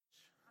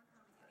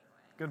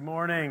Good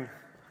morning.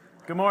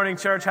 Good morning,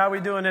 church. How are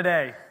we doing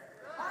today?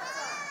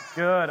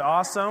 Good.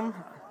 Awesome.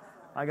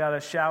 I got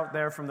a shout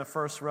there from the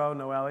first row,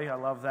 Noelle. I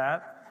love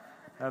that.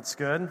 That's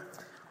good.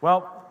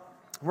 Well,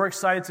 we're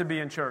excited to be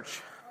in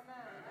church.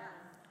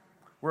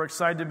 We're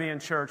excited to be in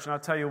church, and I'll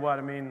tell you what,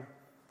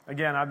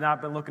 again, I've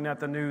not been looking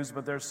at the news,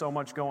 but there's so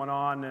much going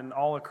on and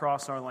all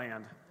across our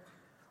land.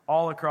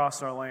 All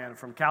across our land,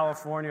 from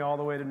California all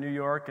the way to New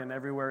York and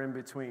everywhere in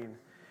between.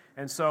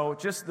 And so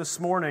just this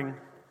morning,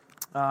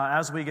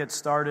 as we get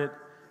started,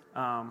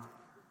 I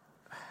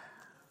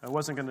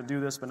wasn't going to do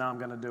this, but now I'm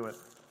going to do it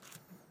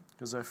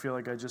because I feel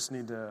like I just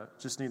need to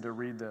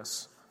read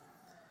this.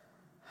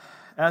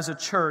 As a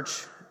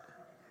church,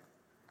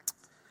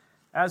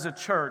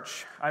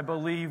 I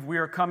believe we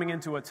are coming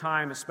into a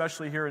time,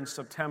 especially here in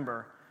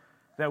September,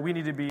 that we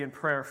need to be in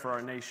prayer for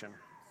our nation.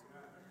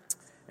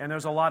 And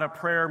there's a lot of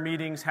prayer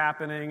meetings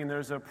happening, and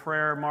there's a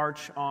prayer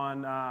march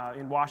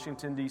in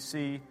Washington,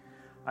 D.C.,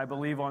 I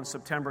believe on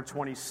September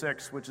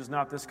 26th, which is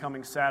not this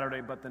coming Saturday,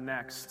 but the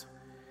next.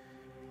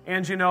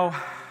 And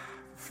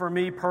for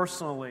me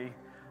personally,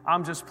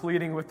 I'm just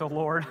pleading with the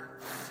Lord.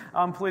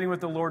 I'm pleading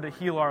with the Lord to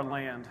heal our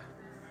land.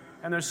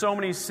 And there's so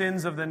many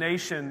sins of the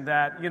nation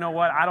that,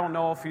 I don't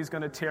know if He's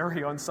going to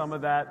tarry on some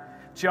of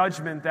that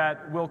judgment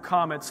that will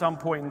come at some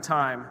point in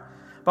time.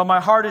 But my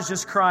heart is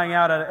just crying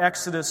out at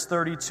Exodus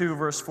 32,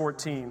 verse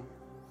 14.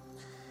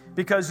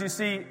 Because you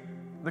see,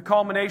 the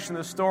culmination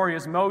of the story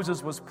is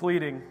Moses was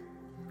pleading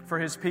for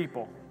his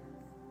people.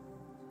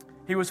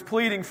 He was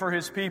pleading for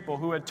his people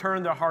who had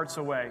turned their hearts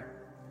away.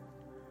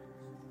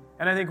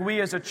 And I think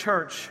we as a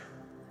church,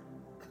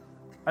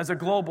 as a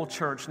global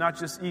church, not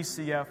just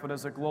ECF, but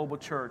as a global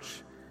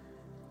church,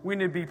 we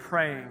need to be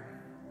praying,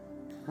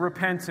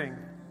 repenting,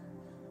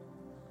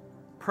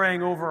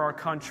 praying over our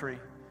country,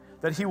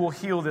 that He will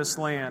heal this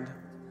land.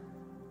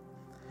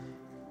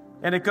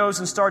 And it goes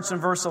and starts in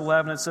verse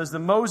 11. It says,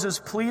 "Then Moses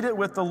pleaded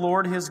with the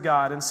Lord his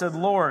God and said,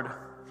 'Lord,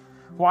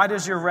 why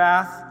does your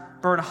wrath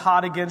burn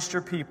hot against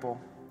your people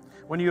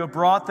when you have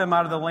brought them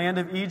out of the land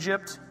of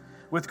Egypt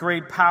with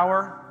great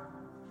power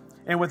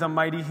and with a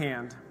mighty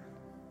hand?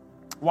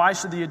 Why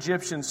should the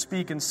Egyptians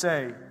speak and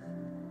say,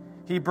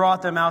 He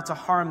brought them out to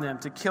harm them,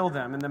 to kill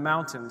them in the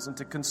mountains, and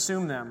to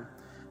consume them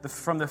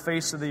from the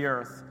face of the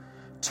earth?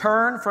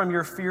 Turn from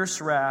your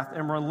fierce wrath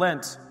and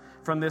relent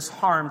from this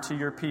harm to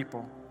your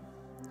people.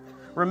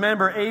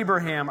 Remember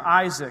Abraham,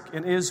 Isaac,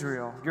 and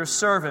Israel, your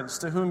servants,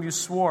 to whom you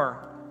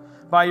swore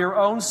by your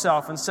own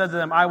self and said to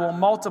them, I will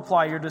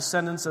multiply your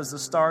descendants as the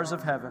stars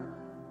of heaven,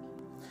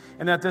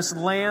 and that this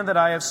land that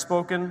I have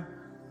spoken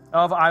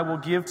of I will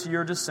give to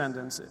your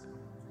descendants,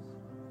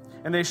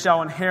 and they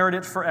shall inherit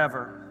it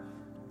forever.'"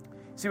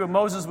 See, what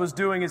Moses was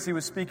doing is he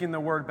was speaking the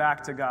word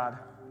back to God.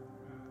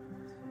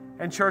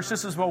 And church,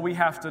 this is what we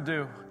have to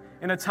do.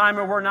 In a time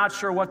where we're not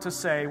sure what to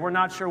say, we're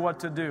not sure what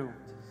to do,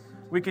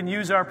 we can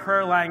use our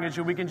prayer language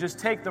and we can just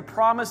take the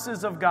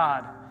promises of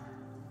God.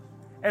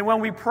 And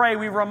when we pray,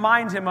 we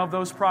remind Him of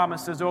those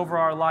promises over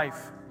our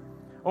life,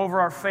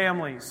 over our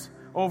families,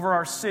 over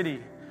our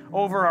city,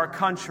 over our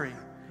country.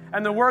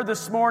 And the word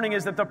this morning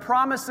is that the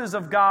promises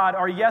of God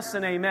are yes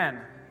and amen.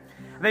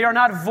 They are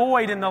not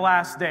void in the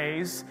last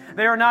days.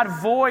 They are not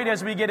void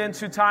as we get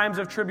into times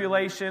of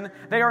tribulation.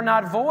 They are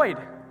not void.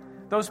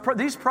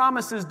 These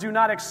promises do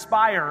not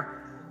expire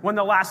when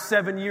the last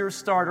 7 years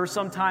start or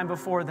sometime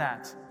before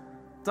that.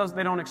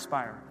 They don't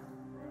expire.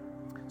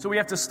 So we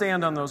have to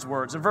stand on those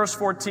words. And verse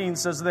 14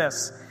 says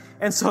this,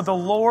 "And so the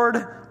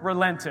Lord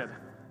relented."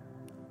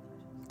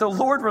 The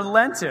Lord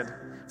relented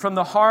from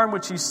the harm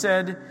which He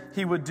said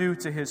He would do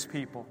to His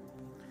people.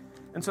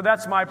 And so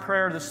that's my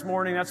prayer this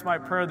morning. That's my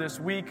prayer this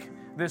week,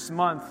 this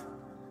month,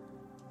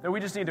 that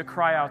we just need to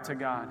cry out to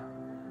God.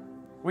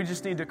 We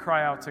just need to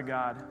cry out to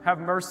God. Have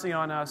mercy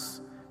on us.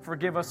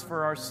 Forgive us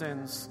for our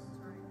sins.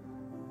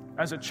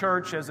 As a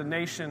church, as a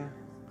nation,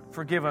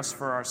 forgive us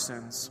for our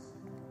sins.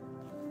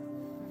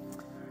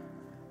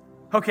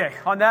 Okay,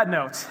 on that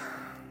note,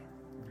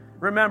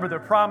 remember the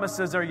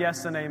promises are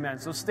yes and amen.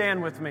 So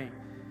stand with me.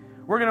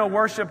 We're going to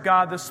worship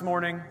God this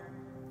morning.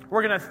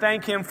 We're going to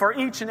thank Him for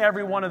each and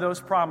every one of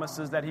those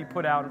promises that He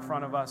put out in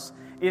front of us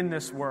in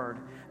this word,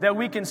 that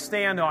we can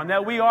stand on,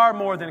 that we are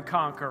more than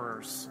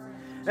conquerors,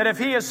 that if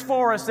He is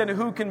for us, then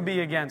who can be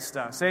against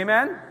us?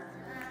 Amen?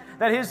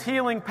 That His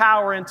healing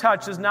power and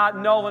touch is not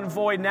null and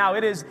void now.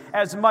 It is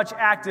as much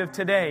active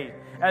today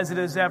as it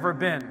has ever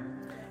been.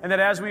 And that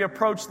as we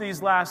approach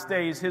these last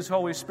days, His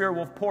Holy Spirit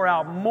will pour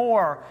out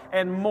more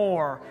and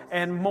more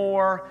and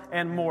more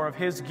and more of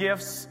His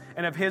gifts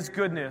and of His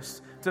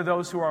goodness to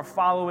those who are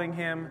following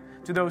Him,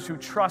 to those who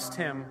trust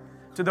Him,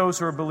 to those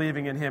who are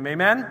believing in Him.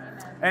 Amen?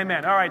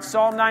 Amen. All right,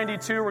 Psalm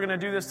 92, we're going to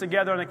do this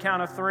together on the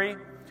count of 3.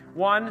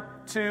 1,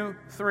 2,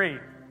 3.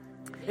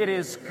 "It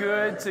is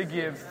good to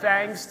give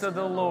thanks to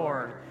the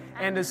Lord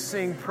and to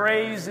sing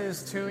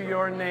praises to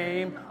your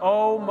name,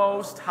 O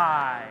Most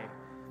High,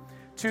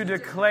 to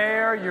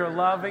declare your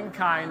loving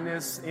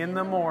kindness in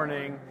the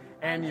morning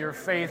and your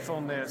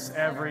faithfulness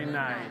every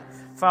night."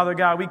 Father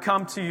God, we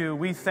come to you.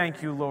 We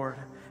thank you, Lord.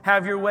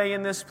 Have your way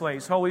in this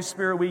place. Holy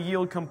Spirit, we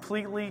yield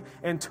completely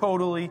and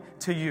totally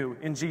to you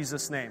in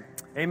Jesus' name.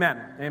 Amen.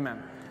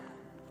 Amen.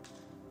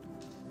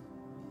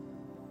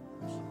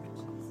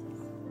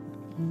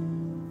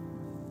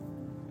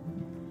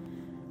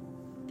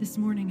 This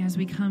morning, as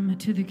we come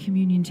to the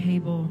communion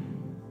table,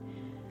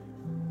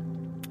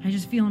 I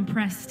just feel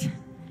impressed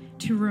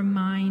to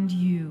remind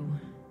you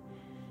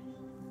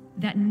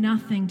that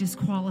nothing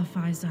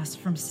disqualifies us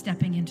from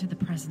stepping into the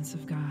presence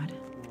of God.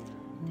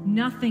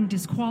 Nothing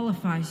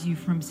disqualifies you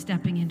from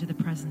stepping into the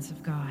presence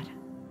of God.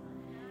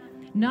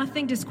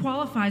 Nothing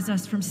disqualifies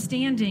us from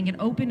standing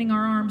and opening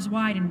our arms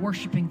wide and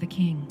worshiping the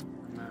King.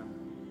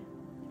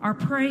 Our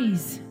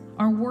praise,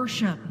 our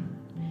worship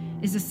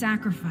is a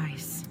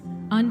sacrifice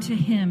unto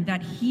him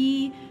that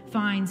he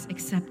finds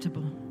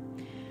acceptable.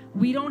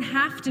 We don't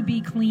have to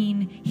be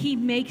clean. He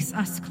makes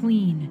us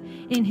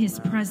clean in his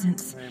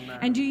presence. Amen.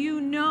 And do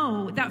you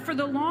know that for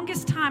the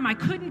longest time, I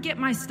couldn't get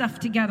my stuff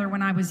together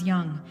when I was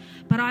young,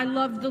 but I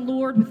loved the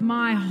Lord with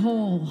my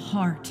whole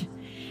heart.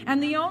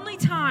 And the only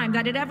time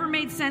that it ever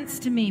made sense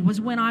to me was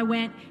when I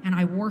went and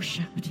I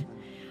worshiped.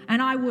 And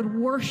I would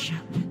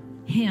worship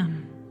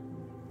him.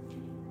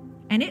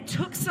 And it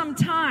took some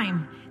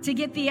time to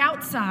get the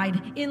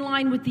outside in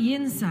line with the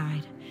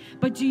inside.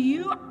 But do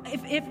you,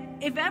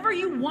 if ever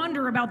you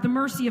wonder about the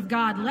mercy of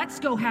God, let's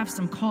go have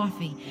some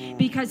coffee.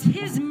 Because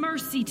his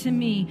mercy to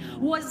me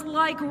was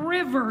like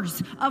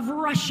rivers of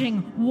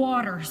rushing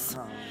waters.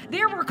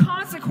 There were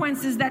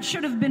consequences that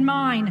should have been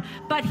mine,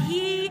 but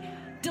he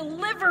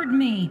delivered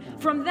me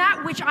from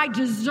that which I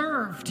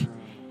deserved.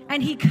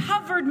 And he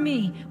covered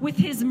me with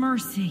his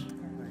mercy.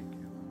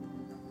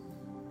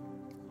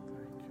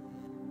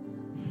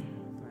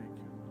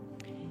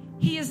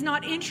 He is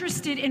not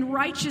interested in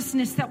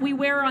righteousness that we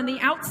wear on the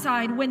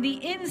outside when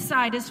the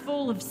inside is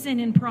full of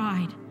sin and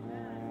pride.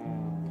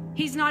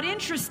 He's not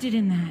interested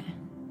in that.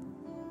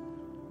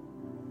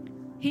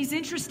 He's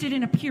interested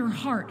in a pure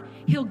heart.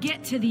 He'll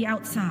get to the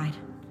outside.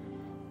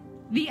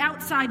 The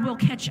outside will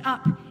catch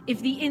up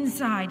if the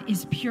inside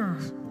is pure.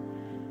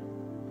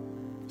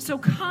 So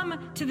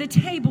come to the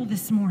table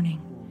this morning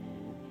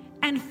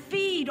and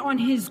feed on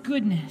his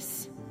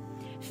goodness.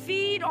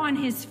 Feed on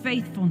his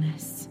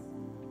faithfulness.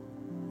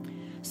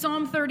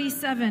 Psalm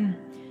 37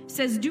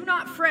 says, "Do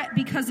not fret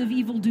because of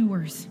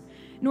evildoers,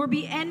 nor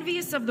be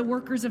envious of the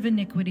workers of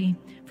iniquity,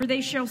 for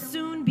they shall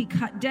soon be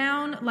cut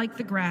down like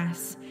the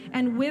grass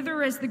and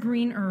wither as the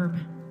green herb.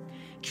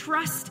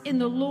 Trust in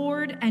the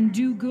Lord and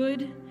do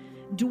good.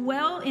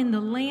 Dwell in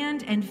the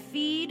land and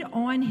feed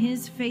on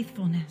his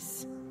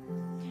faithfulness.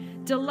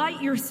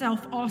 Delight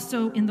yourself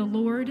also in the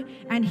Lord,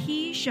 and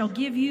he shall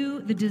give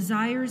you the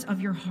desires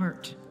of your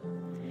heart.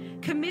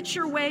 Commit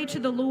your way to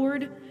the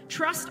Lord.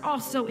 Trust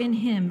also in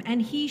him,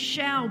 and he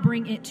shall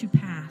bring it to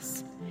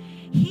pass.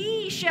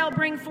 He shall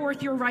bring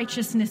forth your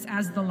righteousness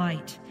as the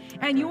light,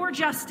 and your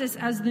justice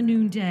as the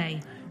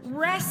noonday.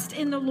 Rest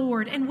in the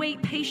Lord and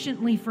wait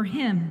patiently for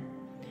him.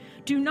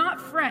 Do not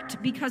fret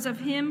because of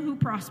him who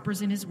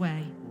prospers in his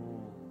way,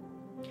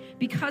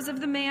 because of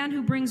the man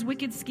who brings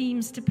wicked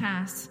schemes to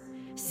pass.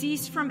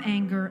 Cease from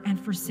anger and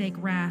forsake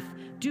wrath.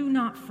 Do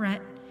not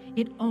fret,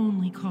 it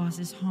only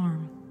causes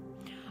harm.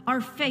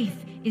 Our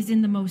faith is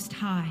in the Most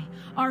High.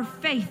 Our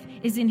faith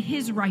is in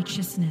his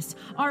righteousness.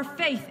 Our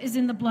faith is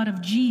in the blood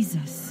of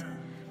Jesus.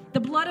 The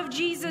blood of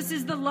Jesus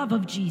is the love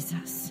of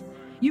Jesus.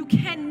 You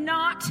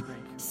cannot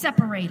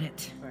separate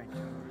it.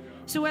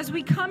 So as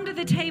we come to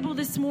the table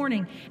this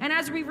morning, and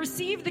as we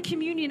receive the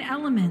communion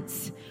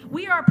elements,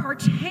 we are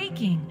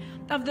partaking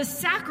of the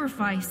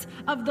sacrifice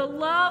of the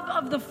love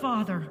of the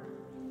Father.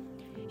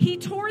 He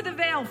tore the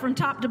veil from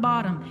top to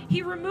bottom.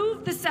 He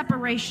removed the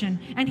separation,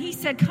 and he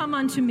said, "Come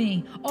unto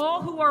me,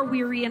 all who are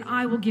weary, and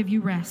I will give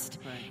you rest."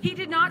 He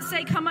did not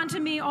say, "Come unto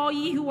me, all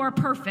ye who are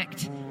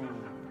perfect,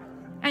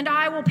 and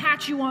I will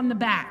pat you on the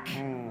back."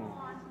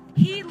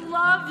 He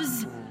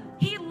loves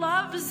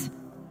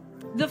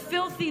the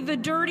filthy, the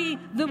dirty,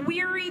 the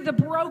weary, the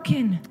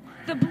broken,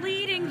 the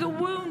bleeding, the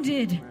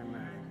wounded.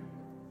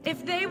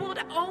 If they would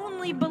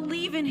only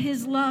believe in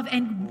his love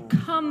and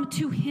come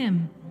to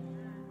him,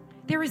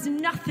 there is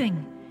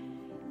nothing,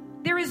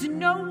 there is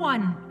no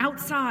one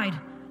outside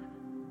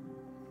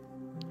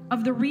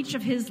of the reach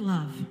of his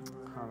love.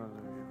 Hallelujah.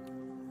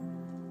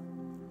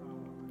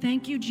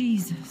 Thank you,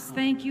 Jesus.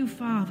 Thank you,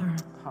 Father.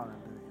 Hallelujah.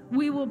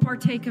 We will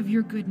partake of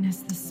your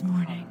goodness this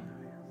morning.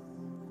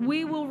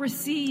 We will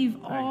receive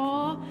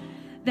all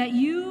that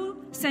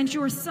you sent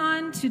your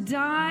Son to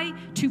die,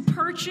 to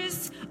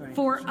purchase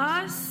for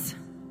us.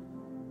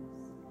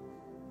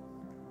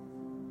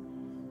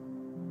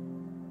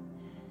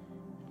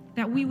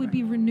 That we would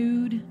be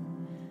renewed,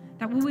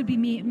 that we would be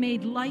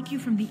made like you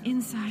from the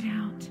inside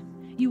out.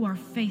 You are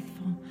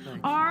faithful.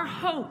 Our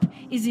hope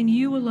is in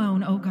you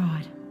alone, O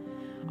God.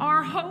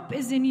 Our hope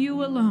is in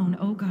you alone,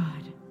 O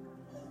God.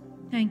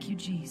 Thank you,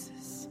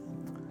 Jesus.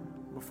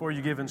 Before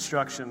you give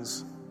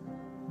instructions,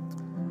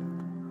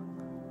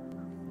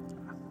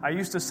 I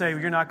used to say,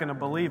 you're not going to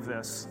believe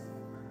this,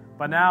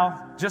 but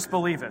now just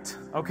believe it,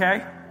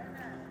 okay?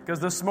 Because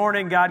this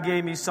morning God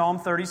gave me Psalm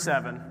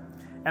 37,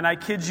 And I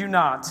kid you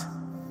not,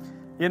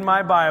 in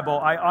my Bible,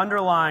 I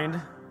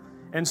underlined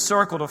and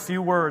circled a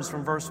few words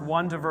from verse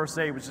 1 to verse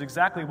 8, which is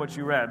exactly what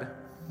you read.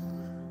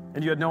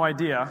 And you had no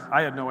idea.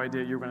 I had no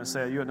idea you were going to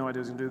say it. You had no idea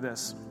I was going to do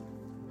this.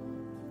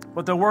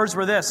 But the words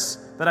were this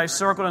that I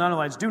circled and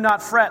underlined. Do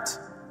not fret.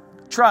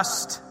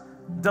 Trust.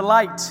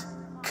 Delight.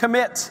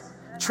 Commit.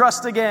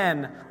 Trust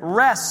again.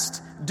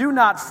 Rest. Do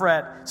not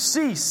fret.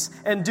 Cease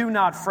and do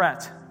not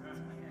fret.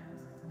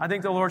 I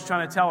think the Lord's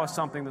trying to tell us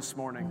something this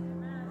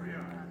morning.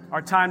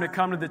 Our time to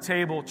come to the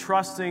table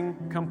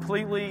trusting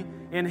completely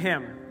in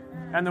Him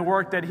and the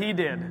work that He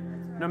did.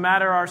 No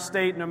matter our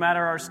state, no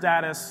matter our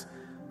status,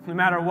 no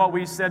matter what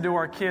we said to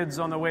our kids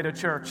on the way to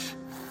church,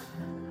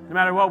 no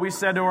matter what we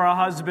said to our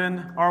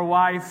husband, our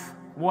wife,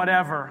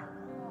 whatever.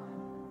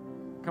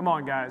 Come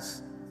on,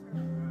 guys.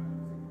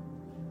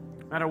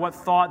 No matter what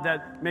thought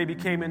that maybe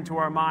came into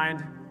our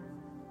mind,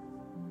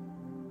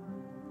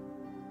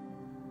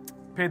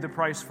 paid the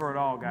price for it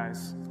all,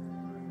 guys.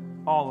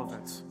 All of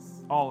it.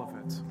 All of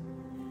it.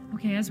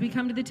 Okay, as we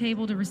come to the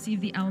table to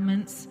receive the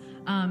elements,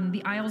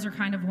 the aisles are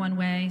kind of one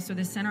way. So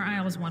the center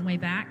aisle is one way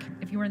back.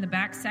 If you were in the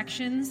back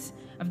sections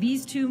of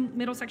these two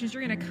middle sections,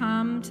 you're going to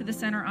come to the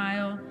center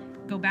aisle,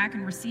 go back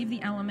and receive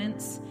the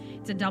elements.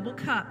 It's a double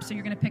cup, so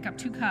you're going to pick up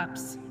 2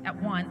 cups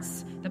at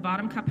once. The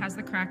bottom cup has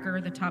the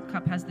cracker, the top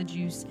cup has the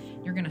juice.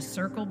 You're going to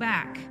circle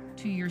back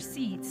to your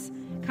seats,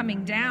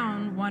 coming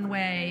down one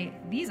way,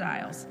 these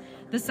aisles.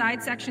 The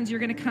side sections, you're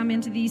going to come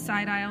into these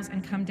side aisles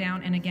and come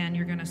down, and again,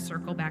 you're going to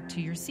circle back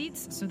to your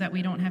seats so that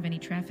we don't have any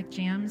traffic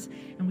jams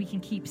and we can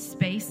keep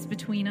space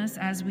between us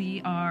as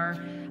we are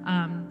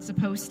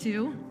supposed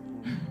to.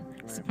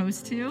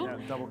 Yeah,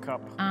 double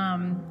cup.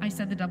 I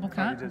said the double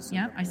cup.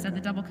 Yeah, I said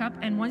the double cup.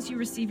 And once you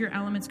receive your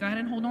elements, go ahead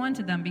and hold on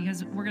to them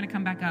because we're going to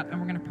come back up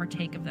and we're going to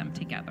partake of them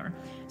together.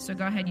 So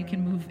go ahead, you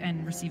can move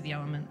and receive the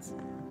elements.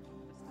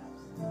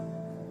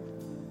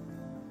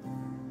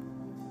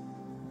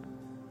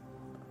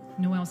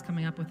 Noelle's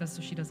coming up with us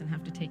so she doesn't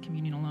have to take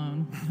communion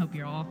alone. I hope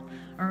you all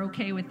are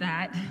okay with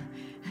that.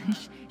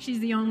 She's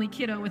the only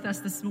kiddo with us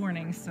this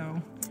morning,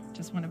 so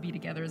just want to be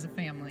together as a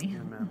family.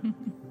 Amen.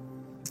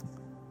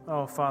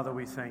 Oh, Father,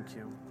 we thank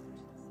you.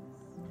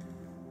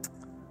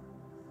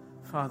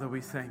 Father, we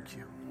thank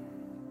you.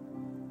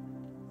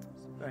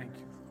 Thank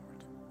you,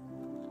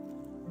 Lord.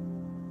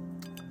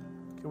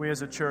 Can we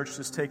as a church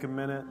just take a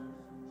minute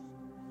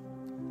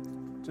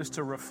just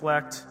to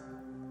reflect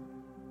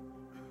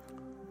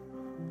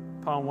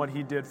upon what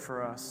He did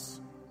for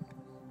us?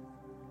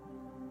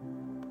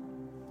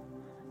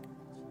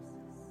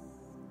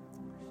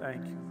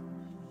 Thank you.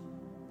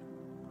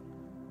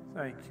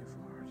 Thank you, Lord.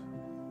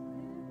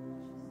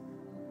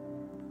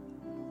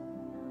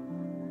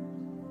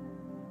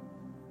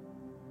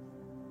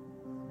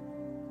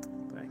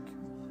 Thank you.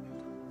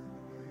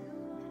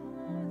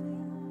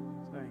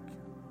 Thank you.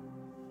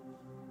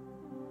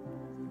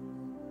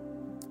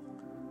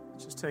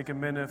 Just take a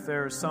minute if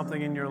there is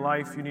something in your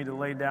life you need to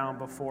lay down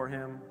before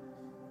Him.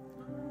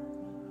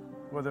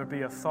 Whether it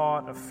be a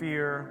thought, a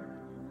fear,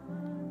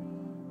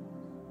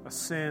 a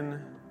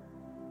sin,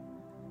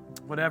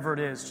 whatever it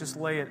is, just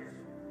lay it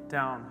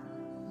down.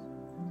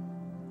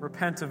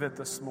 Repent of it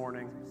this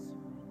morning.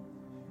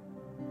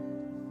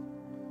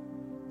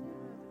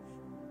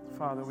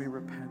 Father, we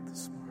repent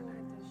this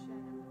morning.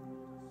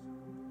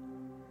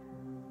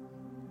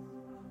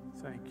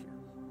 Thank you.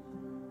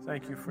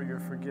 Thank you for your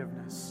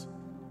forgiveness.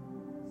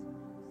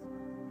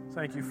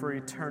 Thank you for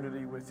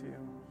eternity with you.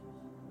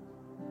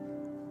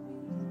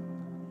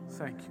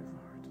 Thank you,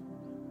 Lord.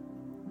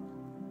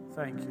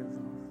 Thank you, Lord.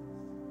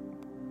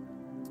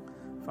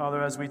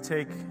 Father, as we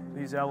take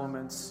these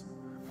elements,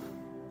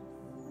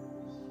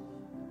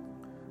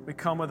 we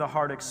come with a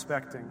heart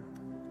expecting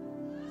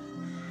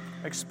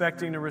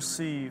to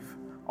receive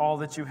all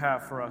that you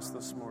have for us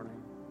this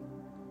morning.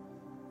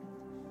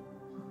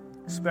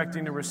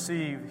 Expecting to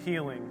receive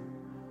healing,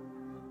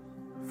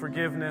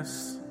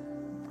 forgiveness,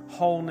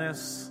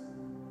 wholeness,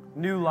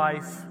 new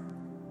life,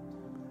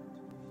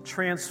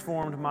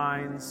 transformed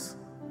minds,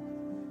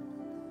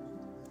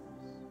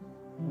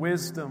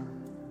 wisdom,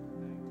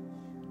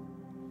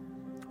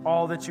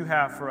 all that you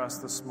have for us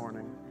this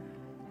morning.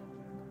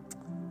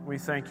 We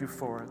thank you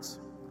for it.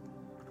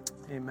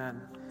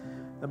 Amen.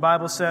 The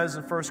Bible says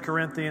in 1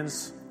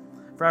 Corinthians,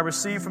 "For I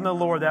received from the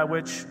Lord that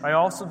which I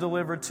also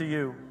delivered to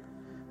you.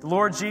 The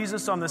Lord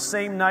Jesus, on the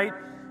same night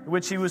in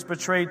which He was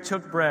betrayed,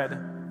 took bread.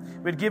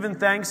 When He had given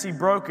thanks, He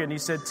broke it, and He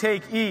said,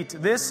 'Take, eat.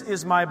 This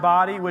is my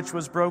body, which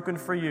was broken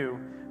for you.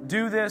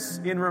 Do this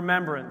in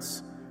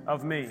remembrance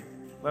of me.'"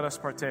 Let us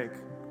partake.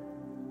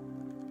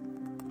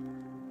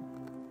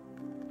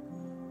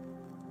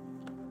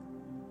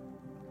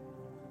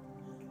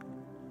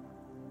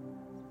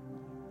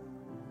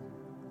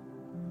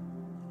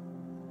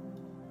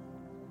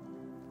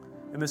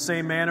 In the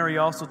same manner, He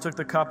also took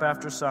the cup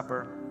after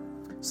supper,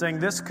 saying,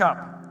 "This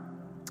cup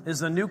is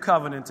the new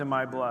covenant in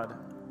my blood.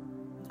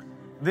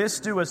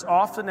 This do as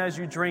often as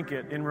you drink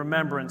it in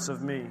remembrance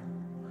of me.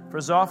 For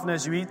as often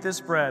as you eat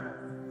this bread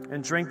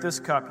and drink this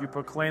cup, you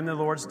proclaim the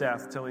Lord's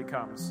death till He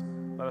comes."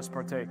 Let us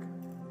partake.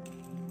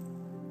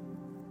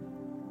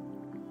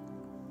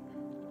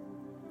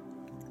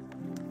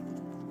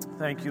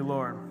 Thank you,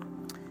 Lord.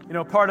 You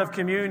know, part of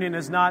communion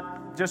is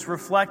not just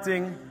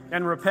reflecting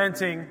and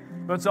repenting,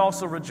 but it's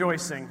also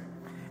rejoicing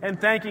and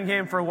thanking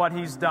Him for what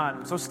He's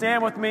done. So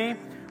stand with me.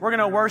 We're going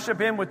to worship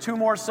Him with 2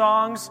 more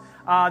songs.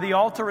 The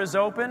altar is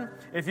open.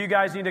 If you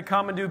guys need to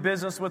come and do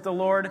business with the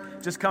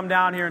Lord, just come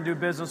down here and do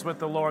business with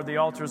the Lord. The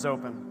altar is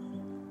open.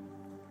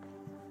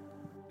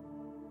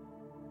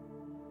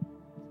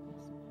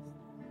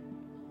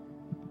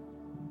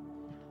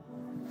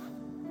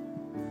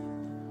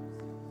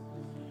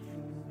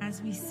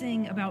 As we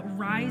sing about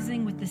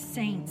rising with the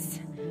saints,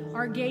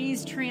 our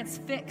gaze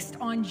transfixed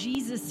on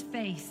Jesus'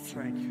 face.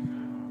 Thank you.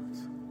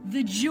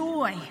 The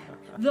joy,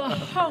 the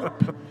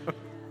hope,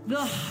 the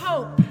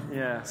hope.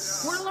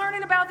 Yes. We're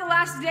learning about the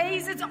last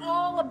days. It's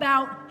all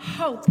about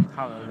hope.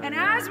 Hallelujah. And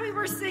as we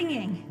were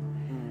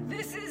singing,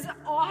 this is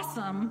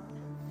awesome.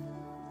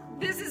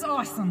 This is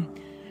awesome.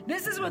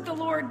 This is what the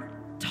Lord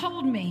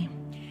told me.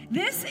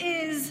 This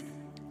is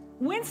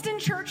Winston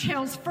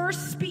Churchill's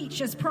first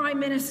speech as Prime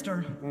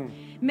Minister,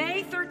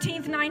 May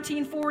 13th,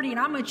 1940, and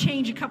I'm going to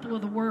change a couple of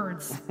the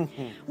words.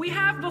 We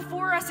have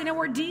before us an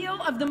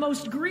ordeal of the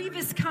most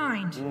grievous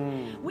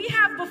kind. We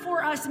have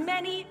before us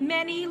many,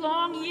 many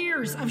long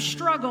years of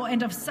struggle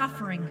and of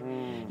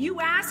suffering. You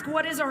ask,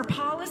 what is our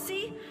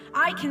policy?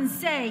 I can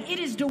say it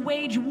is to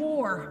wage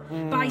war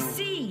by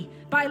sea,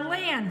 by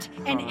land,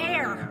 and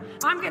air.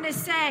 I'm going to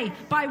say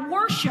by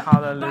worship,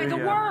 by the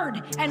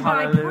word, and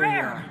by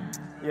prayer.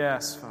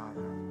 Yes,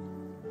 Father.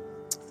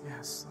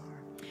 Yes,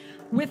 Lord.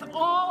 With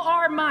all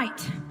our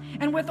might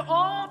and with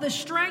all the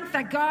strength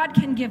that God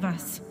can give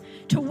us,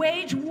 to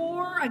wage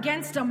war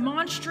against a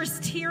monstrous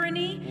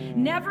tyranny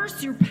never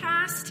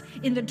surpassed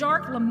in the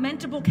dark,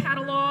 lamentable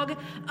catalog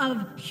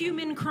of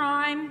human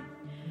crime,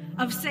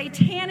 of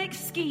satanic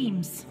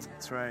schemes.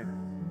 That's right.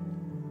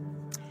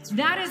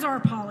 That is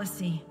our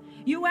policy.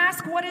 You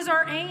ask, what is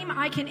our aim?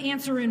 I can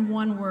answer in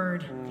one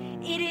word.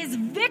 It is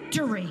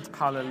victory.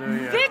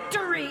 Hallelujah.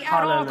 Victory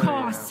at all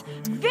costs.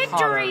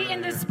 Victory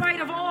in the spite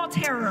of all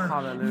terror.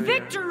 Hallelujah.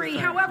 Victory,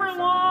 however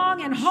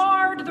long and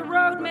hard the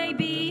road may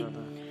be.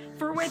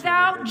 For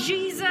without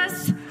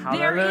Jesus,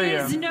 there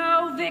is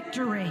no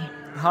victory.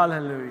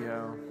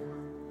 Hallelujah.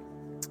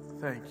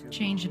 Thank you.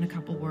 Changing a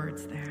couple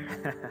words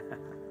there.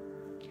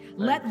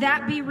 Let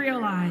that be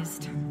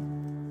realized.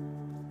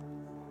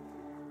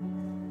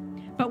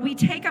 But we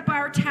take up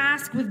our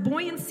task with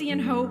buoyancy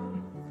and hope.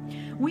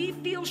 We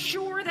feel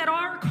sure that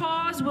our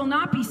cause will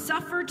not be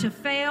suffered to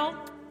fail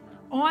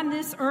on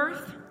this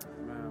earth.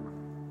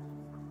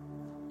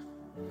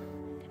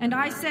 And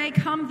I say,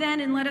 come then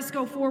and let us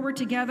go forward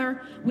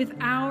together with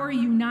our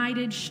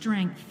united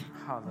strength.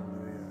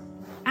 Hallelujah.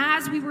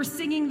 As we were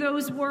singing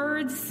those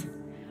words,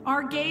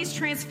 our gaze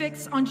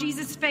transfixed on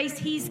Jesus' face.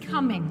 He's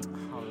coming.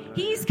 Hallelujah.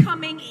 He's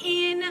coming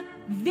in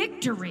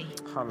victory.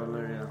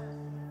 Hallelujah.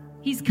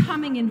 He's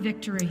coming in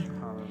victory.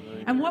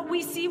 Hallelujah. And what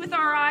we see with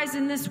our eyes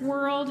in this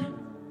world,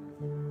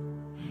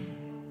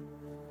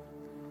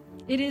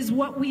 it is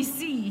what we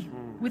see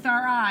with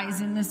our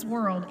eyes in this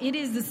world. It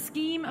is the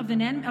scheme of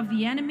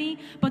the enemy,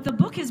 but the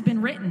book has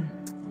been written.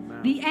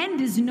 Amen. The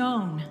end is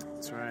known.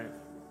 That's right.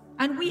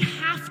 And we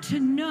have to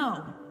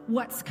know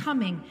what's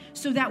coming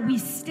so that we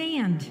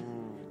stand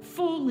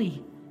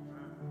fully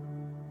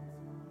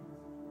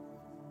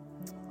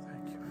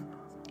Thank you,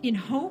 Father. in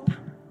hope,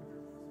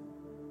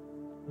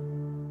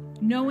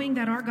 knowing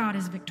that our God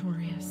is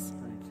victorious.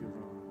 Thank you,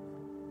 Lord.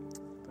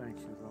 Thank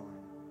you, Lord.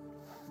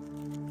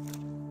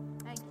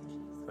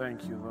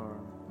 Thank you, Lord.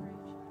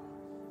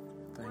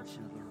 Thank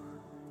you, Lord.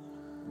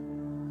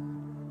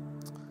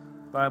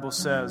 The Bible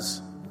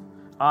says,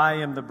 I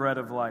am the bread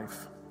of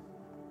life.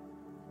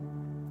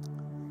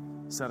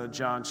 It's out of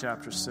John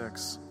chapter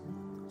 6.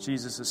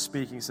 Jesus is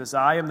speaking. He says,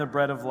 I am the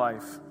bread of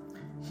life.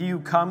 He who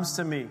comes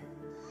to me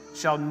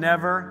shall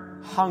never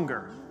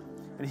hunger,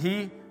 and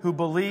he who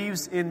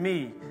believes in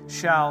me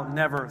shall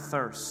never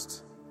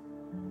thirst.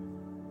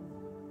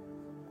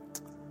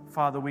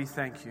 Father, we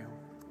thank you.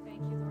 Thank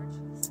you, Lord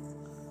Jesus.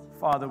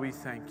 Father, we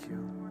thank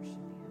you.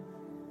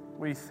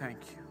 We thank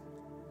you.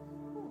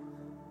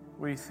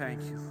 We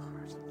thank you,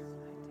 Lord.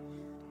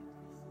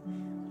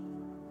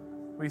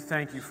 We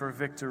thank you for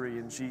victory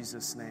in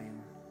Jesus'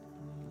 name.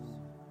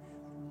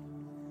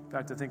 In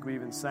fact, I think we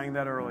even sang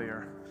that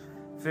earlier.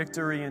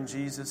 Victory in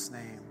Jesus'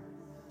 name.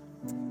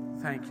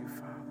 Thank you,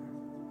 Father.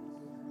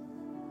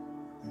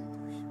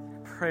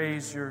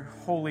 Praise your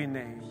holy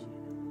name.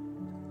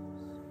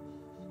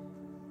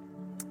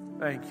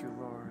 Thank you,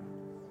 Lord.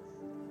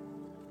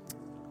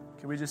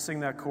 Can we just sing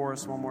that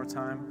chorus one more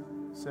time?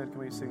 Sid, can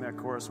we sing that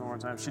chorus one more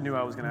time? She knew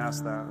I was going to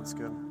ask that. That's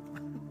good.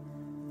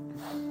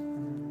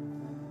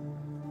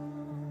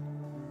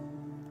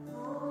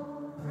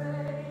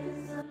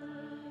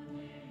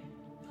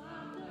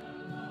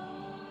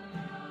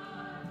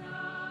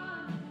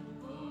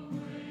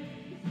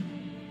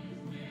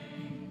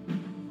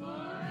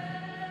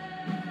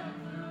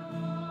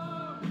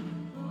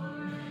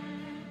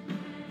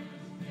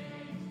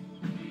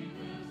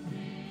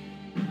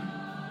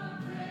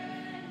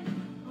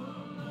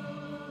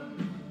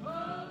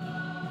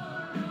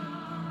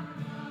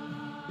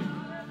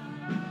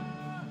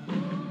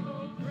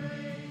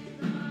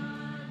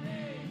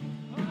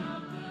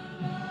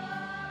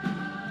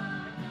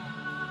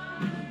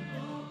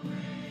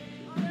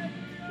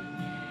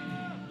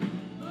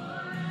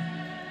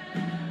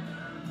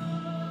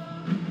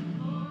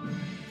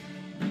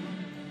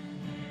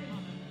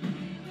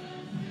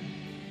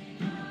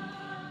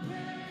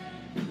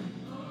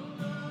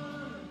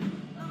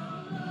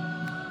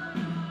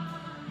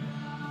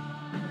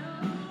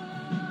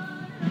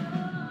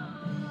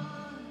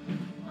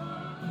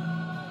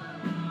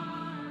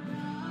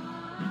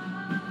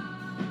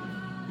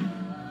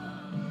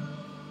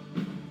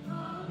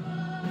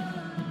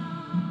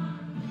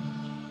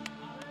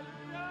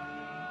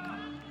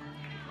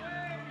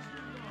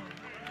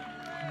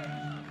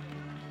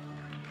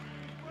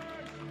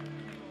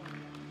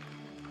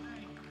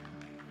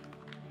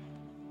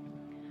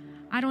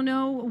 I don't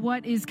know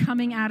what is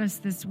coming at us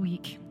this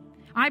week.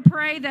 I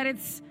pray that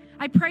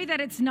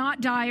it's not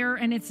dire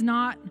and it's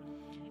not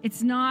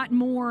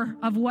more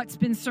of what's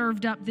been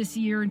served up this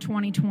year in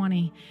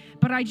 2020.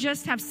 But I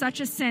just have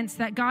such a sense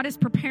that God is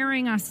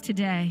preparing us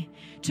today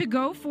to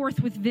go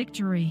forth with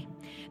victory.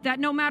 That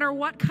no matter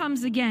what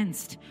comes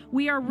against,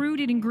 we are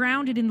rooted and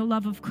grounded in the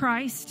love of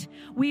Christ.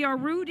 We are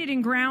rooted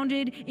and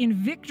grounded in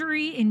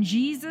victory in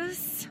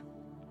Jesus.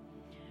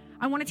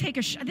 I want to take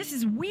this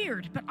is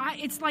weird, but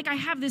it's like I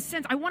have this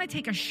sense. I want to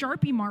take a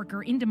Sharpie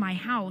marker into my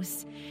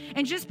house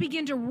and just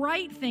begin to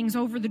write things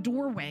over the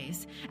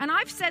doorways. And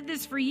I've said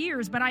this for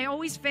years, but I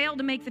always fail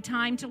to make the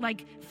time to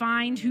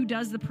find who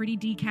does the pretty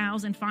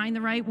decals and find the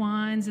right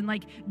ones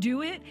and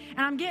do it. And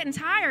I'm getting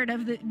tired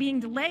of being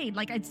delayed.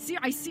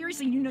 I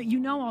seriously,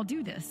 I'll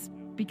do this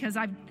because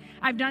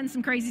I've done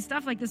some crazy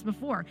stuff like this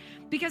before,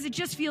 because it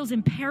just feels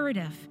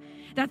imperative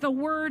that the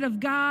word of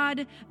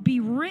God be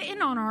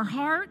written on our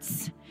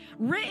hearts,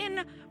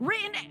 written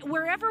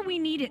wherever we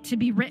need it to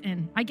be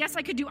written. I guess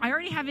I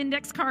already have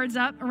index cards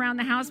up around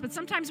the house, but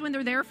sometimes when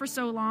they're there for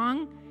so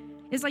long,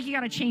 it's like you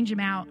got to change them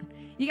out.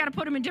 You got to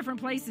put them in different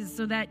places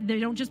so that they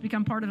don't just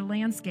become part of the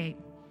landscape.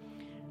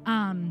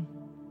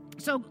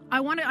 So I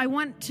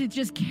want to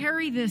just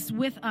carry this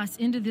with us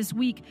into this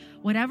week.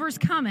 Whatever's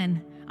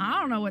coming, I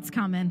don't know what's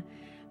coming,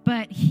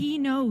 but he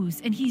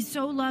knows, and he's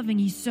so loving,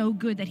 he's so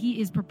good that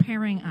he is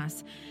preparing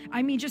us.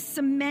 I mean, just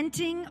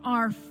cementing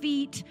our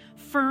feet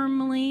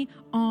firmly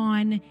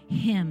on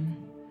him.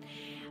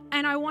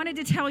 And I wanted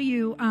to tell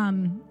you,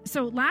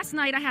 so last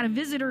night I had a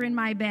visitor in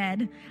my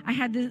bed. I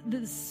had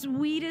the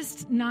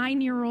sweetest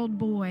 9-year-old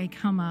boy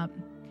come up.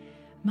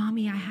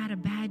 Mommy, I had a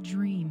bad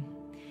dream.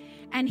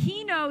 And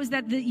he knows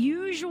that the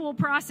usual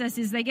process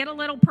is they get a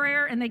little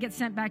prayer and they get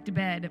sent back to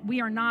bed. We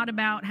are not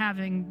about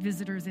having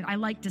visitors. I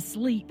like to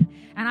sleep,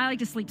 and I like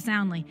to sleep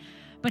soundly.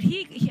 But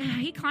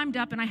he climbed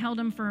up, and I held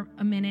him for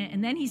a minute,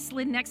 and then he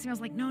slid next to me. I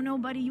was like, no,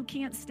 buddy, you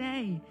can't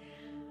stay.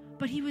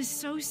 But he was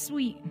so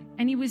sweet,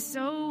 and he's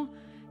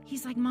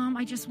like, Mom,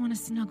 I just want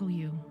to snuggle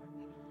you.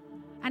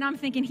 And I'm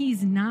thinking,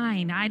 he's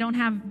 9. I don't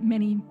have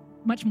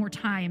much more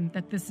time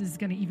that this is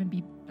going to even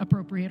be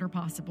appropriate or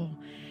possible.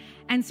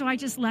 And so I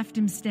just left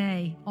him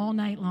stay all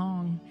night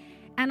long.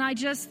 And I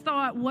just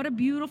thought, what a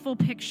beautiful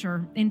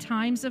picture in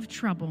times of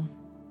trouble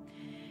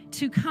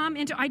to come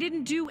into. I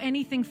didn't do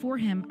anything for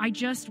him. I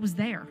just was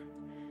there.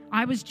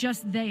 I was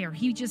just there.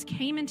 He just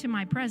came into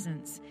my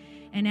presence,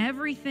 and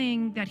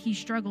everything that he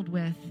struggled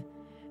with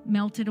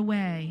melted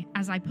away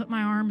as I put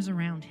my arms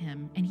around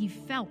him, and he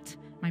felt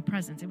my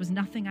presence. It was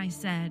nothing I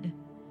said.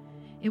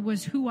 It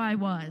was who I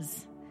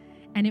was,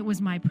 and it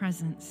was my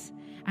presence.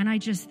 And I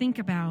just think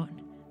about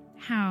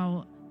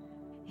how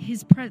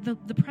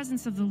the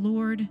presence of the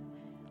Lord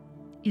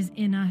is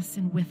in us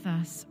and with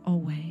us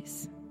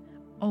always,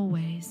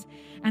 always.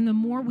 And the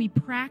more we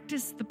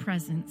practice the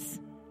presence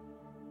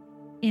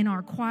in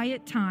our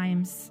quiet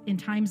times, in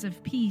times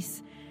of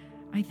peace,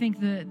 I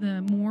think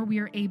the more we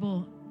are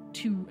able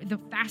to, the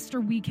faster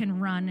we can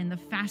run and the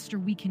faster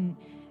we can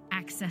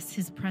access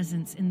his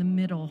presence in the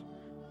middle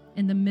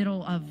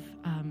of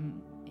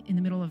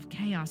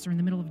chaos, or in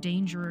the middle of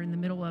danger, or in the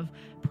middle of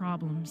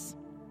problems.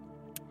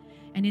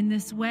 And in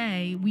this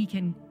way, we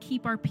can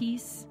keep our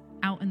peace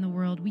out in the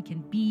world. We can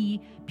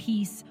be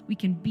peace. We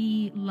can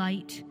be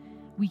light.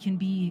 We can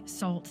be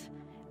salt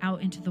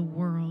out into the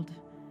world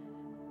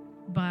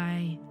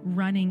by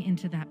running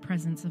into that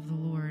presence of the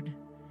Lord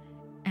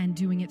and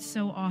doing it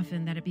so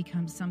often that it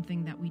becomes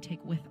something that we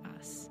take with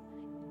us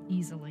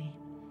easily.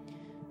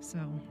 So,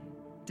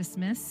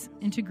 dismiss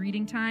into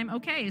greeting time.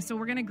 Okay, so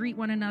we're going to greet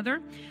one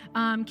another.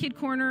 Kid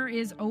Corner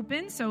is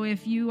open, so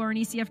if you are an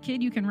ECF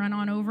kid, you can run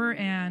on over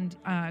and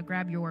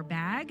grab your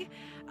bag.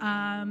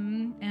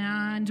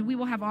 And we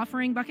will have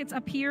offering buckets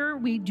up here.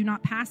 We do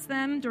not pass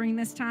them during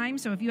this time,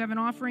 so if you have an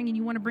offering and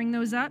you want to bring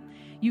those up,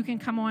 you can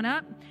come on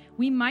up.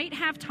 We might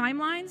have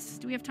timelines.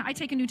 Do we have time? I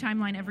take a new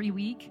timeline every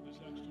week,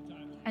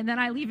 and then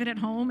I leave it at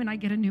home and I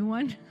get a new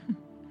one.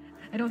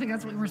 I don't think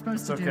that's what we're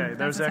supposed to do. Okay,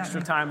 there's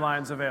extra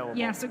timelines available.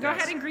 Yeah, so go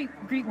ahead and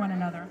greet one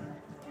another.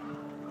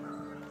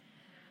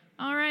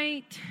 All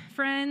right,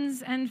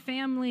 friends and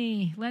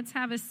family, let's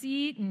have a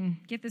seat and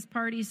get this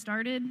party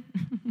started.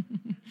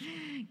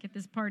 Get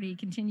this party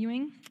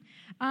continuing.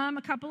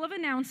 A couple of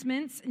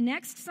announcements.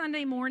 Next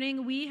Sunday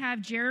morning, we have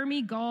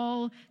Jeremy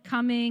Gall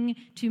coming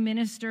to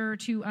minister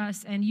to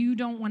us, and you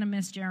don't want to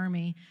miss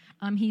Jeremy.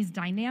 He's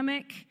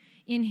dynamic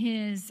in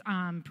his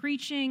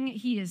preaching.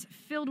 He is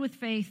filled with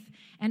faith,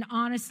 and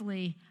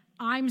honestly,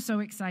 I'm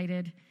so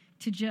excited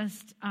to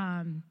just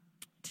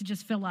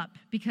fill up,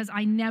 because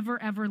I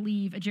never ever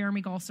leave a Jeremy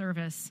Gall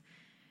service,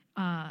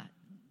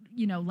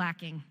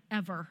 lacking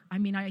ever. I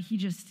mean, he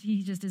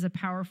just is a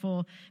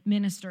powerful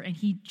minister, and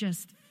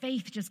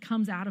faith just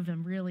comes out of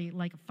him really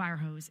like a fire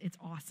hose. It's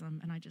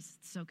awesome, and I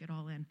just soak it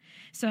all in.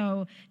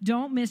 So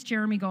don't miss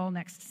Jeremy Gall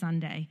next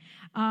Sunday.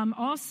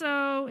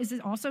 Also, is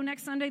it also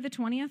next Sunday, the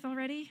 20th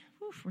already?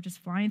 Whew. we're just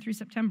flying through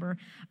September.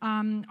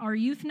 Our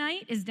youth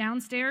night is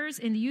downstairs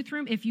in the youth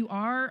room. If you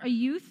are a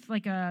youth,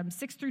 like a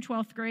 6th through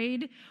 12th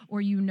grade,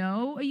 or you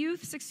know a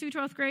youth 6th through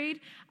 12th grade,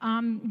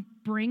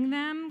 bring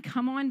them,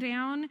 come on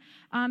down.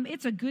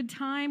 It's a good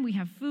time. We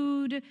have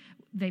food.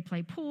 They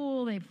play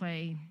pool. They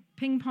play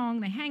ping pong.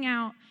 They hang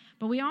out.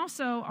 But we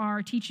also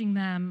are teaching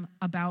them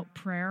about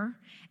prayer,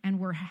 and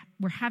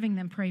we're having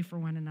them pray for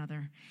one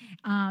another.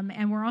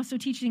 And we're also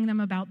teaching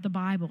them about the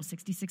Bible,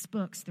 66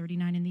 books,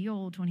 39 in the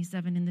Old,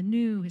 27 in the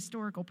New,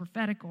 historical,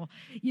 prophetical,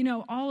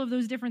 all of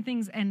those different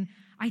things. And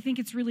I think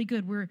it's really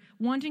good. We're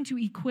wanting to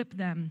equip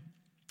them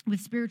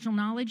with spiritual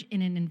knowledge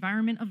in an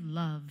environment of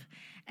love.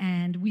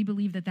 And we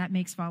believe that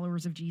makes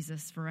followers of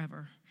Jesus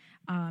forever.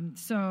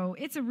 So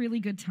it's a really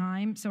good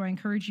time. So I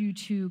encourage you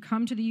to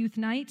come to the youth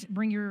night.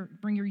 Bring your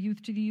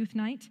youth to the youth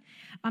night.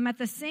 At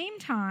the same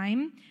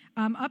time,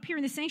 up here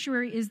in the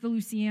sanctuary is the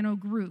Luciano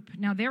group.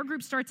 Now their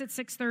group starts at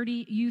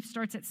 6:30. Youth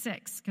starts at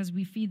 6 because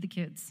we feed the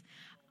kids.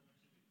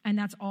 And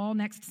that's all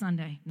next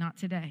Sunday, not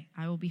today.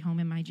 I will be home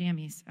in my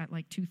jammies at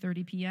like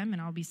 2:30 p.m.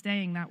 and I'll be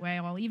staying that way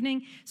all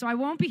evening. So I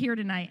won't be here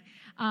tonight.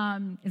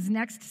 It's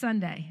next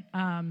Sunday.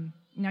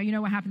 Now, you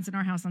know what happens in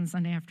our house on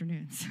Sunday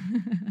afternoons.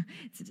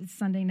 It's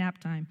Sunday nap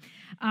time.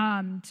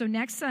 So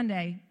next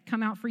Sunday,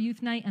 come out for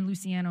youth night and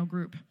Luciano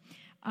group.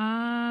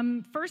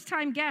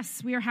 First-time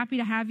guests, we are happy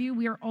to have you.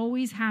 We are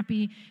always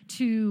happy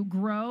to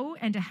grow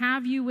and to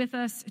have you with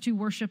us to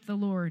worship the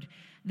Lord.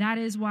 That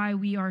is why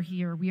we are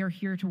here. We are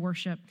here to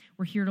worship.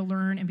 We're here to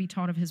learn and be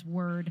taught of his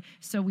word.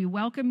 So we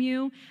welcome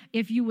you.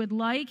 If you would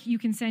like, you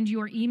can send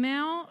your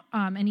email,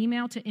 an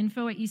email to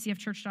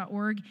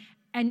info@ecfchurch.org,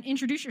 and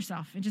introduce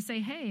yourself and just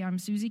say, hey, I'm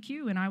Susie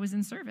Q, and I was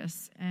in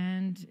service,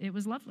 and it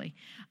was lovely.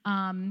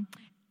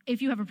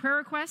 If you have a prayer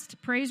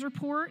request, praise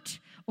report,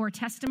 or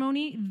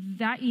testimony,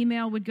 that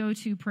email would go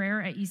to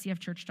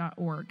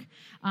prayer@ecfchurch.org,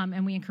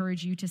 and we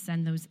encourage you to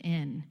send those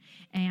in.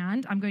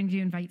 And I'm going to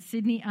invite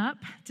Sydney up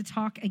to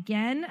talk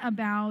again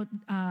about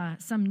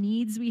some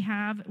needs we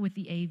have with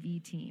the AV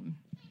team.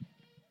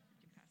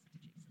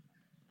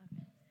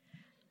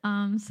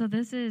 So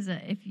this is,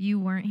 if you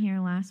weren't here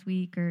last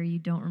week or you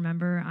don't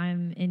remember,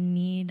 I'm in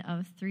need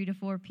of 3 to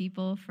 4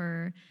 people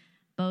for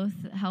both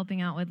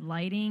helping out with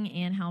lighting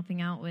and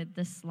helping out with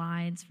the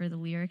slides for the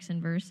lyrics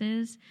and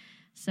verses.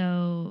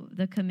 So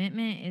the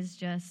commitment is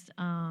just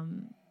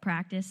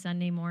practice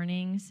Sunday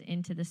mornings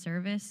into the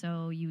service.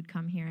 So you would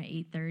come here at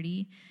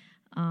 8:30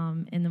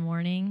 in the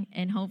morning.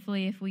 And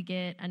hopefully if we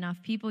get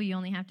enough people, you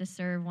only have to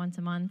serve once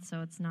a month,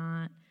 so it's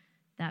not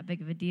that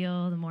big of a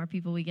deal. The more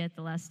people we get,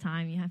 the less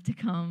time you have to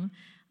come.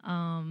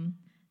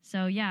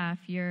 So yeah,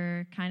 if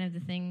you're kind of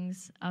the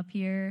things up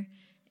here,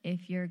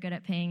 if you're good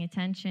at paying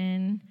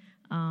attention,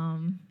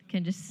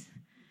 can just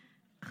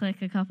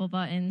click a couple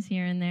buttons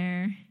here and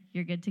there,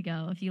 you're good to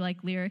go. If you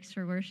like lyrics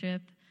for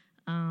worship,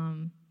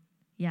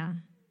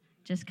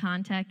 just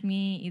contact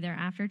me either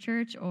after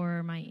church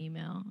or my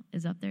email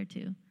is up there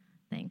too.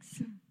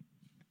 Thanks.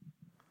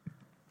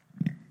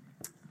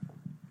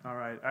 All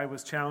right, I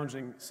was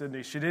challenging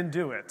Sydney. She didn't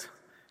do it.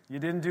 You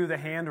didn't do the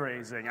hand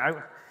raising.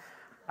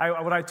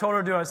 What I told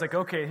her to do, I was like,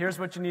 okay, here's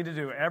what you need to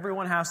do.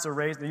 Everyone has to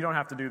raise. You don't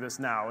have to do this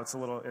now. It's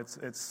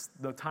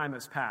the time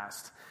has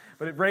passed.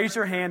 But raise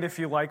your hand if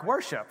you like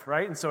worship,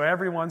 right? And so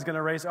everyone's going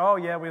to raise, oh,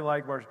 yeah, we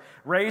like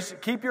worship.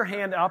 Keep your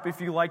hand up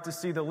if you like to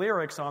see the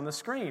lyrics on the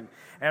screen.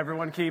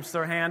 Everyone keeps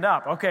their hand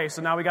up. Okay,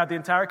 so now we got the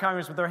entire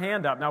congregation with their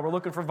hand up. Now we're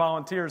looking for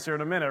volunteers here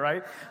in a minute,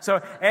 right?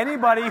 So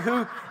anybody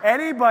who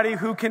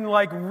can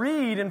like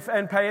read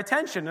and pay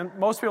attention. And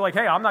most people are like,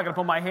 hey, I'm not going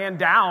to put my hand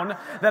down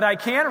that I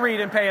can't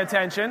read and pay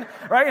attention,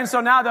 right? And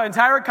so now the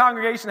entire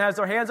congregation has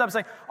their hands up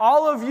saying,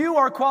 all of you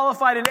are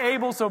qualified and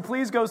able, so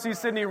please go see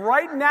Sydney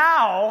right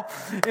now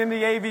in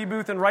the AV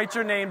booth and write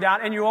your name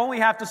down, and you only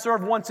have to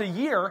serve once a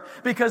year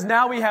because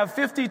now we have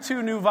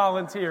 52 new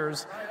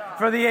volunteers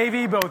for the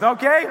AV booth,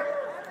 okay?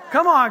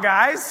 Come on,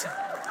 guys.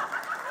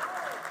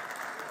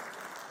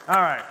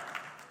 All right.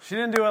 She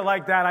didn't do it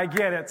like that, I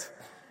get it,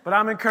 but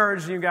I'm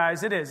encouraging you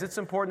guys. It's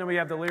important that we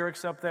have the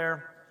lyrics up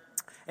there.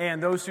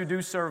 And those who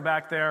do serve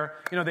back there,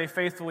 they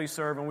faithfully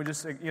serve. And we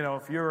just,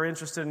 if you're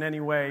interested in any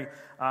way,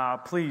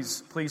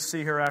 please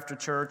see her after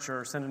church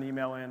or send an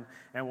email in,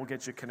 and we'll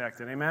get you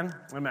connected. Amen?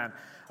 Amen.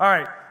 All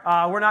right.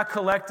 We're not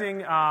collecting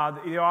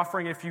the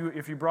offering. If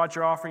you brought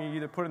your offering, you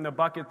either put it in the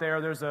bucket there.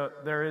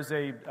 There is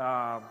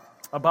a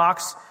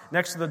box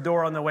next to the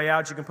door on the way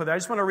out. You can put that. I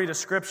just want to read a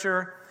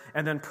scripture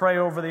and then pray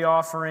over the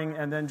offering,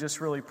 and then just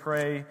really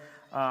pray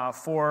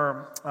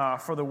for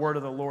the word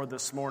of the Lord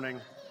this morning.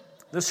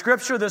 The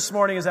scripture this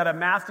morning is out of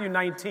Matthew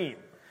 19.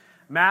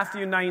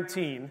 Matthew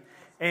 19.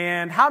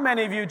 And how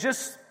many of you,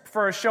 just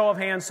for a show of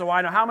hands so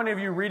I know, how many of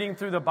you reading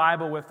through the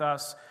Bible with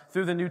us,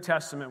 through the New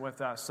Testament with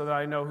us, so that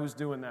I know who's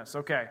doing this?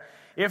 Okay.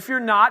 If you're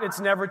not,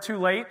 it's never too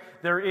late.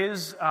 There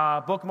is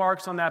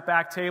bookmarks on that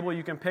back table.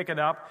 You can pick it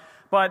up.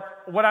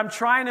 But what I'm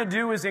trying to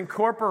do is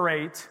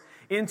incorporate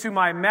into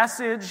my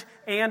message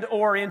and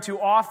or into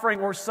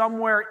offering or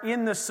somewhere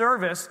in the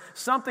service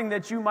something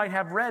that you might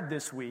have read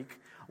this week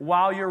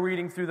while you're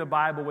reading through the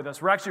Bible with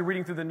us. We're actually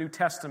reading through the New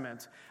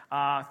Testament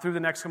through the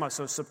next couple months.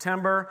 So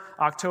September,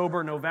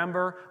 October,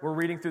 November, we're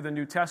reading through the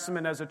New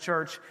Testament as a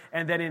church.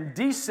 And then in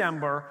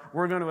December,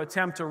 we're going to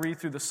attempt to read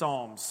through the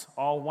Psalms,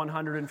 all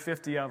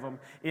 150 of them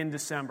in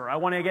December. I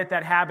want to get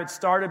that habit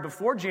started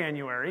before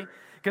January,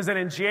 because then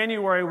in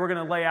January, we're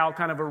going to lay out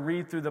kind of a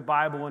read through the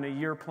Bible in a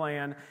year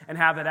plan and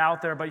have it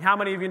out there. But how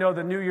many of you know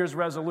the New Year's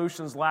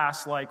resolutions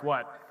last like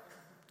what?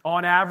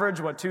 On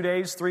average, 2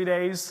 days, 3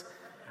 days,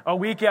 a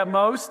week at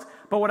most?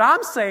 But what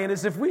I'm saying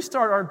is if we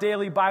start our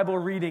daily Bible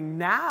reading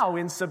now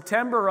in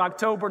September,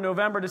 October,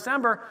 November,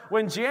 December,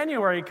 when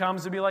January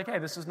comes, it'll be like, hey,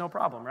 this is no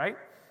problem, right?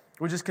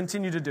 We'll just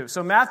continue to do.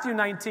 So Matthew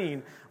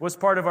 19 was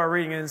part of our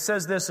reading, and it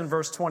says this in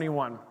verse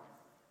 21.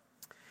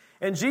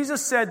 And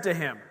Jesus said to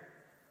him,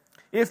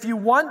 if you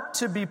want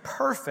to be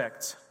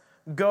perfect,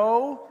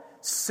 go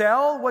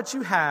sell what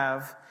you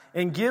have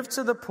and give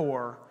to the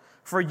poor,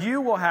 for you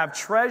will have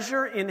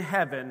treasure in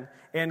heaven,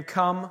 and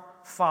come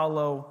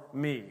follow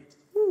me.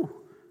 Woo.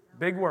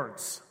 Big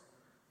words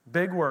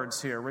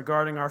here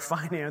regarding our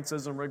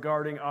finances and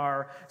regarding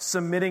our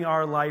submitting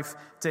our life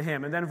to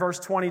him. And then verse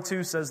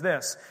 22 says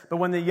this, but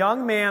when the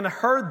young man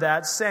heard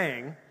that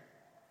saying,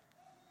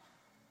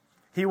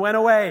 he went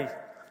away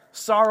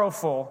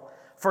sorrowful,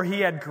 for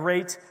he had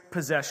great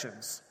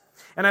possessions.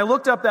 And I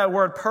looked up that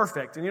word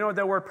perfect, and you know what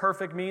that word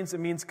perfect means? It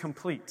means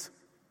complete.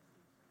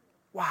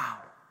 Wow.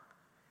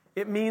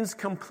 It means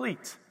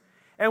complete.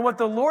 And what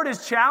the Lord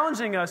is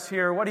challenging us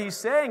here, what he's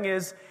saying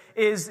is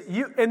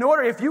you,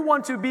 if you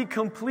want to be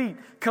complete,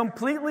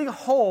 completely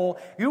whole,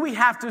 we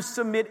have to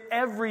submit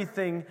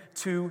everything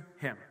to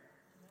him,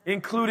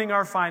 including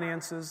our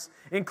finances,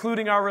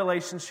 including our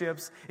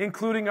relationships,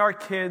 including our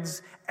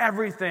kids,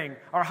 everything,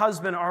 our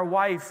husband, our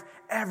wife,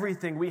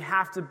 everything. We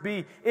have to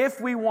be,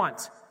 if we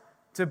want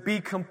to be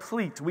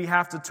complete, we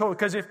have to totally,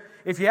 because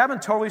if you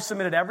haven't totally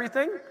submitted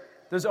everything,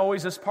 there's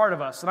always this part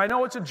of us. And I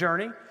know it's a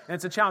journey, and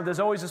it's a challenge. There's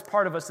always this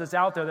part of us that's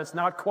out there that's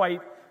not quite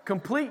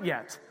complete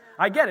yet.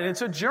 I get it.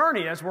 It's a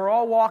journey as we're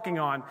all walking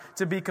on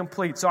to be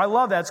complete. So I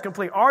love that it's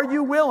complete. Are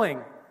you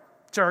willing,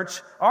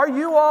 church? Are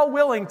you all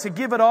willing to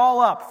give it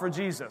all up for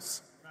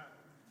Jesus?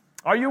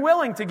 Are you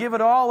willing to give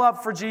it all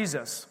up for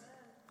Jesus?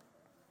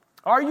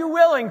 Are you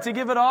willing to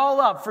give it all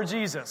up for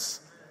Jesus?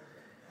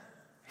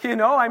 You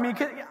know, I mean,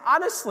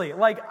 honestly,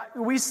 like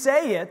we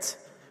say it,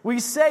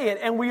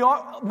 and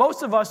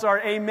most of us are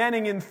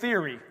amening in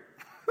theory,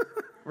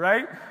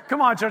 right?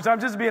 Come on, church, I'm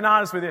just being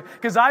honest with you,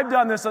 because I've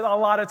done this a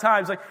lot of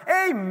times. Like,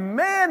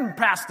 amen,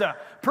 pastor,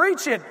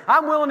 preach it.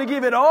 I'm willing to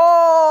give it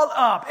all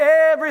up.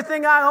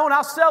 Everything I own,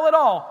 I'll sell it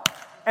all.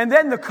 And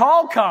then the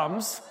call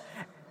comes,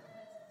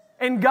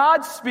 and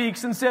God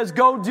speaks and says,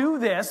 go do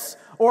this,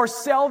 or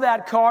sell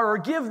that car, or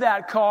give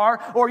that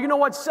car, or you know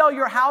what, sell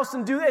your house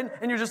and do it.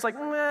 And you're just like,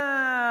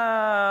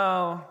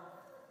 no.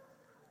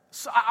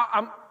 So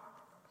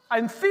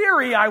in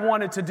theory, I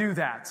wanted to do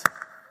that.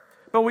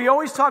 But we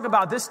always talk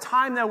about this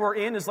time that we're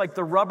in is like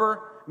the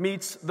rubber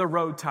meets the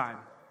road time.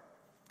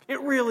 It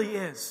really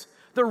is.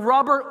 The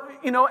rubber,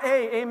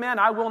 hey, amen,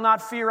 I will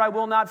not fear, I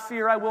will not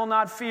fear, I will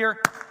not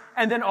fear.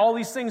 And then all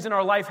these things in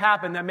our life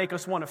happen that make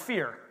us want to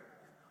fear.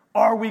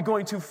 Are we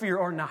going to fear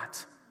or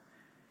not?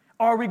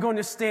 Are we going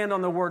to stand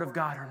on the Word of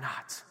God or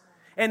not?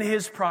 And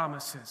His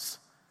promises.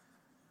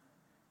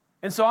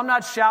 And so I'm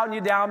not shouting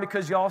you down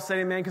because y'all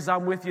say amen, because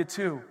I'm with you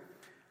too.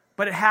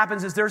 But it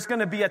happens is there's going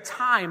to be a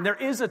time, there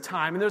is a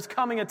time, and there's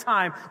coming a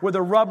time where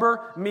the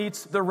rubber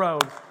meets the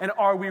road. And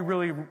are we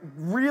really,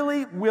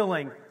 really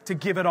willing to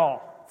give it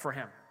all for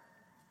Him?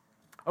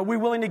 Are we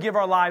willing to give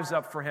our lives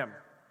up for Him?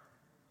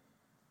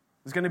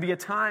 There's going to be a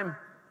time,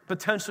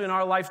 potentially in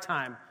our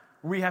lifetime,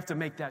 where we have to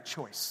make that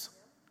choice.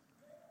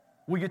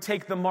 Will you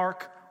take the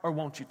mark or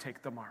won't you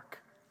take the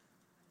mark?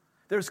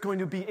 There's going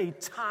to be a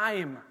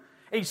time,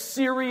 a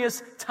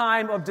serious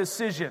time of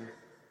decision.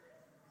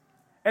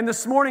 And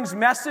this morning's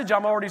message,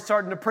 I'm already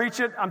starting to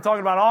preach it. I'm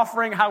talking about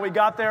offering, how we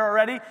got there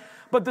already.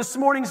 But this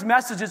morning's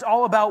message is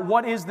all about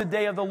what is the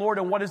day of the Lord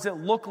and what does it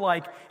look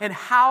like and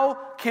how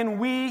can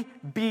we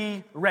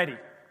be ready?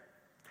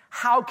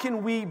 How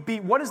can we be?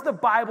 What does the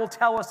Bible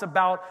tell us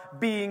about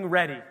being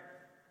ready?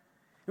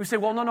 We say,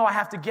 well, no, I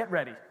have to get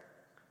ready.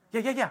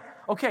 Yeah.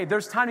 Okay,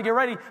 there's time to get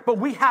ready, but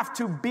we have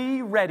to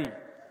be ready.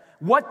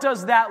 What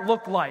does that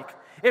look like?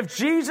 If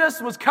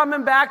Jesus was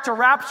coming back to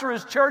rapture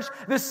His church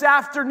this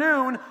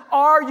afternoon,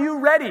 are you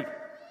ready?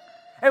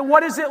 And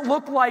what does it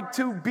look like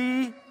to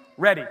be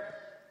ready?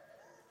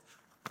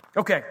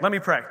 Okay, let me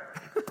pray.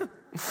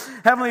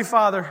 Heavenly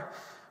Father,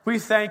 we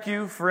thank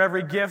You for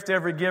every gift,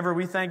 every giver.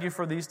 We thank You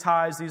for these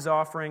tithes, these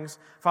offerings.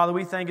 Father,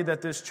 we thank You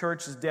that this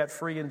church is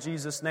debt-free in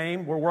Jesus'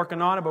 name. We're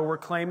working on it, but we're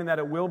claiming that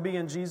it will be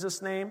in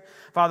Jesus' name.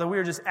 Father, we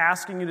are just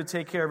asking You to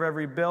take care of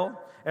every bill,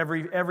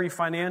 every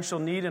financial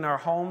need in our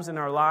homes, in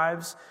our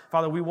lives.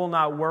 Father, we will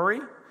not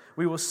worry.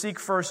 We will seek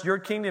first your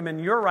kingdom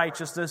and your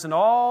righteousness, and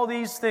all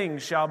these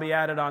things shall be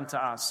added unto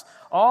us.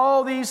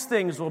 All these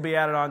things will be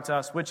added unto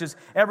us, which is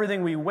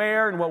everything we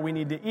wear and what we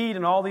need to eat,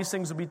 and all these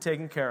things will be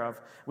taken care of.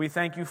 We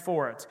thank you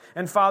for it.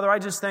 And Father, I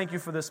just thank you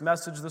for this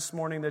message this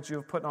morning that you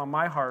have put on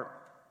my heart.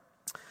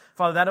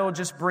 Father, that it will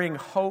just bring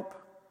hope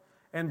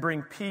and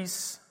bring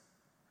peace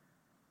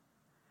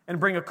and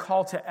bring a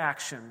call to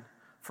action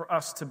for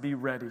us to be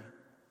ready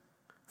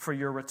for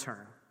your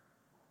return.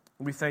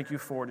 We thank you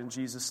for it in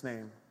Jesus'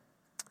 name.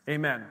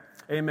 Amen.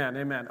 Amen.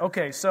 Amen.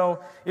 Okay,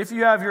 so if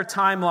you have your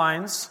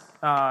timelines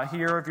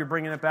here, if you're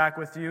bringing it back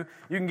with you,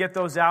 you can get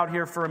those out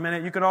here for a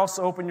minute. You can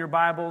also open your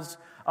Bibles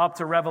up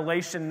to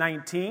Revelation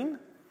 19.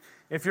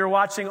 If you're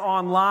watching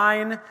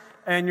online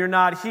and you're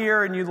not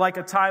here and you'd like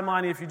a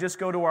timeline, if you just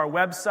go to our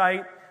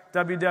website,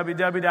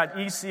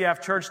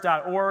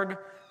 www.ecfchurch.org,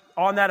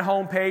 on that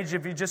homepage,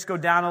 if you just go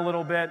down a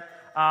little bit,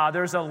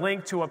 there's a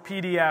link to a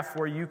PDF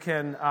where you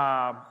can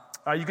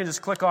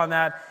just click on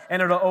that and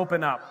it'll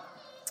open up.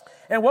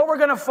 And what we're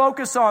going to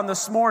focus on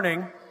this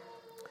morning,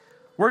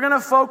 we're going to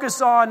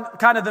focus on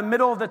kind of the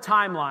middle of the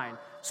timeline.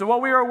 So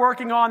what we were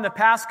working on the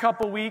past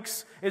couple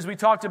weeks is we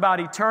talked about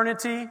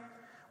eternity.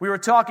 We were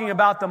talking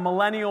about the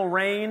millennial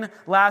reign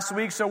last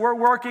week. So we're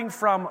working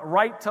from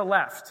right to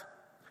left.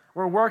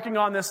 We're working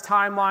on this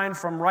timeline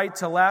from right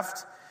to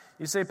left.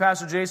 You say,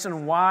 Pastor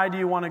Jason, why do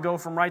you want to go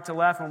from right to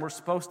left when we're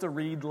supposed to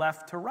read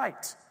left to right?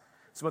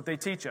 That's what they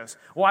teach us.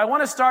 Well, I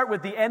want to start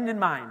with the end in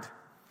mind.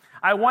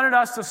 I wanted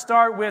us to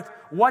start with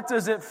what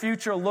does that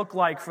future look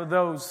like for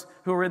those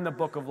who are in the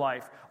book of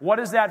life? What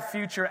does that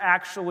future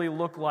actually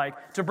look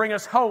like? To bring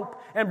us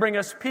hope and bring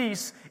us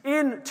peace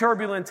in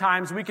turbulent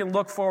times, we can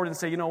look forward and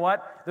say, you know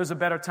what? There's a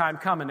better time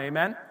coming,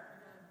 amen?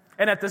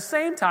 And at the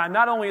same time,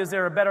 not only is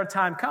there a better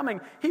time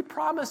coming, he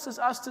promises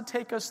us to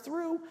take us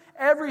through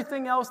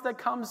everything else that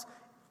comes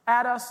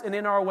at us and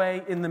in our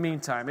way in the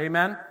meantime,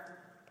 amen?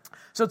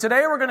 So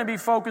today we're going to be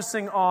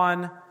focusing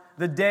on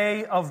the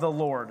day of the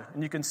Lord.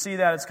 And you can see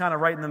that it's kind of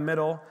right in the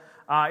middle.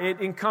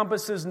 It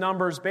encompasses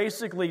numbers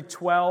basically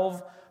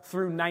 12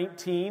 through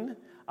 19.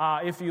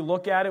 If you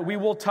look at it, we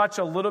will touch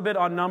a little bit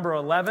on number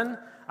 11.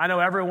 I know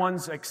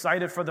everyone's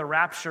excited for the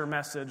rapture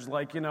message.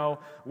 Like,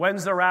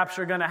 when's the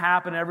rapture going to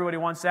happen? Everybody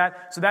wants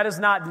that. So that is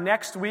not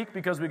next week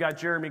because we got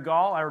Jeremy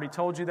Gall. I already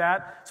told you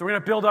that. So we're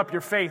going to build up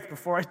your faith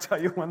before I tell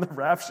you when the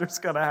rapture's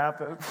going to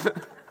happen.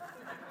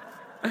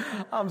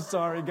 I'm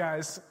sorry,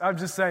 guys. I'm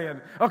just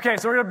saying. Okay,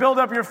 so we're going to build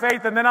up your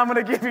faith, and then I'm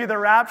going to give you the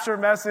rapture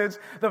message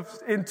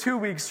in 2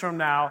 weeks from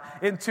now.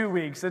 In 2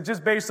 weeks. It's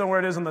just based on where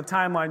it is on the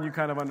timeline, you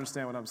kind of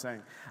understand what I'm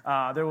saying.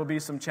 There will be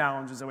some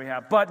challenges that we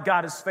have. But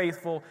God is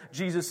faithful.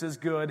 Jesus is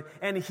good.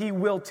 And he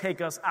will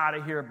take us out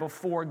of here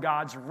before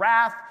God's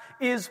wrath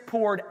is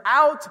poured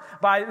out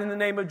in the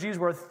name of Jesus.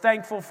 We're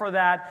thankful for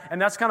that.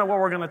 And that's kind of what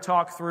we're going to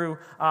talk through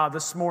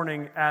this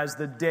morning as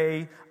the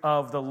day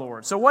of the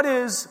Lord. So what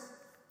is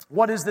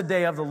the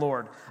day of the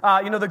Lord?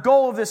 The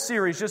goal of this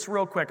series, just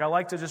real quick, I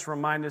like to just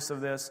remind us of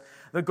this.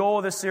 The goal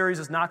of this series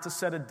is not to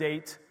set a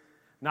date,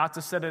 not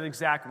to set an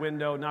exact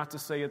window, not to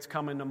say it's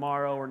coming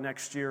tomorrow or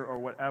next year or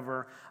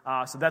whatever.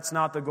 So that's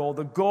not the goal.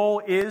 The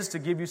goal is to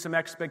give you some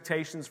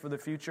expectations for the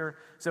future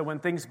so when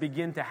things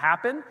begin to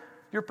happen,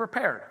 you're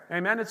prepared.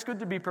 Amen? It's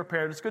good to be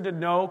prepared. It's good to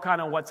know kind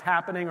of what's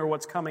happening or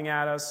what's coming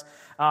at us.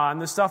 And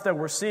the stuff that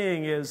we're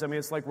seeing is,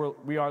 it's like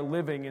we are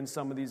living in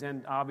some of these,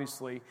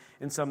 obviously,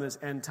 in some of this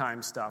end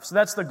time stuff. So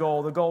that's the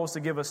goal. The goal is to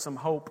give us some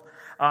hope.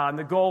 And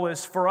the goal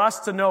is for us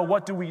to know,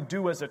 what do we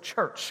do as a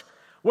church?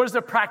 What is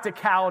the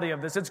practicality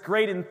of this? It's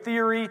great in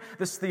theory.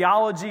 This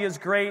theology is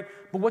great.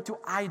 But what do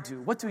I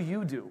do? What do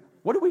you do?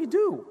 What do we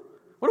do?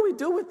 What do we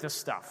do with this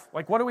stuff?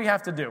 Like, what do we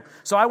have to do?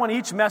 So I want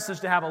each message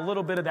to have a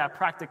little bit of that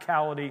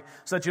practicality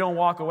so that you don't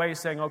walk away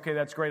saying, okay,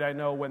 that's great, I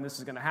know when this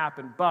is going to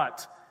happen,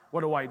 but what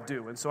do I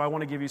do? And so I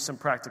want to give you some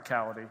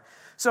practicality.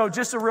 So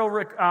just a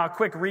real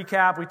quick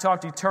recap. We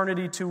talked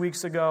eternity 2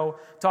 weeks ago,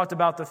 talked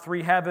about the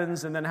three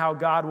heavens and then how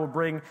God will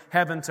bring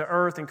heaven to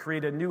earth and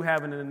create a new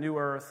heaven and a new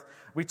earth.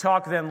 We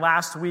talked then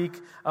last week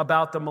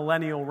about the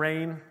millennial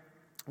reign.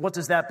 What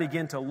does that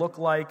begin to look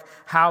like?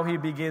 How he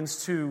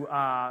begins to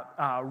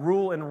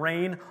rule and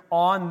reign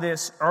on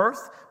this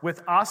earth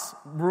with us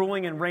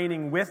ruling and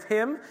reigning with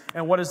him.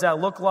 And what does that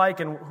look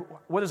like? And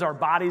what is our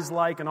bodies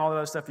like? And all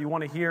that stuff. If you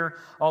want to hear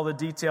all the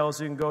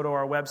details, you can go to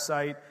our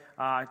website,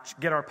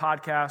 get our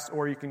podcast,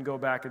 or you can go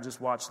back and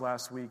just watch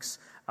last week's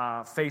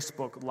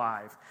Facebook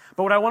Live.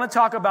 But what I want to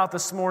talk about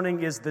this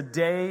morning is the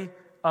day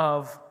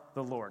of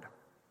the Lord.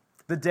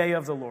 The day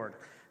of the Lord.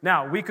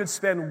 Now, we could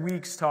spend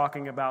weeks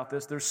talking about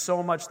this. There's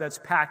so much that's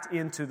packed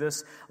into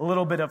this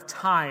little bit of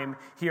time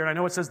here. And I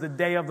know it says the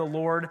day of the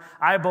Lord.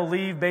 I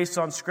believe, based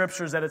on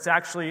scriptures, that it's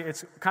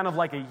kind of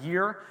like a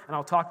year. And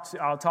I'll talk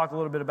a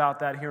little bit about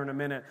that here in a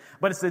minute.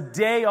 But it's the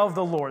day of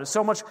the Lord. There's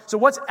so much. So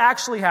what's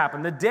actually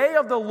happened? The day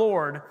of the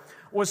Lord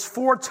was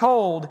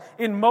foretold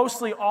in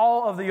mostly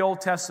all of the Old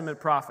Testament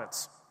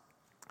prophets.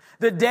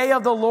 The day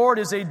of the Lord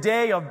is a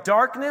day of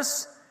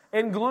darkness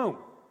and gloom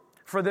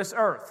for this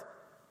earth.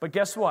 But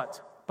guess what?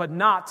 But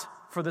not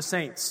for the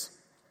saints.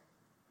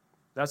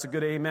 That's a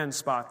good amen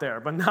spot there,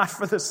 but not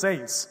for the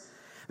saints.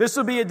 This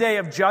will be a day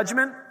of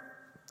judgment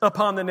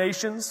upon the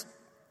nations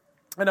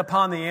and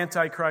upon the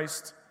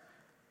Antichrist.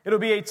 It'll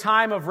be a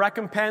time of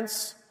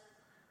recompense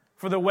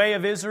for the way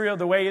of Israel,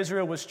 the way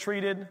Israel was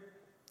treated,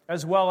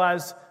 as well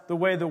as the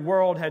way the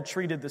world had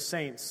treated the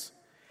saints.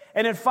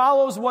 And it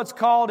follows what's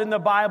called in the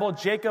Bible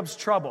Jacob's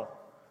trouble.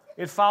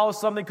 It follows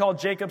something called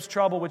Jacob's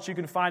trouble, which you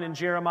can find in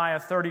Jeremiah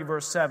 30,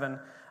 verse 7.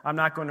 I'm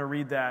not going to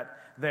read that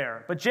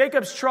there. But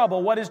Jacob's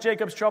trouble, what is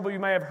Jacob's trouble? You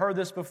may have heard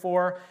this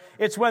before.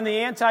 It's when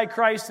the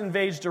Antichrist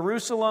invades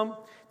Jerusalem,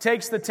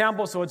 takes the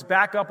temple, so it's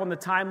back up on the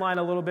timeline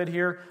a little bit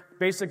here.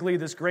 Basically,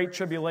 this great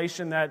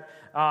tribulation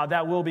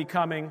that will be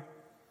coming.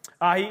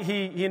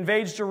 He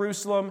invades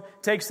Jerusalem,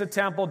 takes the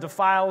temple,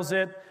 defiles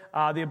it,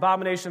 the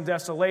abomination of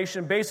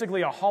desolation.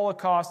 Basically, a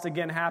Holocaust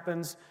again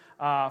happens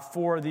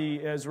for the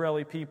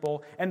Israeli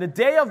people. And the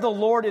day of the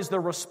Lord is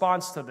the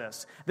response to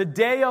this. The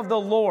day of the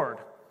Lord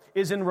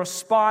is in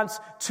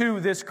response to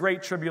this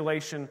great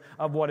tribulation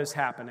of what is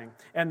happening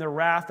and the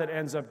wrath that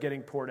ends up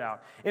getting poured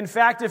out. In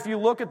fact, if you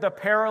look at the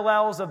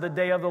parallels of the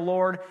day of the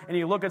Lord and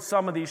you look at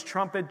some of these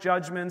trumpet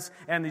judgments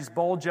and these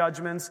bowl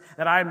judgments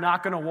that I'm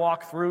not going to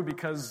walk through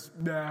because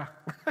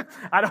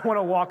I don't want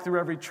to walk through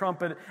every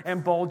trumpet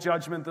and bowl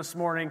judgment this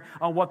morning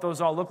on what those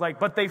all look like,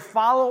 but they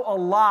follow a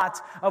lot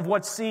of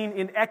what's seen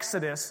in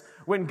Exodus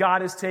when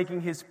God is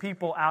taking his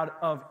people out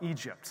of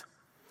Egypt.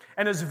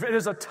 And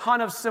there's a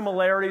ton of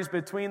similarities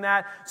between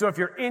that. So if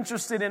you're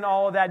interested in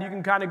all of that, you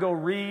can kind of go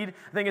read.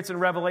 I think it's in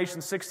Revelation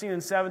 16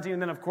 and 17,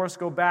 and then, of course,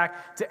 go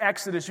back to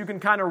Exodus. You can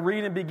kind of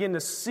read and begin to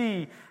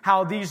see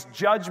how these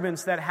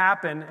judgments that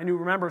happen, and you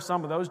remember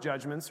some of those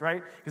judgments,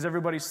 right? Because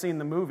everybody's seen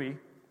the movie.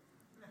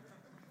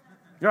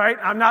 Right?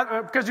 I'm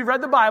not, because you've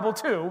read the Bible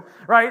too,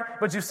 right?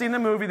 But you've seen the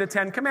movie, The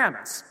Ten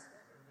Commandments.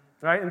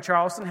 Right? And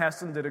Charlton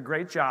Heston did a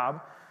great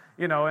job.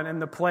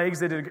 And the plagues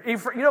they did.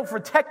 For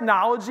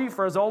technology,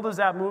 for as old as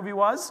that movie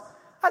was,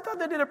 I thought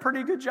they did a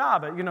pretty good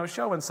job at,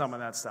 showing some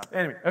of that stuff.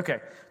 Anyway, okay,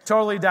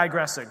 totally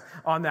digressing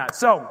on that.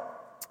 So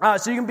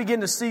you can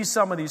begin to see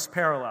some of these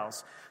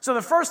parallels. So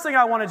the first thing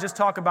I want to just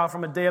talk about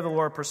from a Day of the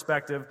Lord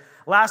perspective,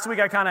 last week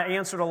I kind of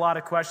answered a lot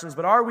of questions,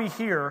 but are we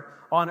here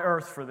on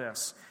earth for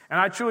this? And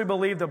I truly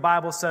believe the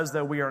Bible says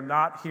that we are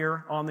not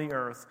here on the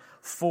earth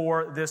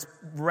for this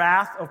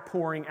wrath of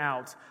pouring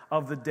out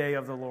of the day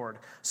of the Lord.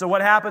 So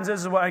what happens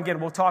is,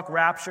 again, we'll talk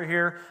rapture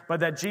here,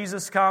 but that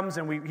Jesus comes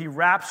and he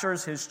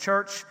raptures his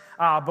church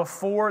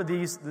before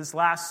this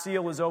last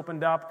seal is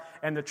opened up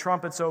and the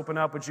trumpets open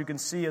up, which you can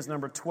see as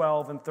number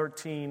 12 and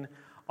 13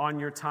 on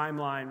your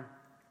timeline.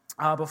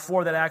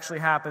 Before that actually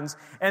happens.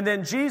 And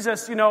then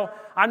Jesus,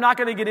 I'm not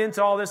going to get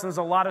into all this, and there's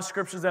a lot of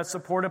scriptures that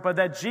support it, but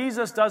that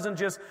Jesus doesn't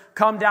just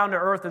come down to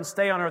earth and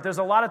stay on earth. There's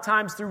a lot of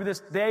times through this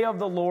day of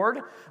the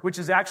Lord, which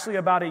is actually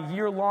about a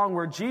year long,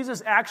 where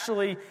Jesus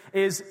actually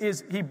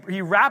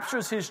he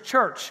raptures his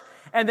church.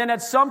 And then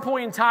at some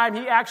point in time,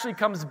 he actually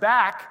comes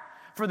back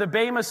for the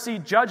Bema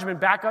Seat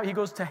judgment. Back up, he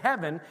goes to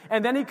heaven,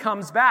 and then he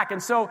comes back.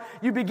 And so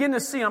you begin to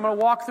see, I'm going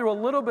to walk through a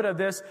little bit of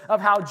this,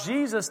 of how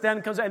Jesus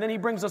then comes, and then he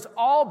brings us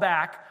all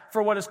back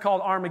for what is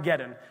called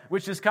Armageddon,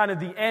 which is kind of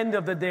the end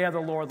of the day of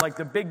the Lord, like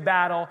the big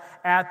battle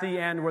at the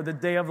end where the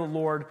day of the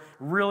Lord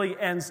really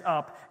ends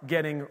up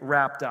getting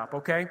wrapped up,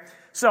 okay?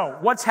 So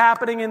what's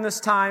happening in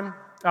this time?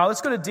 Let's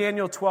go to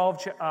Daniel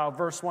 12,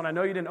 verse 1. I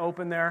know you didn't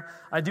open there.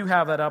 I do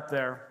have that up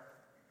there.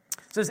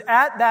 It says,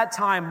 "At that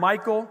time,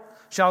 Michael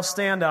shall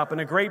stand up, and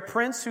a great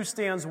prince who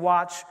stands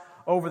watch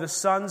over the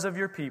sons of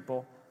your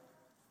people.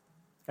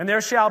 And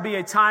there shall be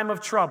a time of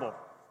trouble,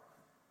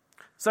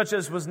 such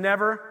as was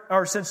never,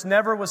 or since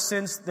never was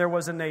since there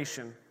was a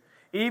nation,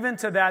 even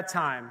to that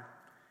time.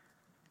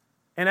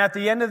 And at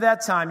the end of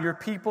that time, your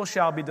people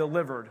shall be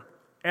delivered,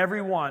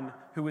 every one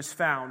who is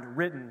found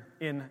written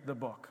in the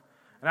book."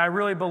 And I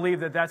really believe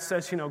that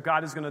says,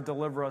 God is going to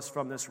deliver us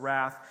from this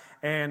wrath.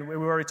 And we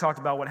already talked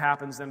about what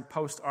happens then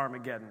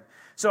post-Armageddon.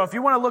 So if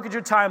you want to look at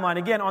your timeline,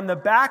 again, on the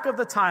back of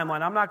the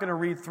timeline, I'm not going to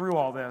read through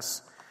all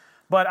this,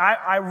 but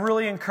I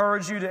really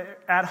encourage you to,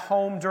 at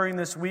home during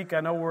this week, I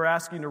know we're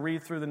asking you to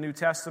read through the New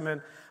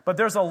Testament, but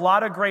there's a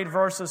lot of great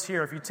verses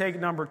here. If you take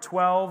number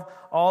 12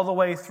 all the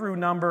way through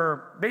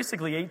number,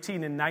 basically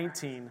 18 and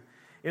 19,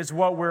 is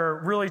what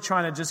we're really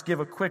trying to just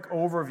give a quick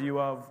overview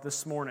of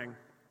this morning.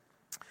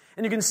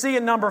 And you can see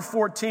in number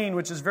 14,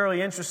 which is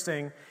very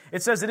interesting,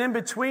 it says that in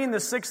between the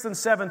sixth and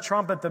seventh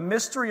trumpet, the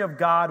mystery of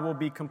God will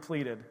be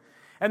completed.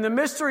 And the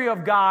mystery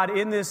of God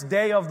in this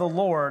day of the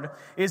Lord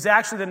is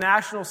actually the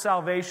national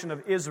salvation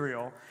of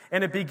Israel.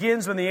 And it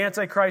begins when the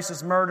Antichrist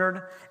is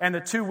murdered and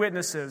the two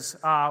witnesses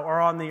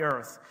are on the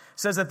earth. It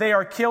says that they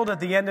are killed at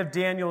the end of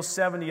Daniel's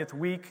 70th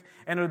week,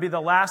 and it will be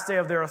the last day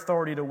of their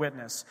authority to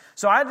witness.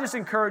 So I just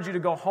encourage you to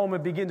go home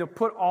and begin to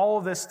put all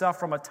of this stuff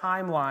from a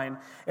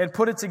timeline and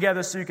put it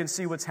together so you can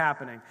see what's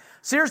happening.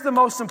 So here's the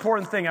most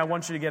important thing I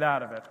want you to get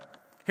out of it.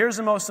 Here's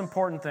the most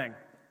important thing.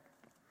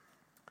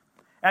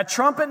 At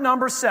trumpet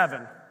number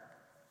 7,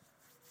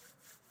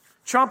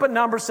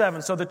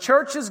 so the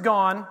church is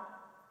gone,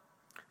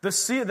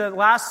 the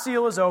last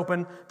seal is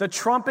open, the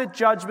trumpet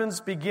judgments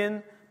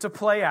begin to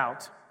play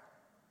out.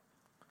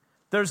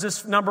 There's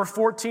this number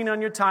 14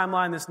 on your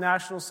timeline, this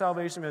national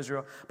salvation of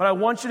Israel. But I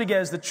want you to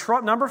get, as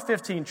the number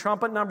 15,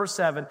 trumpet number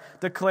 7,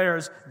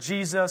 declares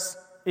Jesus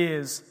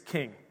is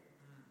King.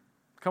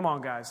 Come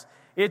on, guys.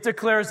 It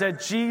declares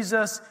that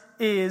Jesus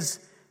is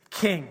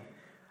King.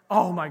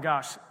 Oh my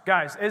gosh.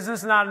 Guys, is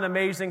this not an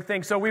amazing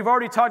thing? So we've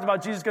already talked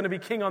about Jesus going to be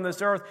king on this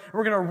earth.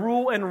 We're going to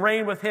rule and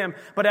reign with him.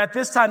 But at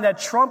this time, that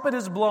trumpet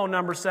is blown,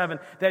 number 7,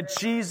 that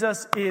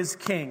Jesus is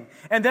king.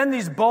 And then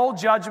these bowl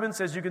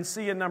judgments, as you can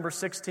see in number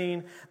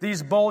 16,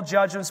 these bowl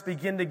judgments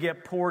begin to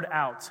get poured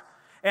out.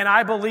 And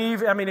I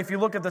believe, if you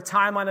look at the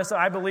timeline,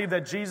 I believe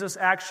that Jesus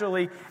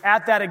actually,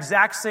 at that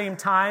exact same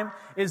time,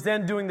 is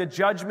then doing the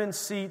judgment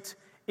seat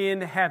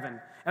in heaven.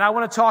 And I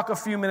want to talk a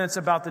few minutes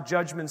about the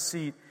judgment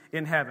seat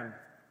in heaven.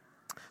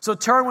 So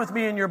turn with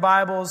me in your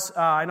Bibles.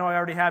 I know I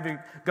already have you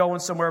going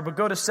somewhere, but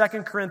go to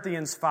 2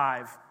 Corinthians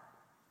 5.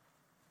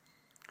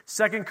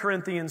 2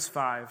 Corinthians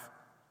 5. I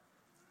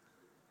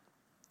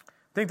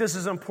think this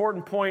is an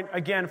important point,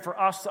 again, for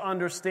us to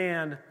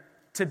understand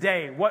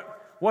today.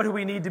 What do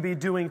we need to be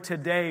doing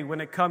today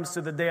when it comes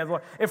to the day of the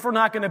Lord? If we're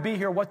not going to be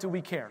here, what do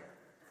we care?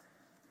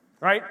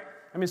 Right?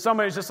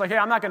 Somebody's just like, hey,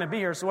 I'm not going to be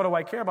here, so what do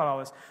I care about all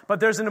this?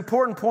 But there's an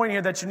important point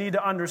here that you need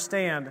to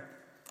understand,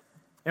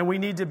 and we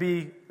need to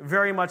be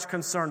very much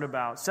concerned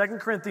about. 2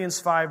 Corinthians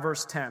 5,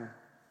 verse 10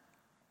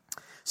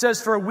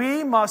 says, "For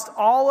we must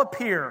all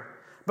appear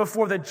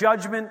before the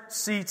judgment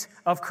seat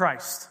of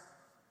Christ."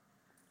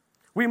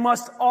 We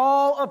must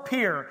all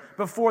appear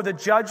before the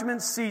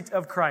judgment seat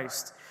of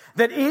Christ,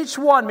 that each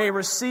one may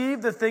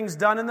receive the things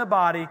done in the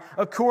body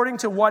according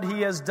to what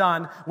he has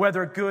done,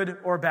 whether good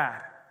or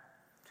bad.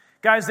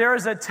 Guys, there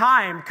is a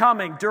time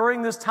coming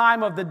during this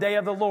time of the day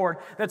of the Lord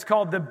that's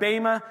called the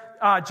Bema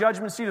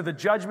judgment seat, or the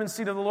judgment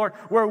seat of the Lord,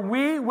 where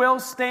we will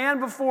stand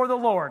before the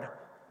Lord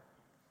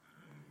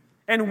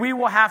and we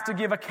will have to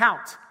give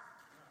account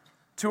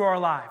to our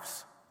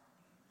lives.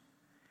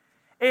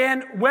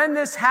 And when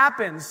this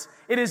happens,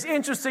 it is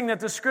interesting that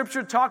the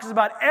scripture talks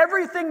about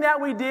everything that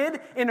we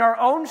did in our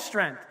own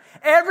strength,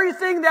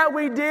 everything that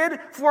we did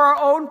for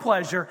our own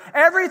pleasure,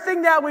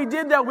 everything that we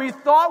did that we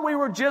thought we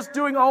were just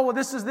doing,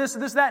 this is this,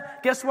 this,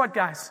 that. Guess what,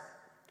 guys?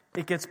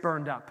 It gets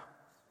burned up.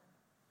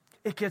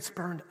 It gets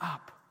burned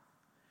up.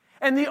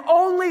 And the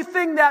only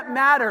thing that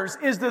matters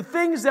is the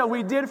things that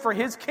we did for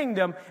his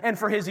kingdom and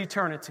for his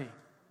eternity.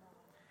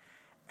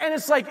 And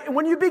it's like,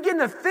 when you begin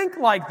to think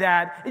like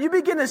that,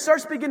 and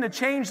starts to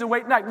change the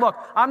way, look,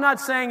 I'm not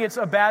saying it's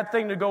a bad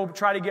thing to go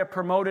try to get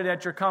promoted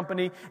at your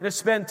company and to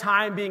spend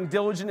time being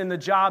diligent in the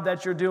job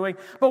that you're doing.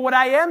 But what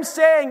I am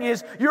saying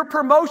is your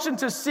promotion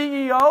to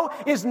CEO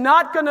is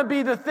not going to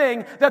be the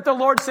thing that the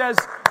Lord says,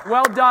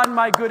 well done,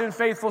 my good and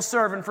faithful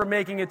servant, for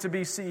making it to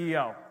be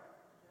CEO.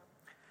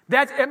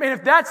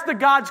 If that's the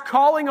God's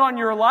calling on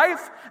your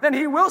life, then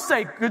he will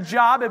say, good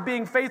job at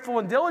being faithful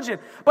and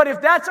diligent. But if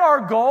that's our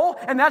goal,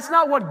 and that's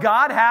not what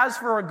God has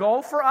for a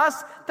goal for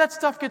us, that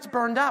stuff gets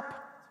burned up.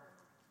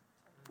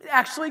 It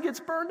actually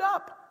gets burned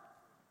up.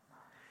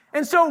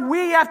 And so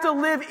we have to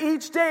live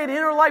each day in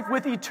inner life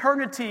with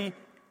eternity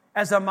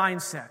as a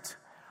mindset.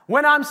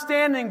 When I'm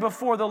standing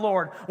before the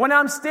Lord, when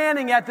I'm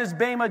standing at this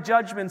Bema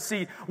judgment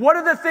seat, what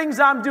are the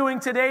things I'm doing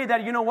today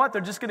that,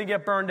 they're just going to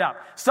get burned up?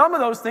 Some of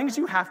those things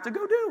you have to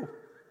go do.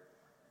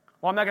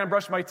 Well, I'm not going to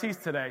brush my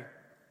teeth today.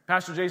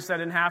 Pastor Jay said I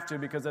didn't have to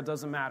because that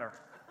doesn't matter.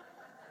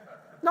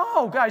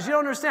 No, guys, you don't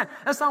understand.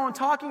 That's not what I'm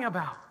talking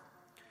about.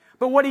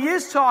 But what he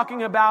is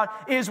talking about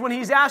is when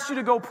he's asked you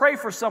to go pray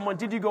for someone,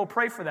 did you go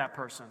pray for that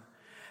person?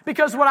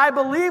 Because what I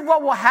believe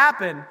what will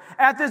happen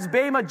at this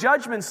Bema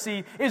judgment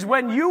seat is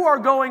when you are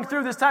going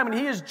through this time and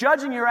he is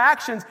judging your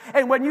actions,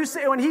 and when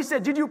he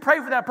said, did you pray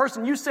for that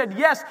person? You said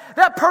yes.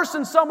 That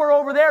person somewhere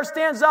over there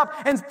stands up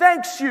and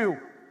thanks you.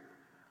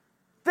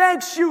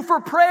 Thanks you for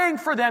praying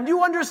for them.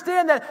 You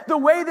understand that the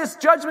way this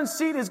judgment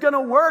seat is going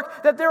to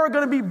work, that there are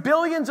going to be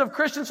billions of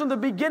Christians from the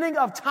beginning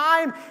of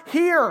time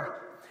here.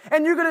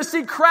 And you're going to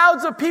see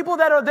crowds of people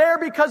that are there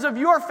because of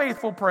your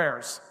faithful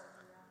prayers.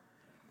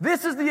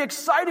 This is the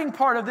exciting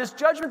part of this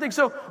judgment thing.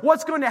 So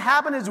what's going to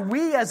happen is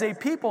we as a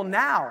people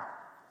now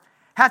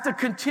have to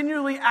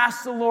continually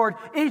ask the Lord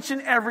each and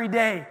every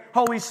day,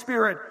 Holy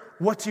Spirit,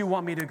 what do you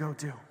want me to go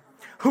do?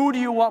 Who do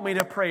you want me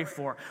to pray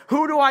for?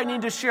 Who do I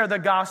need to share the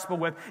gospel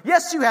with?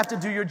 Yes, you have to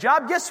do your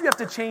job. Yes, you have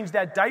to change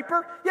that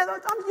diaper. Yeah,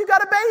 you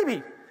got a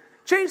baby.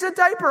 Change the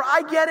diaper.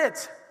 I get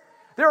it.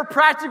 There are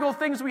practical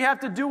things we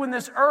have to do in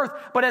this earth,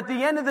 but at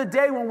the end of the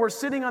day, when we're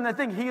sitting on that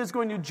thing, he is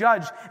going to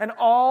judge. And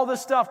all the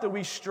stuff that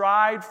we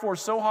strived for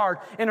so hard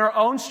in our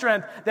own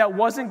strength that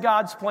wasn't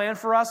God's plan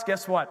for us,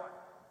 guess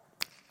what?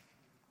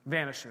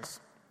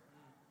 Vanishes.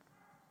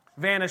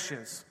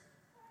 Vanishes.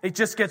 It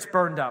just gets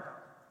burned up.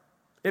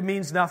 It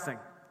means nothing.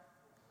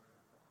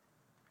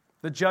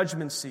 The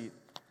judgment seat.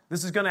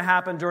 This is going to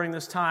happen during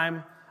this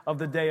time of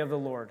the day of the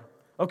Lord.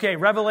 Okay,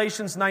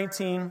 Revelations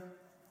 19.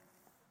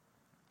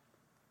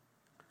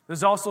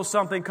 There's also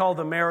something called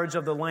the marriage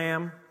of the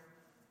Lamb.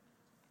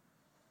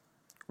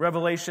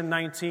 Revelation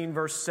 19,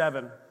 verse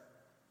 7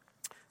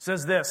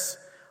 says this,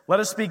 "Let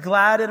us be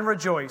glad and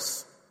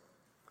rejoice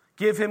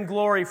Give him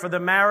glory, for the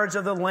marriage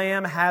of the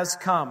Lamb has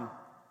come,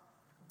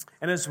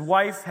 and his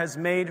wife has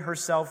made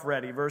herself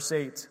ready. Verse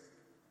 8.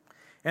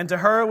 And to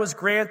her was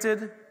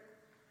granted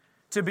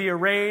to be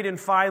arrayed in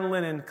fine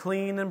linen,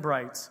 clean and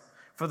bright,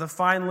 for the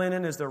fine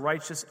linen is the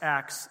righteous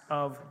acts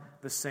of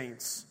the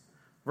saints.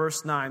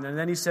 Verse 9. And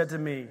then he said to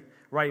me,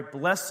 Write,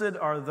 blessed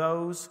are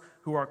those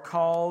who are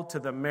called to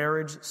the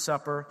marriage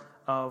supper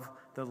of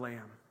the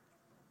Lamb.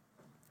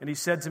 And he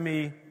said to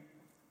me,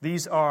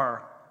 These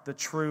are the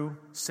true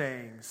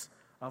sayings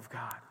of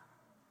God.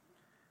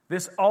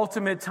 This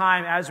ultimate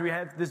time as we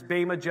have this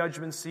Bema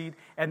judgment seat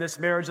and this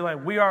marriage of the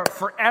Lamb, we are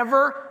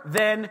forever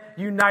then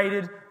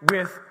united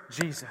with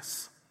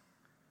Jesus.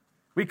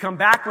 We come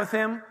back with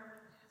him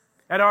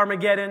at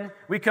Armageddon.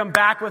 We come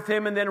back with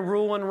him and then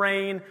rule and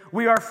reign.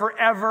 We are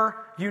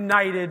forever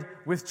united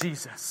with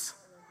Jesus,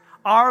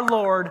 our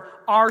Lord,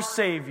 our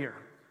Savior.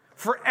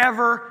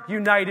 Forever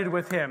united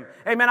with him.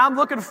 Amen. I'm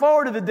looking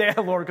forward to the day of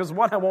the Lord because,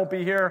 one, I won't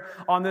be here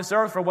on this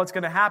earth for what's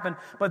going to happen,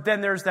 but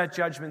then there's that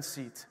judgment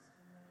seat.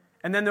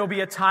 And then there'll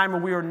be a time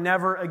where we are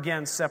never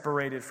again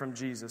separated from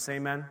Jesus.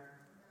 Amen.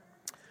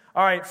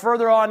 All right,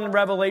 further on in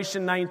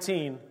Revelation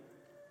 19,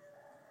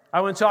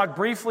 I want to talk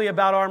briefly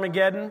about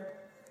Armageddon.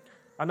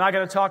 I'm not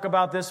going to talk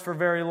about this for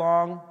very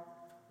long.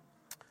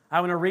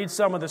 I want to read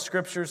some of the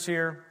scriptures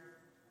here.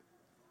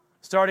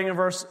 Starting in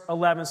verse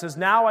 11, it says,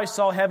 Now I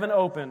saw heaven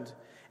opened,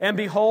 and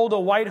behold, a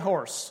white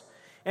horse,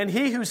 and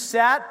he who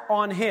sat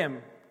on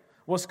him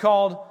was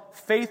called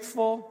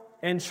Faithful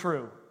and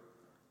True.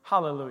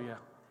 Hallelujah.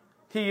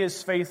 He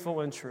is faithful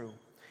and true.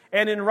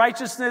 And in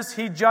righteousness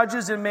he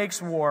judges and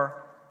makes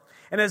war.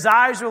 And his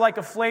eyes were like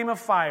a flame of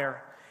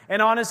fire, and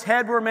on his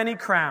head were many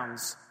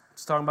crowns.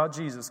 It's talking about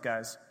Jesus,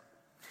 guys.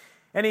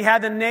 And he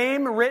had the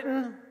name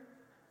written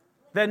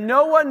that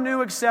no one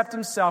knew except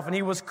himself, and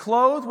he was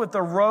clothed with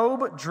a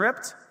robe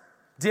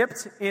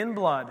dipped in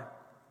blood.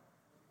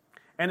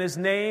 And his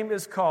name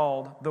is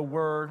called the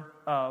Word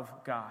of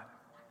God.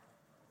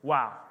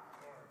 Wow.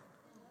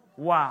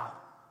 Wow.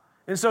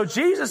 And so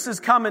Jesus is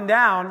coming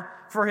down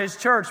for his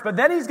church, but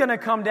then he's going to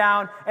come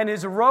down and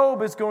his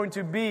robe is going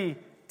to be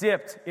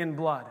dipped in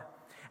blood.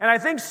 And I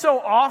think so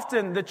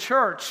often the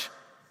church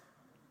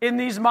in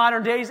these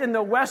modern days, in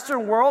the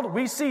Western world,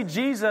 we see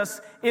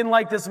Jesus in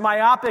like this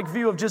myopic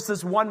view of just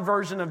this one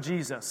version of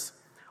Jesus.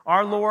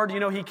 Our Lord,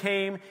 he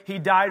came, he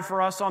died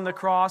for us on the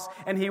cross,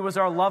 and he was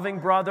our loving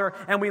brother,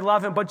 and we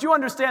love him. But you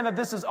understand that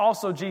this is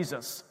also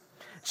Jesus.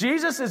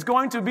 Jesus is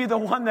going to be the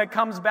one that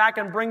comes back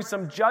and brings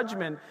some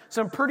judgment,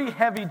 some pretty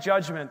heavy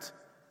judgment,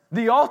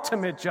 the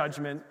ultimate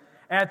judgment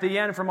at the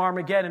end from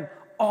Armageddon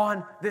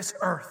on this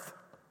earth.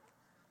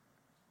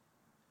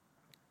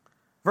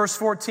 Verse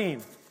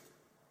 14.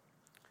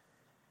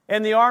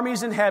 And the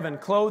armies in heaven,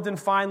 clothed in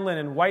fine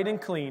linen, white and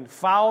clean,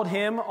 followed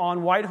him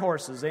on white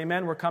horses.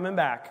 Amen, we're coming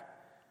back.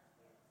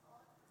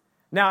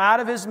 Now out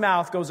of his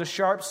mouth goes a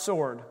sharp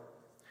sword,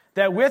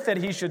 that with it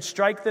he should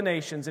strike the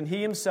nations, and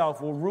he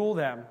himself will rule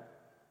them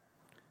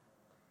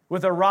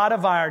with a rod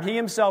of iron. He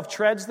himself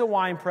treads the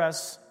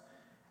winepress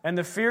and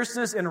the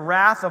fierceness and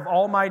wrath of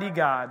Almighty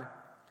God.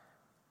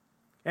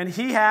 And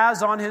he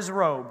has on his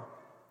robe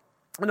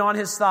and on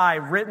his thigh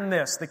written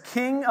this, the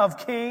King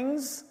of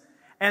Kings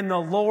and the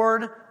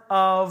Lord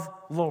of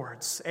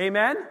Lords.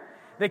 Amen?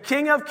 The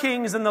King of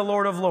Kings and the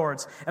Lord of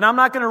Lords. And I'm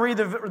not going to read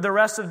the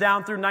rest of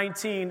down through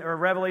 19 or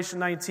Revelation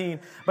 19,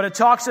 but it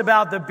talks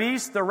about the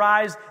beast, the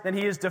rise, then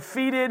he is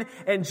defeated,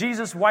 and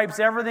Jesus wipes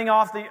everything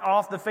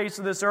off the face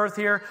of this earth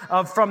here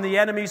from the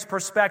enemy's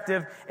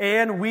perspective,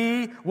 and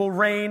we will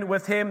reign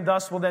with him.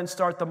 Thus will then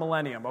start the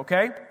millennium.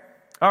 Okay?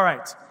 All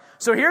right.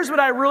 So here's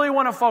what I really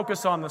want to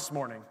focus on this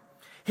morning.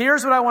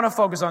 Here's what I want to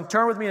focus on.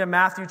 Turn with me to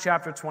Matthew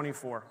chapter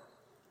 24.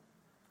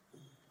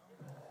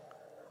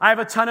 I have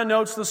a ton of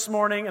notes this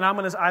morning, and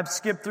I've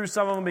skipped through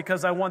some of them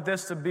because I want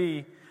this to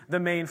be the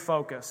main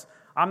focus.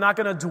 I'm not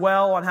going to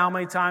dwell on how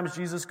many times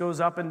Jesus goes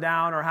up and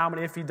down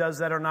or if he does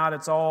that or not.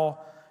 It's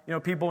all,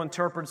 people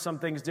interpret some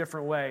things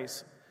different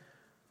ways.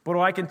 But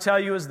what I can tell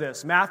you is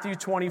this, Matthew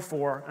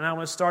 24, and I'm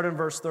going to start in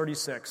verse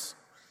 36.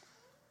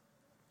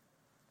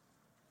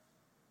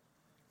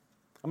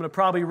 I'm going to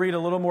probably read a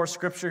little more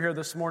scripture here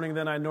this morning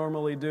than I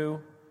normally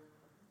do.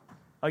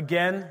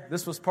 Again,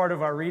 this was part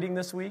of our reading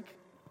this week.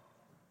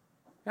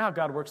 You know how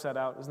God works that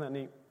out? Isn't that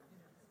neat?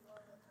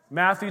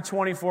 Matthew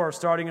 24,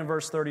 starting in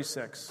verse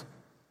 36.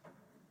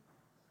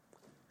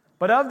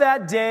 But of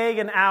that day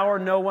and hour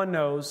no one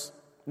knows,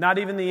 not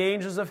even the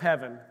angels of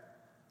heaven,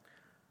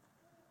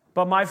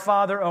 but my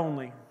Father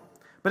only.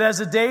 But as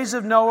the days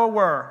of Noah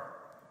were,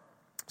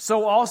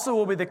 so also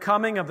will be the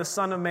coming of the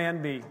Son of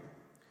Man be.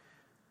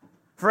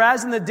 For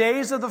as in the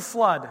days of the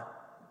flood,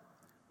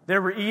 they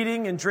were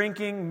eating and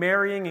drinking,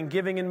 marrying and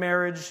giving in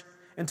marriage,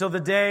 until the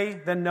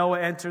day that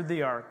Noah entered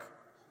the ark,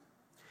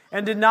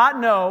 and did not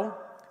know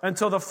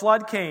until the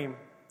flood came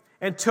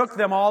and took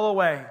them all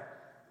away.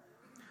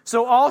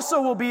 So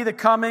also will be the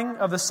coming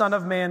of the Son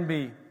of Man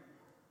be.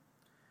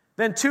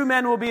 Then 2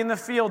 men will be in the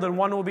field, and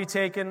one will be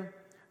taken,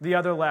 the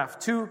other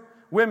left. 2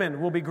 women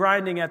will be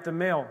grinding at the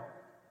mill.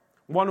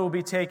 One will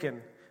be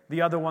taken,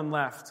 the other one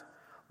left.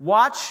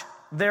 Watch,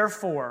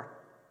 therefore,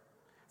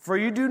 for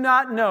you do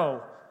not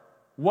know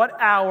what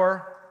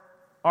hour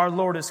our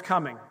Lord is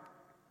coming.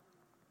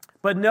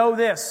 But know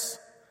this,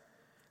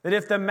 that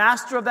if the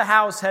master of the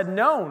house had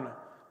known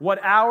what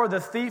hour the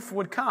thief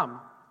would come,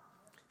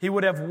 he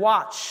would have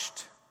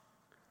watched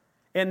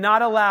and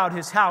not allowed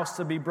his house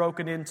to be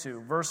broken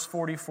into. Verse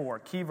 44,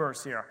 key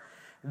verse here.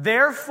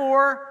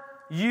 Therefore,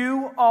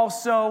 you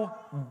also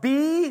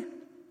be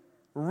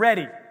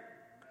ready.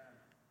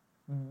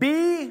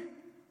 Be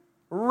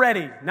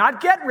ready.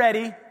 Not get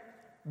ready.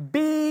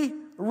 Be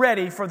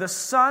ready, for the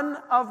Son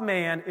of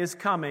Man is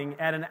coming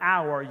at an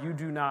hour you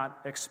do not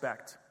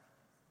expect.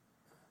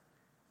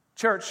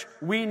 Church,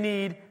 we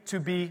need to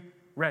be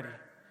ready.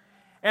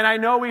 And I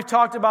know we've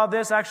talked about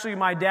this. Actually,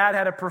 my dad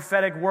had a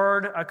prophetic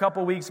word a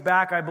couple weeks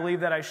back, I believe,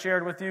 that I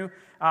shared with you.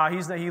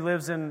 He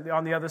lives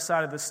on the other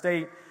side of the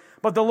state.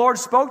 But the Lord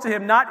spoke to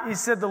him,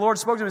 the Lord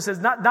spoke to him and says,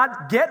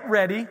 not get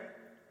ready,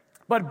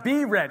 but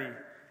be ready.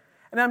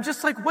 And I'm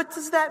just like, what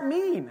does that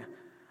mean?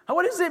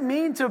 What does it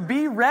mean to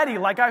be ready?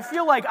 Like, I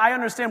feel like I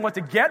understand what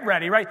to get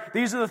ready, right?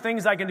 These are the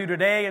things I can do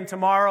today and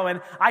tomorrow, and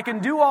I can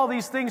do all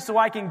these things so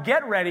I can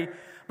get ready.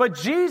 But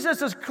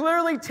Jesus is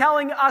clearly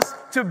telling us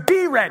to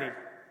be ready.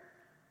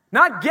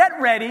 Not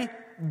get ready,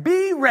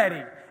 be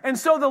ready. And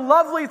so the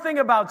lovely thing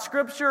about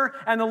Scripture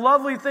and the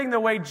lovely thing, the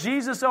way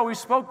Jesus always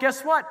spoke,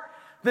 guess what?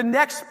 The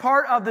next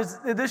part of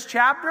this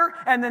chapter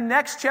and the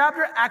next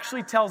chapter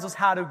actually tells us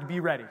how to be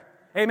ready.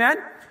 Amen?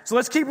 So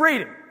let's keep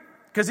reading,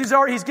 because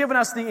he's given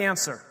us the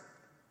answer.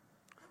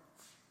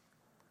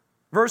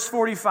 Verse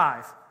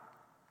 45.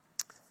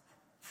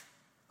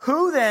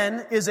 Who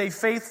then is a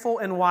faithful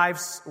and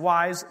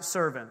wise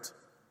servant,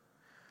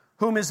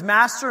 whom his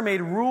master made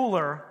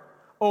ruler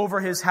over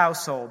his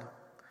household,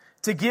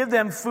 to give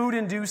them food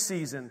in due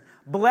season?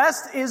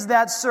 Blessed is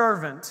that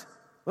servant,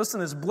 listen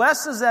to this,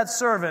 blessed is that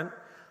servant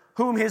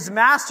whom his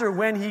master,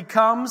 when he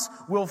comes,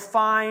 will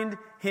find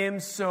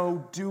him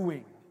so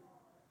doing.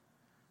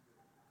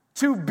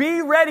 To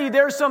be ready,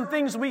 there's some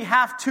things we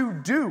have to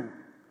do.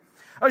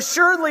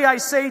 Assuredly, I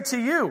say to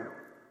you,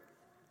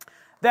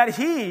 that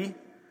he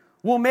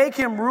will make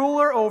him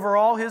ruler over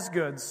all his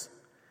goods.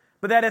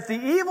 But that if the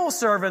evil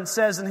servant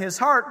says in his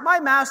heart, my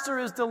master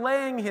is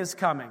delaying his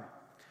coming.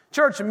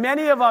 Church,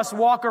 many of us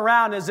walk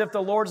around as if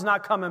the Lord's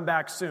not coming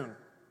back soon.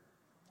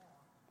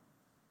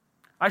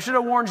 I should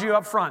have warned you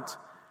up front.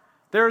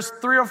 There's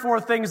 3 or 4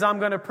 things I'm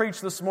going to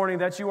preach this morning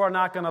that you are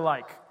not going to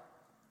like.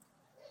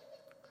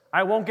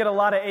 I won't get a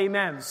lot of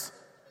amens.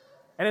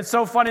 And it's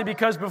so funny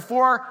because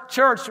before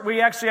church,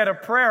 we actually had a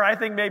prayer. I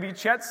think maybe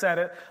Chet said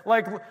it.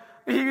 Like,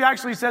 he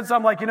actually said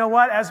something like, you know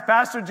what? As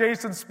Pastor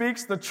Jason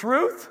speaks the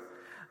truth,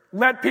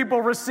 let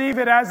people receive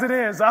it as it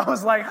is. I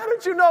was like, how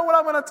did you know what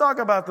I'm going to talk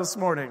about this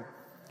morning?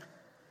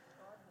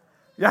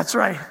 That's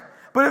right.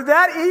 But if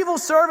that evil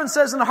servant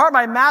says in the heart,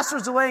 my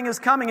master's delaying his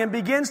coming, and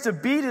begins to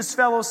beat his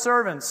fellow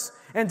servants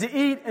and to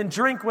eat and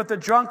drink with the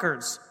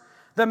drunkards,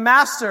 the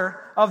master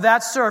of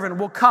that servant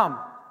will come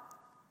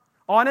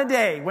on a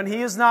day when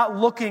he is not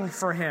looking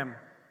for him,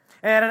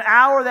 and at an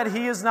hour that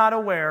he is not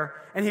aware,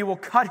 and he will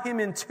cut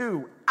him in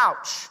two,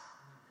 ouch,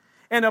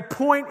 and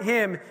appoint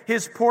him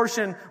his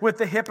portion with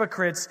the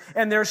hypocrites,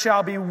 and there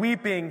shall be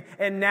weeping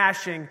and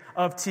gnashing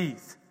of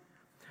teeth.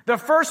 The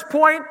first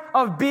point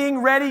of being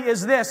ready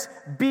is this: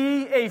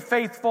 be a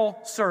faithful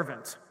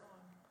servant.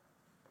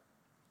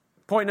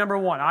 Point number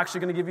 1. I'm actually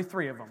going to give you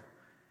 3 of them.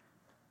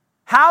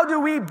 How do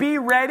we be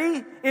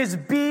ready? Is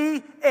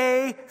be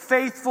a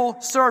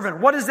faithful servant.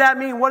 What does that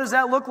mean? What does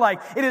that look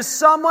like? It is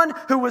someone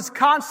who is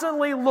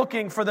constantly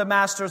looking for the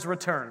master's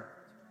return.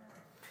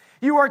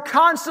 You are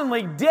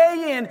constantly,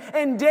 day in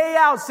and day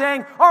out,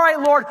 saying, all right,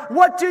 Lord,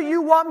 what do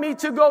you want me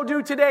to go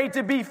do today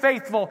to be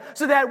faithful?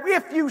 So that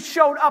if you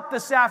showed up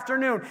this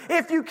afternoon,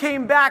 if you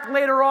came back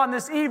later on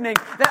this evening,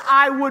 that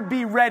I would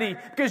be ready,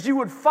 because you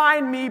would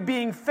find me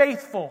being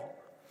faithful.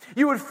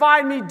 You would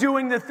find me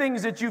doing the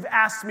things that you've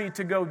asked me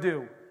to go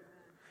do.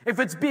 If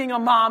it's being a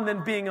mom,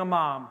 then being a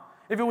mom.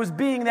 If it was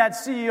being that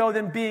CEO,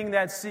 then being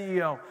that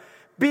CEO.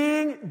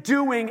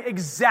 Doing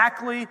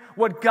exactly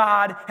what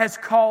God has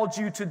called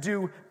you to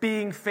do,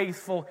 being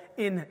faithful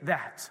in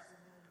that.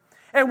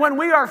 And when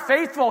we are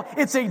faithful,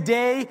 it's a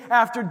day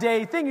after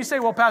day thing. You say,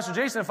 well, Pastor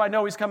Jason, if I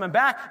know he's coming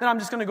back, then I'm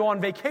just going to go on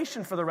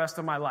vacation for the rest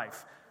of my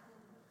life.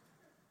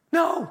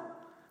 No,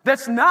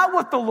 that's not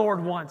what the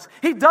Lord wants.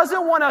 He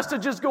doesn't want us to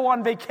just go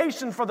on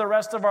vacation for the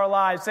rest of our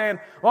lives, saying,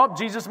 well,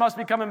 Jesus must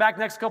be coming back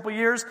next couple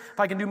years. If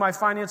I can do my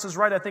finances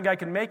right, I think I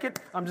can make it.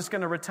 I'm just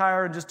going to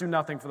retire and just do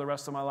nothing for the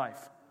rest of my life.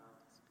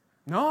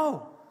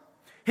 No.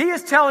 He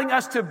is telling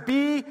us to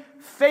be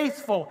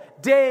faithful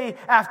day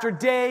after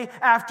day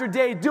after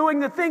day, doing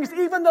the things,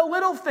 even the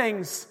little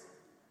things,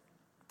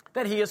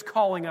 that He is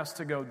calling us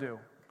to go do.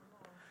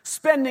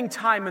 Spending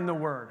time in the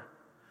Word,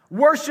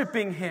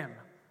 worshiping Him,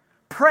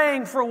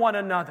 praying for one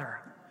another,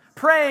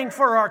 praying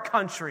for our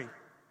country.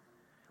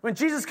 When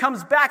Jesus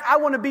comes back, I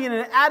want to be in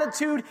an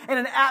attitude and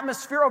an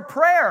atmosphere of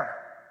prayer.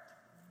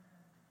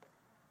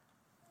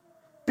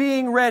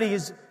 Being ready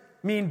is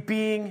mean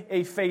being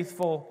a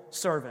faithful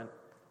servant.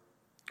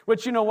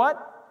 Which, you know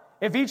what?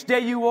 If each day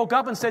you woke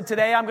up and said,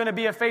 today I'm going to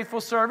be a faithful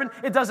servant,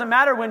 it doesn't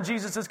matter when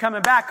Jesus is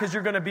coming back because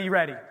you're going to be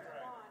ready.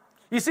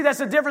 You see, that's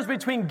the difference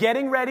between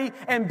getting ready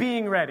and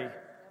being ready.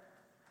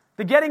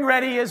 The getting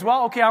ready is,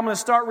 well, okay, I'm going to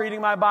start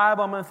reading my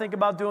Bible. I'm going to think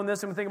about doing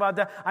this. I'm going to think about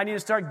that. I need to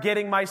start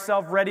getting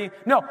myself ready.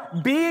 No,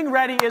 being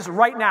ready is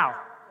right now.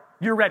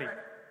 You're ready.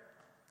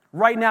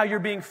 Right now you're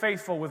being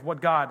faithful with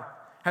what God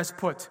has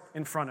put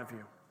in front of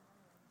you.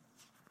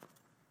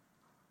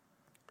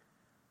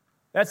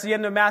 That's the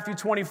end of Matthew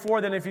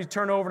 24. Then if you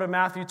turn over to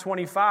Matthew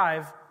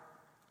 25,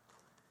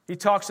 he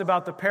talks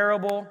about the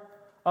parable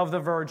of the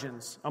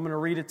virgins. I'm going to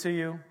read it to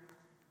you.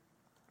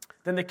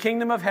 Then the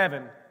kingdom of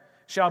heaven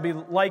shall be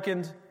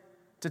likened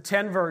to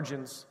 10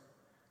 virgins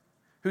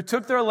who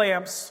took their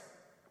lamps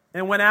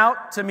and went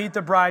out to meet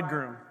the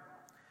bridegroom.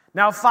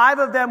 Now 5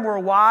 of them were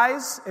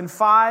wise and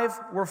 5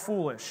 were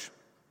foolish.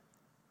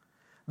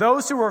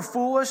 Those who were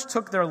foolish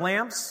took their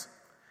lamps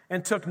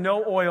and took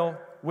no oil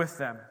with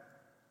them.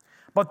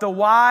 But the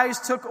wise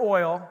took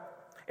oil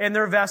in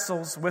their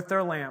vessels with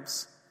their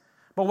lamps.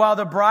 But while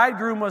the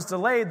bridegroom was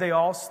delayed, they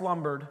all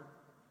slumbered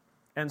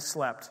and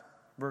slept.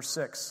 Verse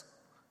 6.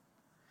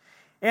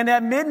 And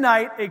at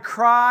midnight a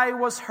cry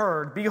was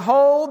heard,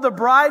 behold, the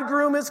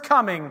bridegroom is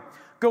coming.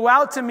 Go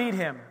out to meet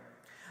him.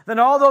 Then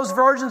all those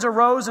virgins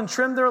arose and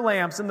trimmed their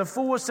lamps. And the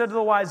foolish said to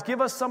the wise,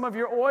 give us some of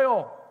your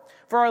oil,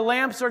 for our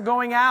lamps are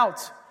going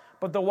out.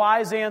 But the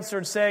wise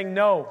answered, saying,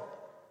 no,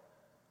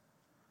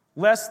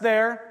 lest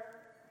there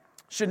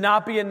should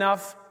not be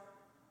enough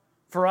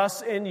for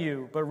us and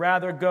you, but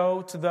rather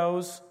go to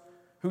those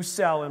who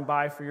sell and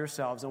buy for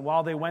yourselves. And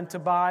while they went to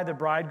buy, the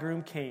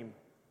bridegroom came.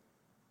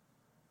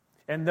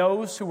 And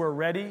those who were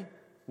ready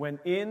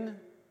went in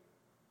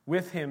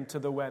with him to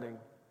the wedding,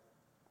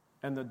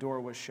 and the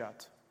door was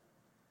shut.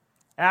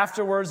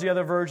 Afterwards, the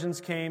other virgins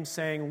came,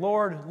 saying,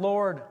 Lord,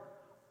 Lord,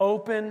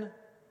 open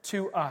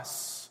to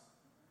us.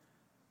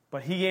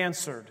 But he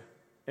answered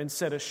and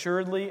said,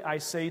 assuredly, I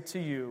say to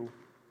you,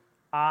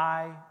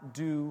 I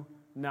do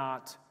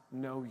not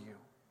know you.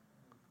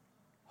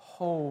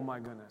 Oh, my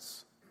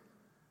goodness.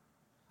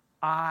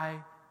 I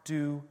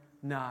do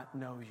not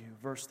know you.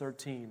 Verse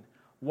 13.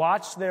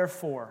 Watch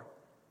therefore,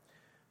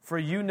 for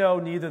you know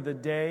neither the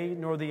day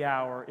nor the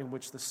hour in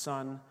which the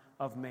Son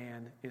of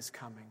Man is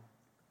coming.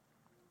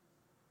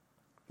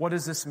 What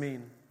does this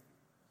mean?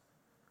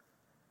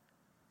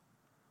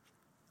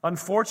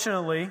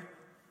 Unfortunately,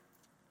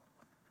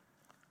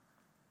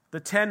 the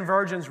 10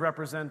 virgins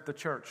represent the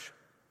church.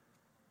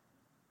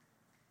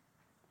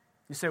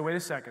 You say, wait a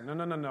second.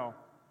 No.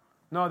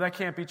 No, that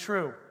can't be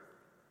true.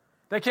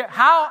 That can't.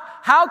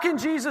 How can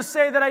Jesus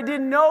say that I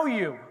didn't know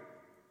you?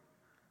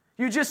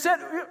 You just said,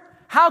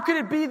 how could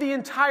it be the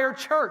entire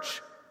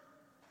church?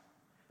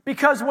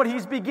 Because what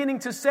he's beginning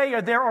to say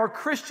are there are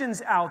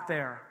Christians out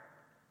there.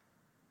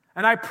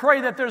 And I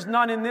pray that there's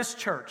none in this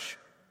church.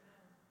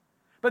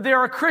 But there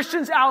are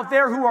Christians out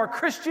there who are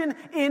Christian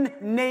in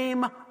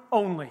name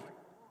only.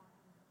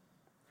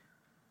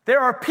 There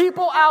are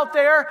people out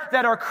there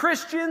that are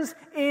Christians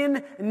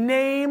in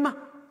name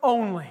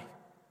only.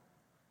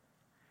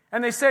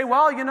 And they say,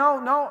 well, you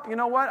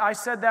know what? I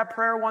said that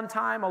prayer one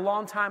time, a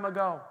long time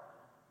ago.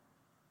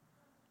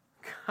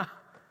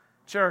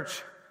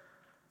 Church,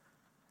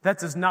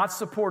 that is not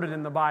supported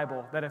in the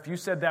Bible, that if you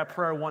said that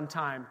prayer one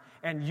time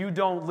and you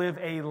don't live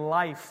a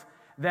life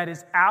that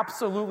is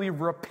absolutely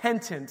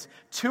repentant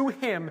to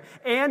him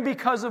and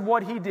because of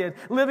what he did,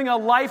 living a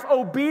life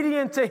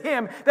obedient to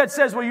him, that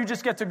says, well, you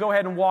just get to go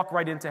ahead and walk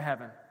right into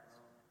heaven.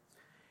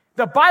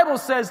 The Bible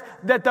says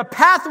that the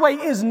pathway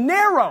is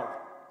narrow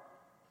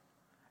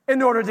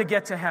in order to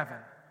get to heaven.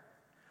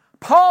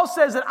 Paul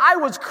says that I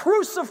was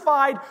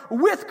crucified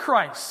with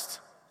Christ.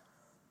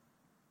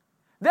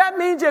 That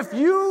means if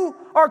you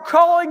are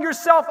calling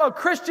yourself a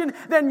Christian,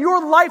 then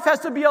your life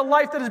has to be a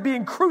life that is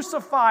being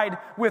crucified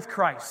with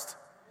Christ.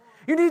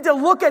 You need to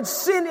look at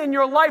sin in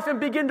your life and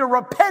begin to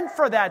repent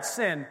for that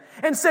sin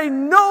and say,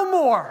 no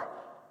more.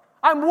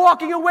 I'm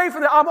walking away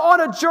from that. I'm on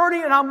a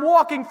journey and I'm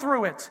walking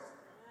through it.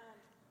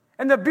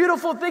 And the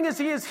beautiful thing is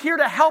he is here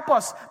to help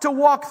us to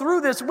walk through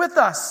this with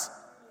us.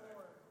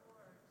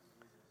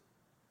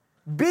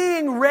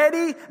 Being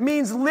ready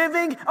means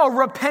living a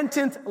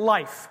repentant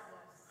life.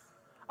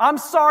 I'm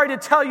sorry to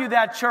tell you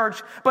that,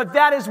 church, but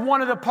that is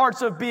one of the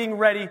parts of being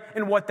ready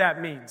and what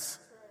that means.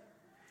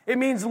 It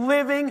means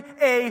living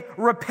a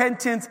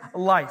repentant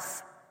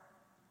life.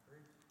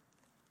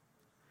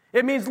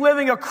 It means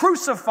living a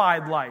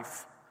crucified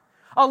life.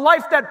 A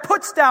life that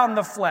puts down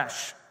the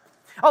flesh.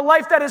 A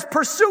life that is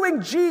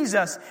pursuing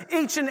Jesus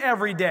each and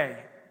every day.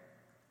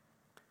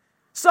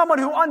 Someone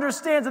who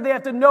understands that they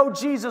have to know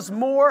Jesus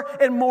more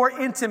and more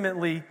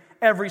intimately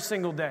every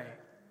single day.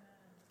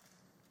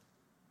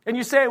 And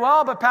you say,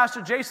 well, but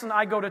Pastor Jason,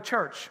 I go to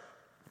church.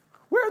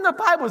 Where in the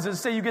Bible does it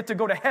say you get to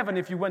go to heaven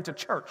if you went to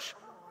church?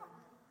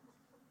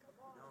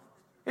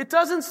 It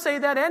doesn't say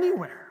that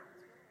anywhere.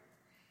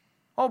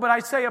 Oh, but I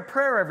say a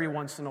prayer every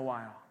once in a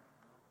while.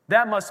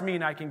 That must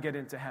mean I can get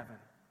into heaven.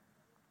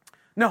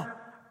 No,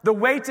 The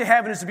way to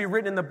heaven is to be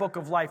written in the book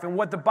of life. And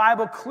what the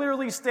Bible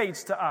clearly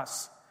states to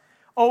us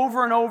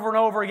over and over and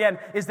over again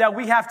is that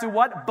we have to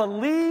what?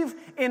 Believe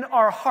in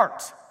our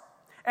heart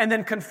and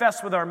then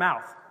confess with our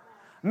mouth.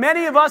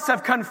 Many of us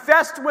have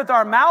confessed with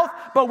our mouth,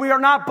 but we are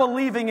not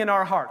believing in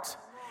our heart.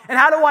 And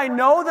how do I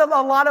know that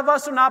a lot of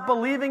us are not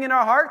believing in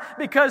our heart?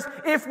 Because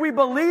if we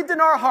believed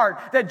in our heart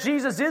that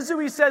Jesus is who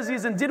he says he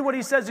is and did what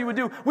he says he would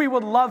do, we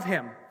would love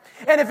him.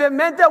 And if it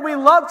meant that we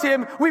loved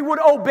him, we would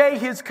obey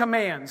his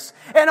commands.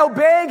 And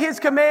obeying his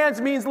commands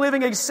means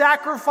living a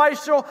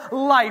sacrificial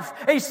life,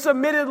 a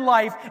submitted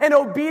life, an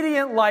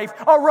obedient life,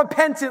 a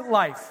repentant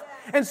life.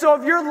 And so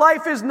if your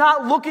life is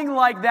not looking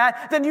like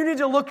that, then you need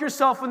to look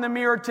yourself in the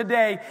mirror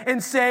today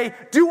and say,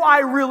 do I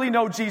really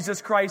know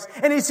Jesus Christ?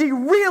 And is he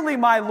really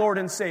my Lord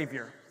and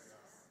Savior?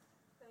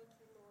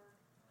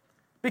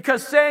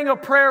 Because saying a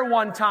prayer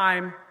one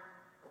time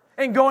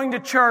and going to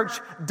church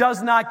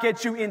does not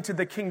get you into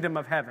the kingdom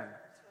of heaven.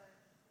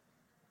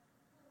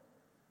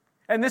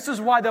 And this is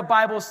why the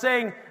Bible is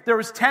saying there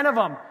was 10 of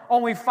them,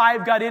 only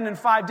 5 got in and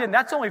 5 didn't.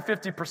 That's only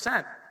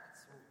 50%.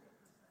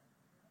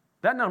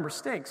 That number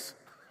stinks.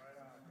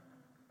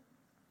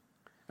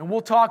 And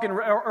we'll talk in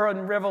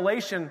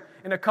Revelation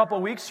in a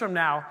couple weeks from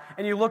now,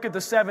 and you look at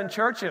the 7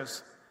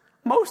 churches.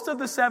 Most of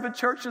the 7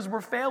 churches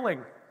were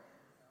failing.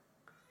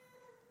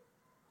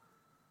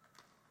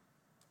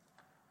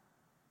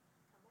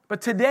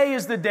 But today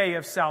is the day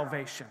of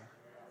salvation.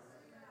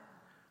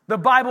 The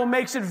Bible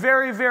makes it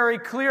very, very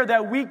clear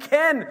that we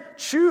can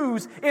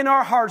choose in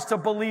our hearts to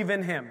believe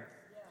in him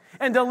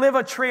and to live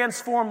a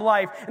transformed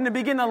life and to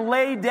begin to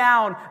lay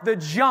down the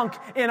junk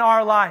in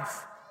our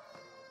life.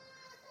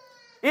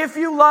 If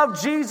you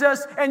love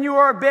Jesus and you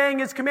are obeying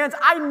his commands,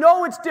 I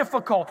know it's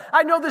difficult.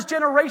 I know this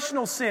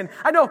generational sin.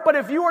 I know, but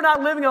if you are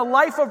not living a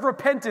life of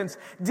repentance,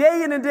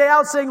 day in and day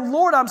out saying,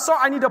 Lord, I'm sorry,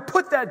 I need to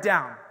put that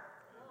down.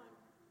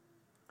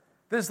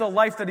 This is the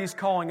life that he's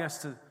calling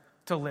us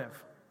to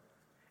live.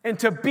 And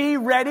to be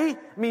ready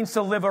means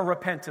to live a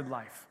repented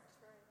life.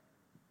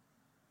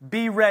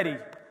 Be ready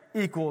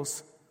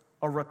equals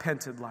a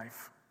repented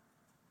life.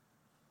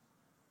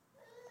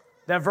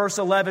 That verse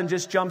 11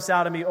 just jumps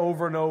out at me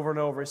over and over and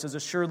over. It says,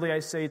 assuredly I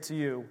say to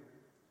you,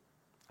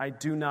 I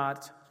do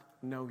not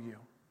know you.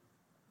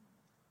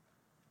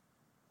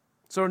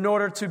 So in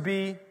order to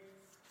be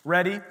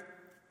ready,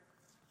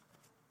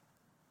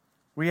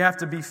 we have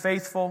to be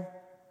faithful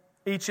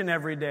each and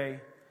every day.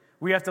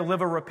 We have to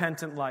live a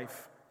repentant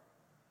life.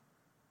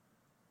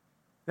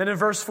 Then in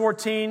verse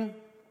 14,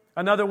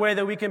 another way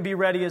that we can be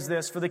ready is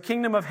this. For the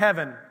kingdom of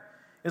heaven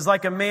is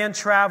like a man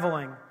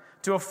traveling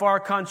to a far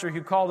country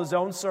who called his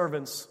own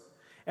servants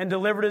and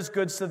delivered his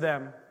goods to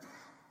them.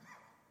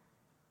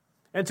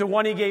 And to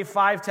one he gave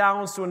 5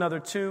 talents, to another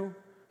 2,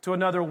 to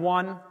another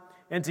 1,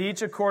 and to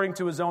each according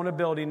to his own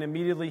ability. And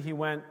immediately he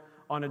went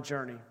on a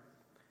journey.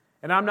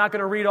 And I'm not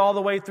going to read all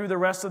the way through the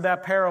rest of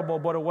that parable,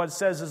 but what it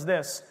says is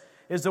this,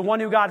 is the one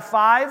who got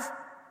 5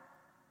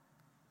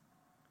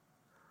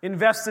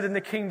 invested in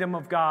the kingdom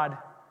of God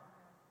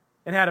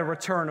and had a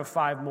return of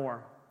 5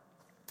 more.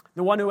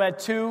 The one who had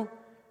 2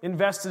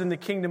 invested in the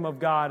kingdom of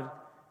God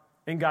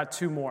and got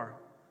 2 more.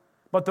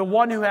 But the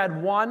one who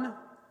had 1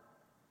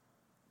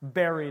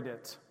 buried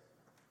it.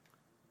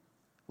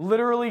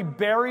 Literally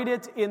buried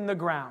it in the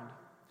ground.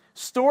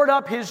 Stored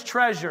up his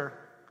treasure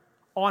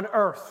on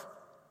earth.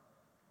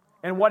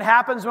 And what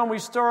happens when we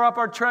store up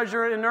our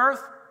treasure in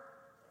earth?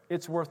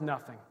 It's worth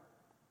nothing.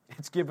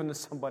 It's given to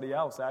somebody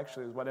else,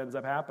 actually, is what ends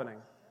up happening.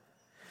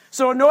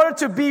 So in order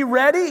to be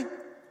ready,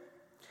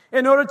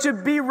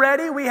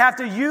 we have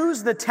to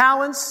use the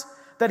talents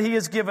that he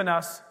has given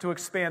us to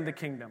expand the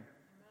kingdom.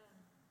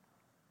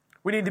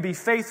 We need to be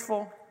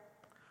faithful.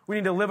 We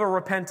need to live a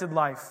repentant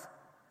life.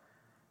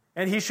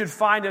 And he should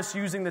find us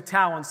using the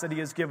talents that he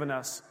has given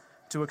us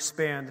to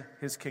expand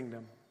his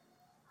kingdom.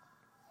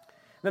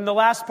 Then the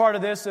last part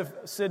of this, if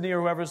Sydney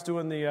or whoever's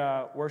doing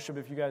the worship,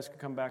 if you guys could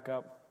come back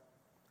up.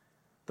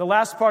 The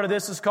last part of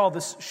this is called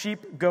the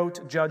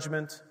sheep-goat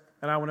judgment.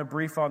 And I want to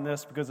brief on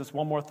this because it's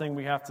one more thing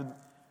we have to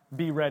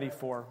be ready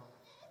for.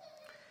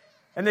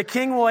 And the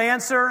king will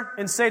answer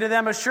and say to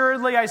them,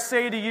 assuredly I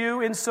say to you,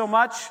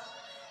 insomuch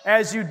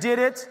as you did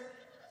it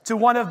to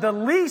one of the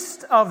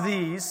least of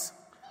these,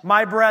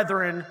 my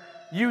brethren,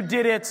 you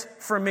did it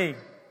for me.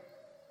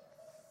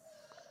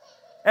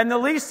 And the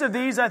least of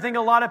these, I think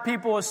a lot of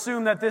people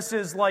assume that this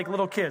is like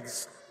little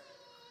kids,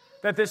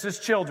 that this is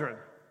children.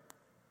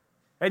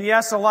 And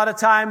yes, a lot of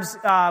times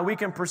we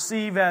can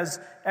perceive as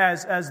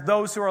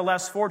those who are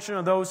less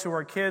fortunate, those who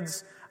are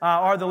kids,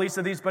 are the least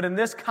of these. But in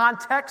this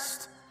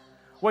context,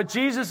 what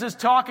Jesus is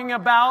talking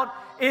about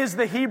is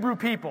the Hebrew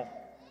people.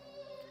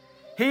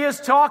 He is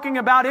talking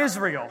about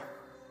Israel.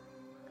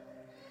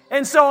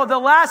 And so the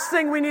last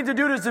thing we need to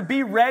do to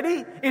be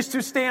ready is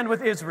to stand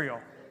with Israel.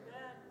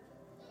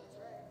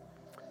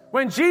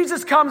 When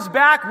Jesus comes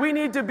back, we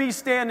need to be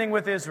standing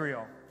with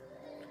Israel.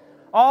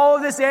 All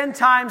of this end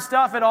time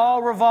stuff, it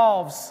all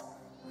revolves.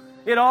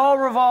 It all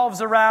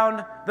revolves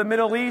around the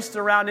Middle East,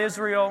 around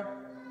Israel.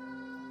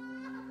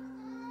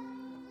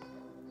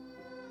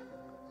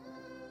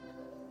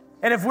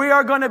 And if we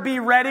are going to be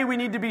ready, we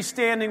need to be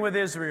standing with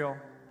Israel.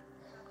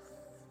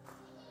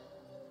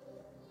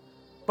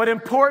 But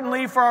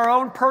importantly, for our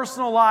own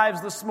personal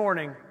lives this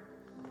morning,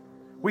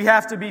 we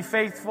have to be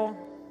faithful.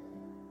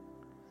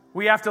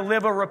 We have to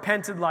live a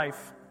repentant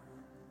life.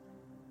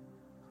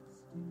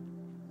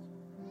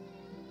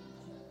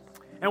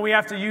 And we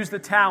have to use the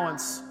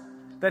talents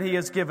that He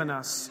has given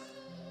us.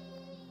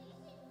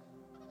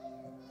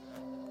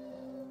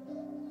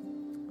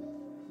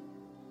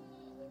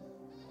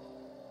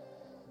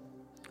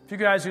 If you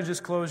guys would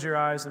just close your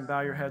eyes and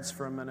bow your heads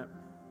for a minute.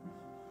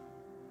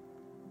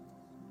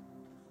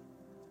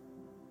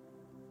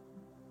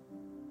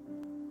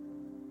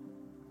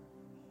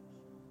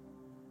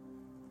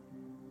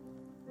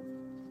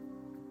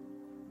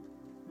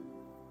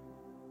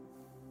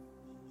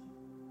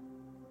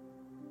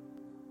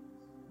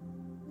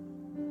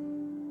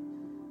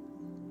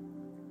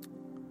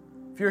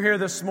 If you're here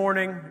this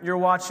morning, you're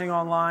watching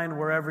online,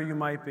 wherever you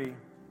might be.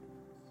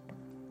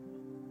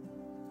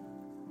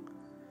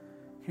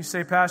 You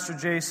say, Pastor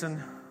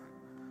Jason,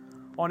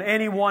 on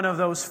any one of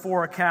those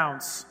 4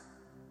 accounts,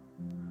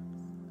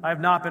 I have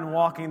not been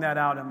walking that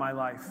out in my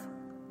life.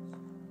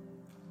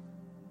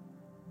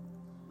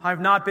 I have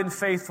not been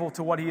faithful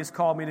to what He has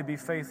called me to be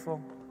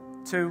faithful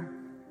to.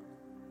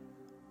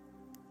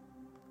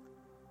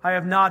 I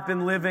have not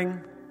been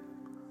living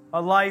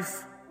a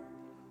life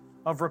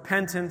of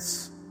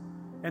repentance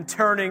and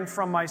turning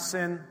from my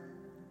sin.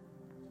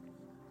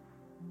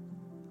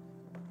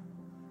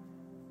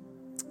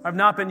 I've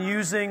not been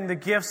using the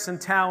gifts and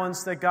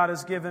talents that God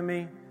has given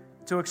me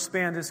to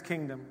expand His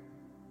kingdom.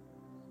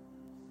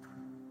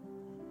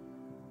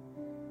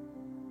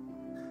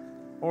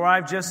 Or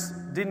I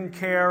just didn't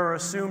care or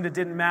assumed it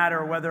didn't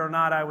matter whether or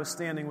not I was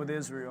standing with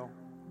Israel.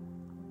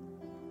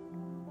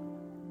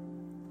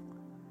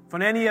 If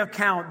on any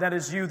account that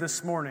is you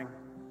this morning,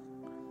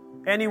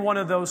 any one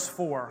of those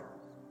 4,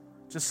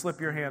 just slip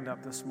your hand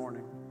up this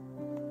morning.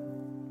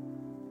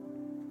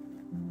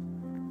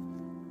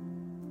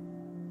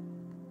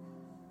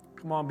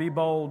 Come on, be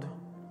bold.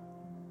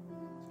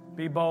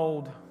 Be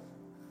bold.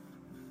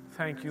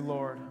 Thank you,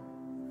 Lord.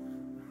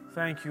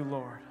 Thank you,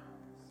 Lord.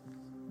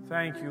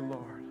 Thank you,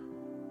 Lord.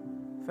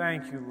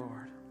 Thank you,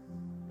 Lord.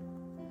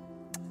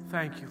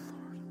 Thank you,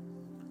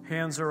 Lord.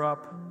 Hands are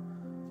up.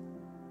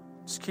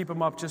 Just keep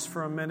them up just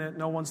for a minute.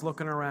 No one's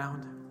looking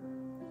around.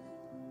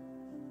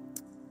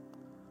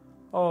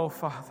 Oh,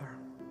 Father.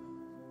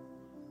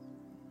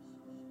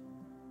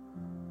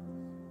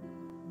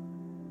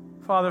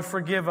 Father,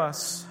 forgive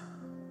us.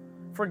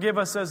 Forgive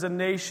us as a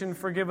nation.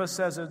 Forgive us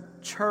as a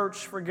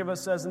church. Forgive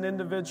us as an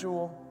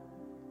individual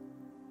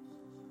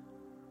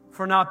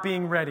for not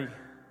being ready,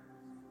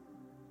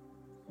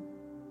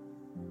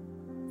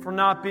 for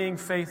not being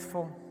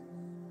faithful,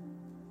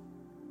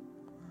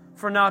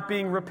 for not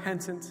being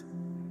repentant,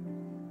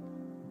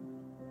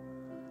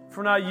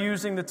 for not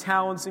using the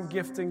talents and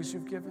giftings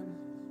You've given,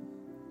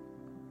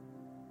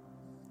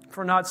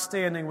 for not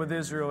standing with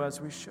Israel as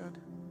we should.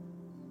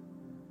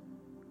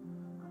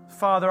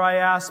 Father, I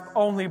ask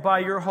only by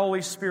Your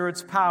Holy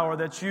Spirit's power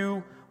that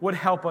You would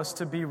help us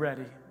to be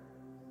ready.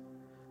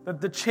 That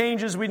the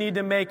changes we need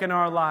to make in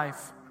our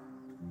life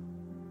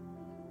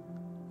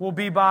will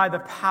be by the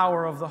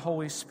power of the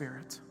Holy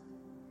Spirit.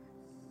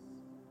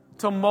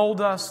 To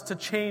mold us, to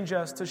change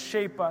us, to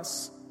shape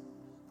us,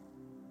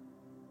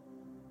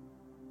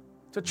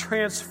 to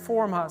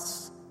transform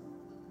us.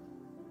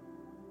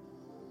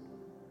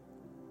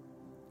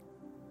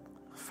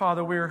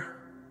 Father, we're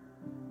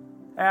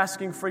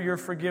asking for Your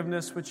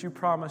forgiveness, which You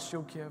promise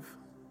You'll give.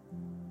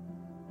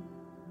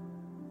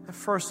 And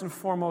first and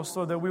foremost,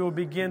 Lord, that we will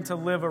begin to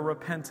live a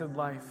repentant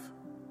life.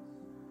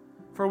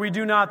 For we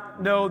do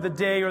not know the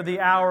day or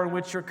the hour in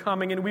which You're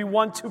coming, and we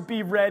want to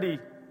be ready.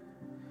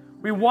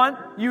 We want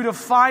You to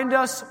find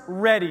us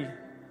ready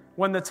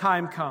when the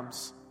time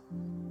comes.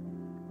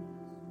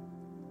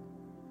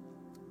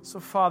 So,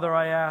 Father,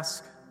 I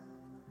ask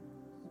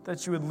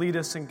that You would lead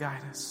us and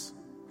guide us.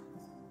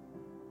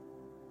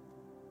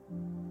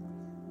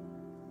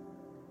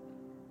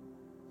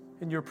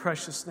 In Your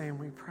precious name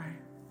we pray.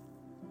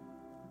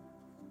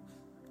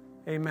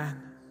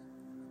 Amen.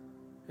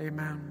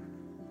 Amen.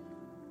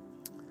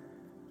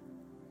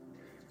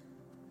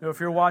 You know, if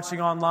you're watching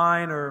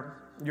online or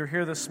you're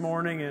here this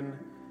morning and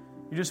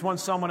you just want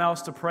someone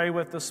else to pray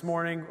with this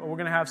morning, we're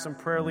going to have some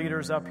prayer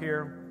leaders up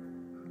here.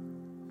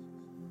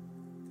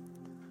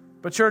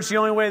 But church, the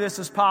only way this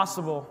is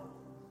possible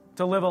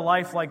to live a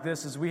life like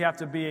this is we have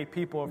to be a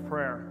people of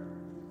prayer.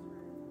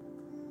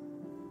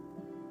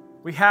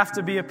 We have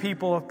to be a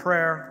people of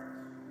prayer.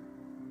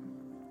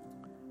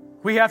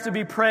 We have to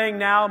be praying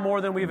now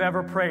more than we've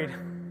ever prayed.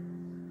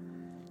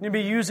 You need to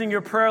be using your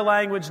prayer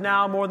language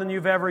now more than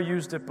you've ever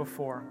used it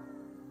before.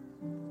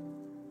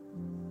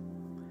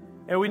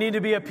 And we need to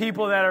be a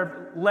people that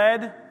are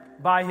led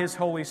by His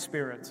Holy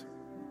Spirit.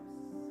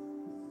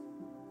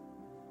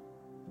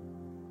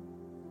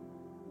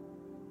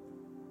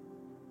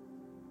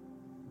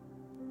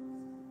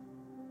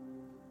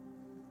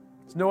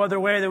 There's no other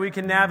way that we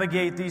can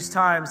navigate these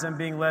times than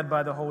being led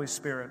by the Holy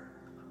Spirit.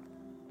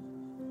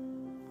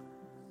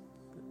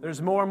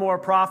 There's more and more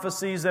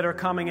prophecies that are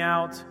coming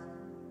out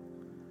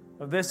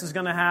of this is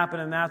going to happen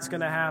and that's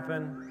going to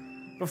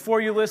happen.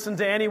 Before you listen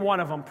to any one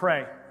of them,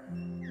 pray.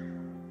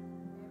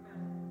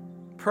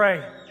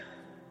 Pray.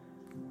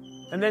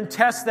 And then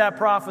test that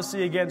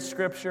prophecy against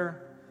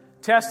Scripture.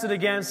 Test it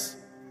against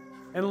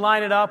and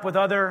line it up with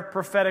other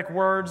prophetic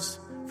words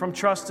from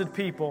trusted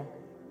people.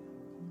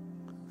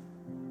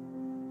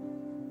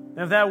 And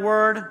if that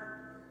word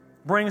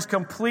brings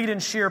complete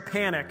and sheer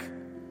panic,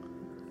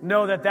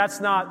 know that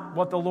that's not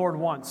what the Lord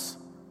wants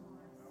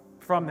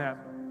from that.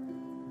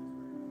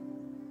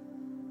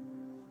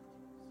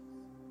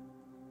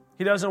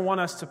 He doesn't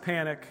want us to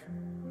panic.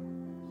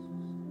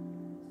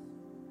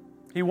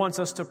 He wants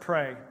us to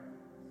pray.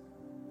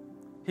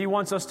 He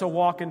wants us to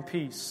walk in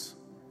peace.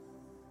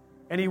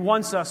 And He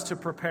wants us to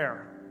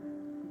prepare.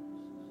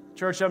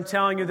 Church, I'm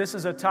telling you, this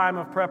is a time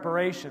of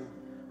preparation.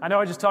 I know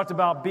I just talked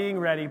about being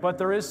ready, but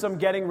there is some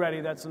getting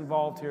ready that's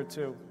involved here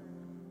too.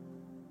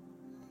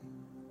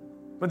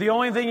 But the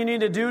only thing you need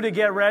to do to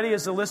get ready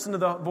is to listen to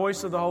the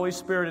voice of the Holy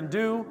Spirit and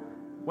do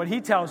what He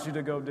tells you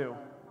to go do.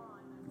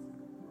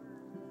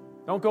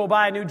 Don't go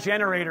buy a new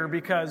generator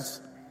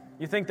because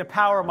you think the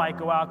power might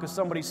go out because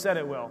somebody said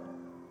it will.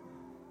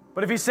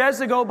 But if He says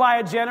to go buy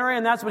a generator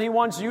and that's what He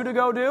wants you to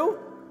go do,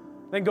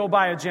 then go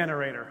buy a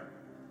generator.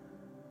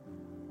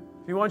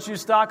 If He wants you to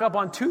stock up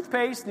on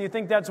toothpaste and you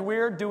think that's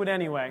weird, do it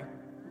anyway.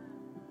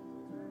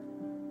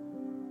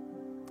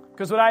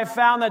 Because what I've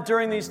found that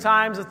during these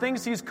times, the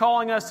things He's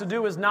calling us to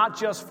do is not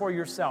just for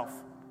yourself.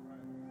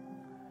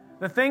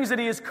 The things that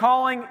He is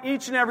calling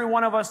each and every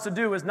one of us to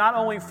do is not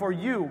only for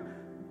you,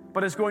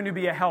 but it's going to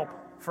be a help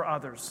for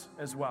others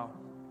as well.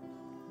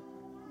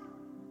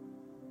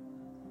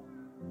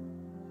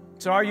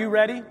 So are you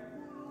ready?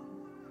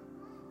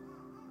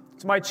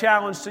 It's my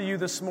challenge to you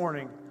this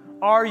morning.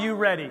 Are you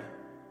ready?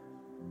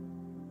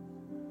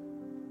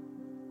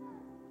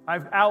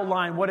 I've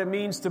outlined what it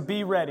means to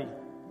be ready.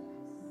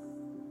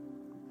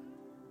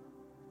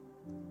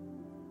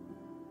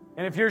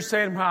 And if you're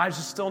saying, well, I'm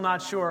just still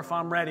not sure if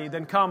I'm ready,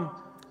 then come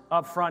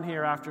up front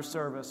here after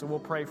service and we'll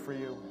pray for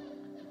you.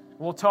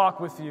 We'll talk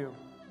with you.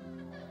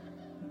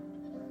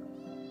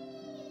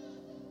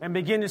 And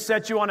begin to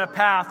set you on a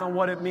path on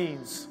what it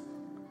means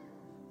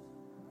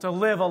to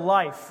live a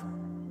life,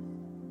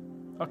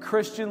 a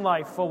Christian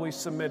life fully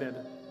submitted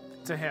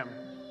to Him.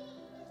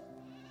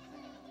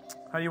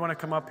 How do you want to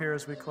come up here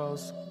as we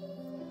close?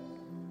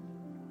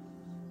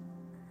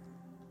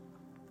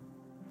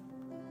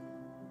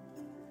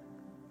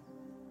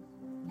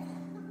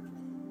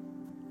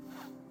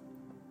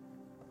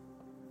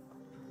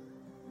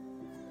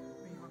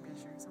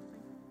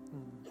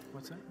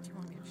 What's that? Do you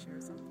want me to share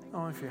something?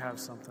 Oh, if you have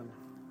something.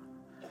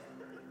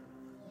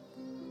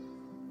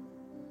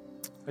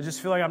 I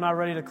just feel like I'm not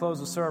ready to close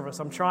the service.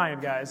 I'm trying,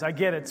 guys. I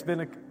get it. It's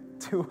been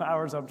 2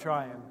 hours. I'm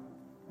trying.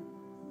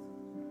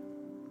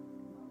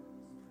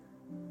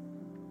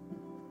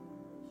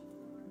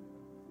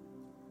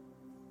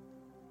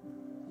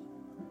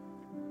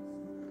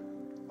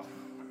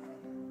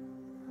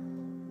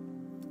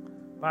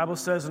 The Bible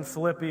says in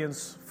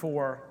Philippians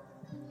 4,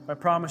 I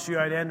promise you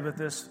I'd end with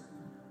this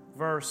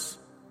verse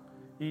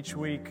each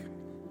week.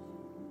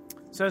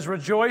 It says,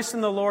 rejoice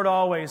in the Lord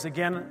always.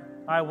 Again,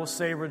 I will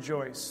say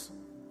rejoice.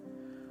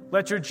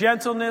 Let your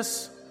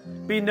gentleness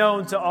be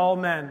known to all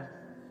men.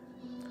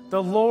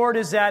 The Lord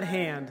is at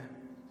hand.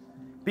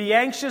 Be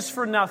anxious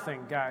for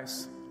nothing,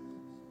 guys,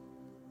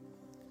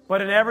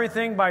 but in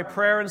everything by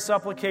prayer and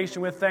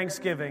supplication with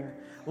thanksgiving.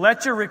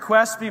 Let your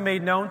requests be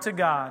made known to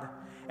God.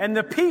 And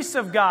the peace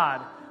of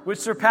God, which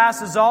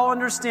surpasses all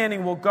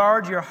understanding, will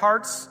guard your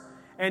hearts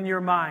and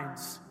your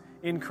minds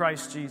in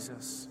Christ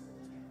Jesus.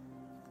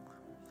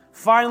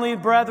 Finally,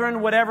 brethren,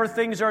 whatever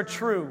things are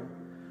true,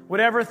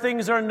 whatever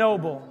things are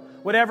noble,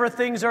 whatever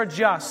things are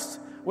just,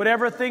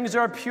 whatever things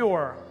are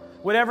pure,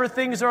 whatever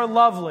things are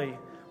lovely,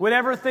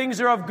 whatever things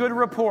are of good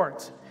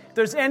report, if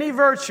there's any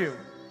virtue,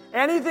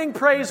 anything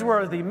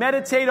praiseworthy,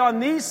 meditate on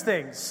these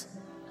things.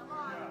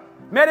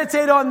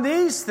 Meditate on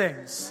these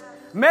things.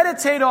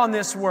 Meditate on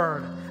this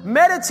word.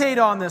 Meditate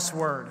on this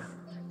word.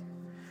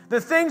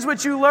 The things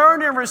which you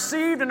learned and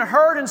received and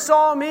heard and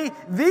saw me,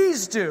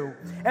 these do,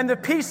 and the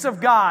peace of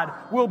God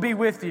will be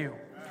with you.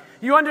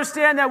 You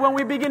understand that when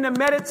we begin to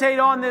meditate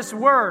on this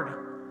word,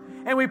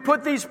 and we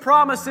put these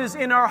promises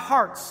in our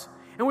hearts,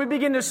 and we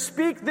begin to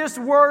speak this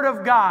word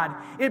of God,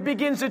 it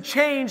begins to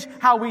change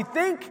how we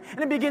think, and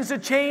it begins to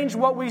change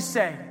what we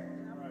say.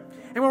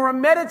 And when we're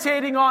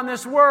meditating on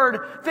this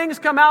word, things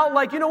come out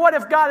like, you know what,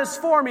 if God is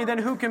for me, then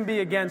who can be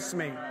against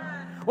me?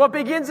 What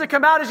begins to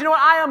come out is, you know what,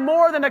 I am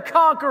more than a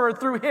conqueror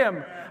through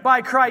Him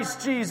by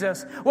Christ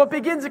Jesus. What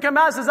begins to come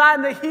out says, I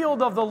am the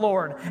healed of the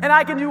Lord, and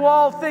I can do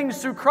all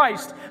things through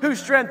Christ who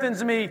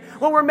strengthens me.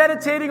 When we're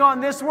meditating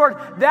on this word,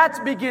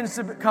 that begins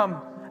to come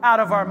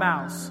out of our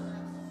mouths.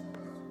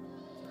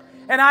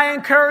 And I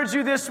encourage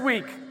you this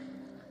week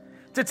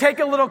to take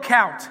a little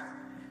count.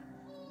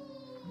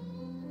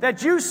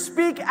 That you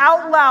speak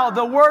out loud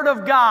the word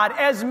of God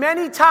as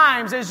many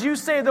times as you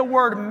say the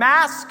word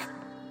mask,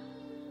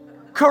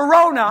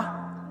 corona,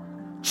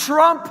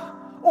 Trump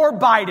or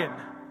Biden.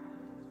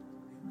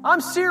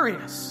 I'm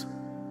serious.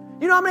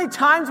 You know how many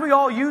times we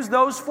all use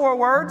those 4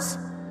 words?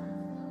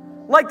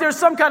 Like there's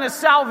some kind of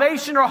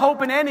salvation or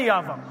hope in any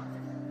of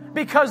them.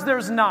 Because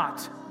there's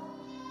not.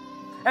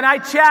 And I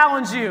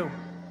challenge you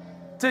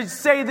to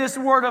say this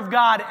word of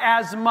God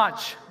as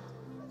much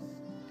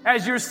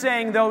as you're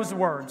saying those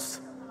words.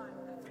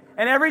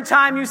 And every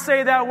time you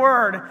say that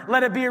word,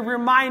 let it be a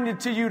reminder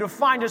to you to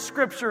find a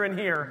scripture in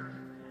here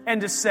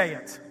and to say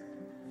it.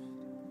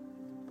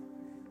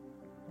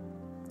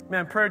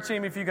 Man, prayer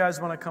team, if you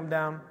guys want to come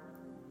down.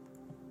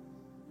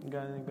 You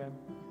got anything, babe?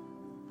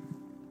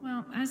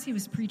 Well, as he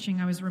was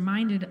preaching, I was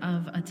reminded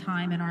of a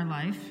time in our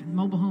life,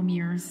 mobile home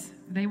years.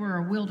 They were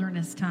a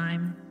wilderness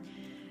time.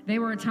 They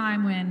were a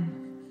time when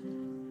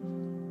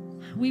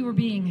we were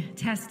being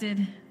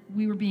tested,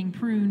 we were being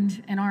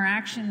pruned, and our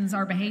actions,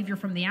 our behavior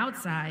from the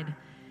outside,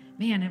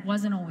 man, it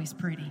wasn't always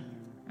pretty.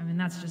 I mean,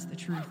 that's just the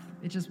truth.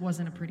 It just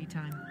wasn't a pretty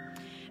time.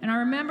 And I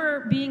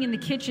remember being in the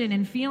kitchen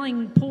and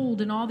feeling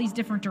pulled in all these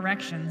different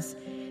directions,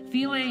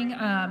 feeling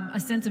a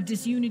sense of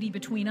disunity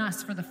between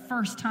us for the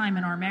first time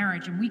in our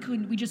marriage, and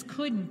we just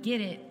couldn't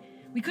get it.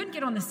 We couldn't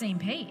get on the same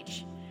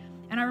page.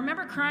 And I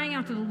remember crying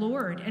out to the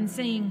Lord and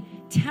saying,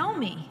 tell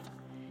me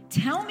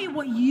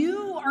what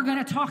you are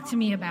going to talk to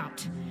me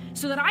about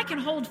so that I can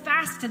hold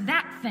fast to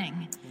that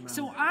thing.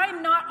 So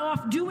I'm not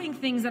off doing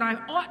things that I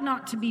ought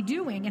not to be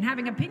doing and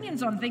having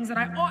opinions on things that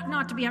I ought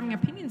not to be having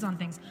opinions on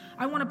things.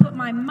 I want to put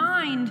my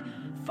mind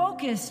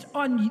focused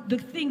on the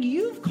thing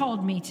you've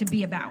called me to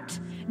be about,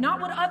 not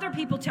what other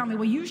people tell me.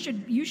 Well, you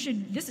should,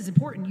 this is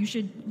important. You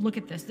should look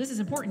at this. This is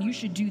important. You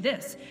should do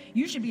this.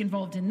 You should be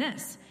involved in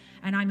this.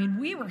 And I mean,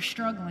 we were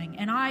struggling.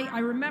 And I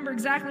remember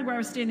exactly where I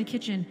was standing in the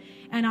kitchen.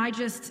 And I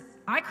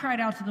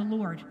cried out to the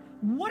Lord,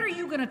 what are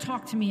you going to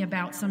talk to me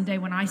about someday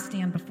when I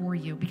stand before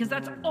you? Because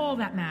that's all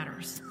that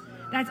matters.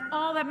 That's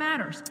all that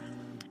matters.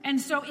 And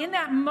so in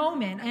that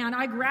moment, and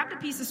I grabbed a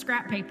piece of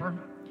scrap paper,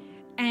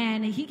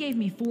 and he gave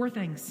me 4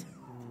 things.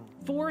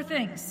 4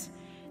 things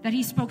that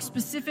he spoke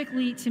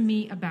specifically to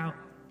me about.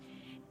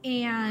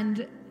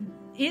 And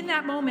in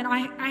that moment,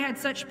 I had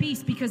such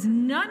peace because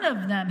none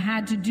of them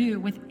had to do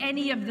with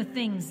any of the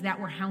things that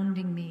were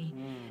hounding me,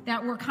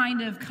 that were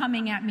kind of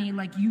coming at me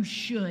like, you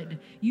should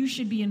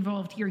be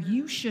involved here.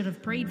 You should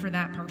have prayed for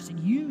that person.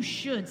 You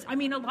should. I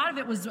mean, a lot of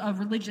it was a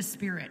religious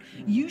spirit.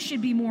 You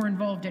should be more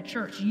involved at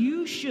church.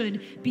 You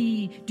should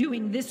be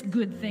doing this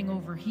good thing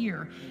over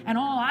here. And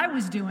all I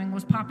was doing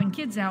was popping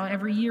kids out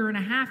every year and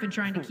a half and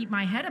trying to keep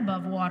my head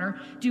above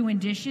water, doing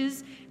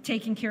dishes,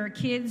 taking care of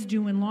kids,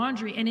 doing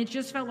laundry. And it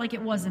just felt like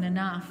it wasn't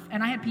enough.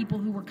 And I had people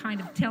who were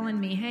kind of telling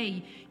me,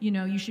 hey,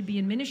 you should be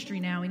in ministry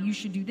now and you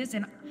should do this.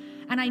 And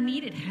I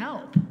needed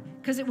help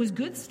because it was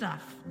good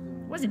stuff.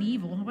 It wasn't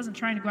evil. I wasn't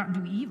trying to go out and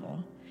do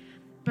evil,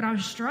 but I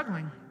was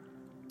struggling.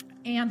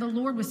 And the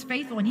Lord was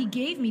faithful, and he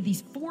gave me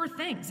these 4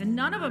 things, and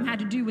none of them had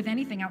to do with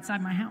anything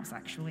outside my house,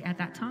 actually, at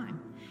that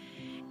time.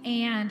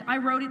 And I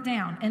wrote it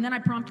down, and then I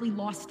promptly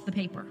lost the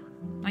paper.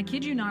 I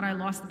kid you not, I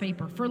lost the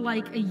paper for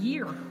like a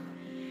year.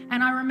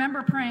 And I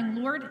remember praying,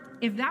 Lord,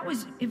 if that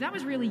was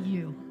really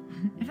you,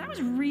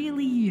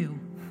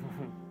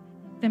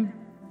 then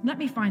let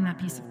me find that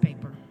piece of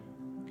paper.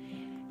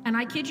 And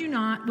I kid you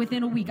not,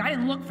 within a week, I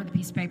didn't look for the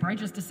piece of paper. I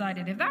just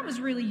decided if that was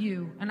really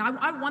you, and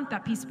I want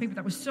that piece of paper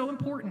that was so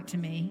important to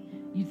me.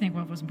 You'd think,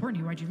 well, if it was important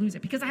to you, why'd you lose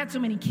it? Because I had so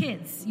many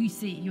kids, you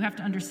see. You have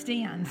to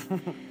understand.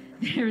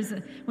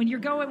 When you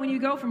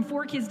go from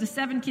 4 kids to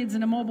 7 kids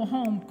in a mobile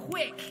home,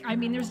 quick. I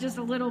mean, there's just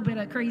a little bit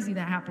of crazy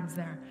that happens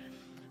there.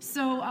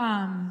 So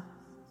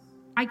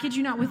I kid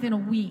you not, within a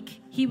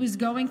week, he was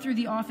going through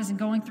the office and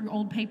going through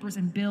old papers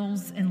and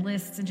bills and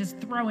lists and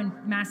just throwing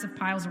massive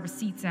piles of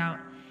receipts out.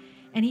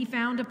 And he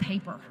found a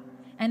paper.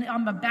 And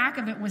on the back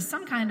of it was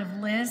some kind of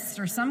list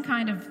or some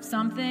kind of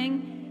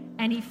something.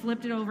 And he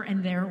flipped it over,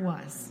 and there it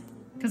was.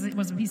 Because it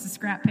was a piece of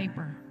scrap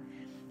paper.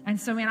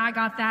 And so, I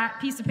got that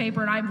piece of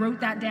paper, and I wrote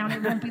that down.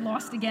 It won't be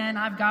lost again.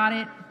 I've got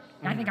it.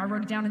 I think I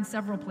wrote it down in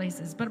several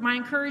places. But my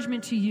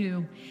encouragement to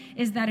you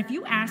is that if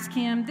you ask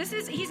him,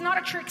 he's not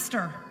a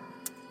trickster.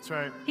 That's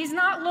right. He's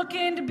not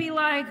looking to be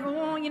like,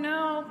 oh,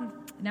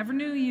 never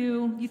knew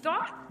you. You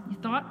thought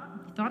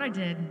I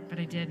did, but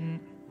I didn't.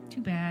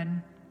 Too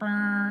bad.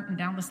 Burn, and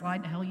down the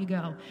slide to hell you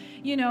go.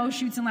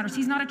 Shoots and ladders.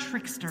 He's not a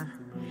trickster.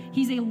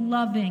 He's a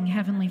loving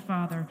Heavenly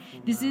Father.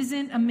 This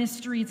isn't a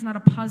mystery. It's not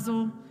a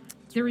puzzle.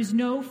 There is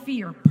no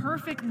fear.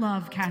 Perfect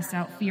love casts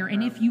out fear.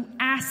 And if you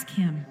ask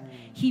him,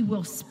 he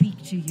will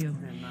speak to you.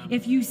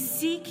 If you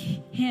seek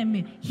him,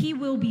 he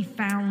will be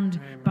found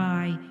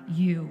by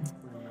you.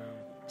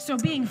 So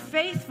being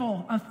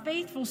faithful, a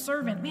faithful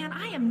servant, man,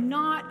 I am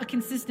not a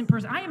consistent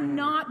person. I am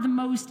not the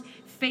most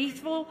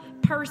faithful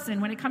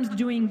person when it comes to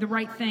doing the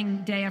right thing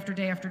day after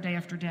day after day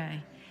after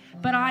day.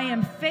 But I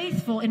am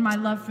faithful in my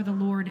love for the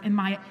Lord and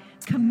my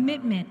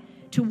commitment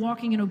to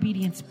walking in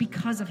obedience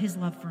because of his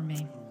love for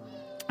me.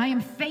 I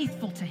am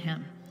faithful to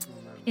him.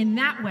 In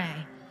that way,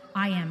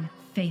 I am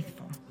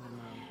faithful.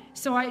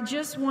 So I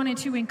just wanted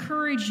to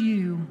encourage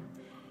you,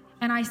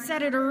 and I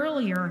said it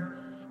earlier,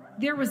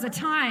 there was a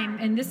time,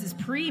 and this is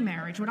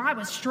pre-marriage, when I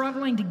was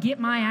struggling to get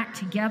my act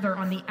together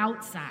on the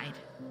outside.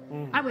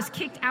 I was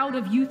kicked out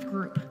of youth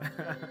group.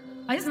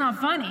 It's not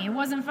funny. It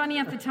wasn't funny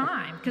at the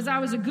time because I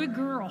was a good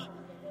girl.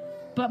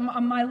 But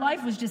my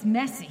life was just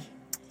messy.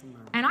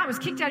 And I was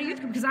kicked out of youth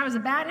group because I was a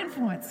bad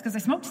influence because I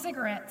smoked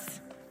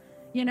cigarettes.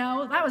 You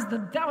know, that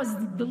was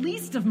the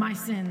least of my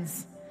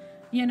sins,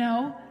 you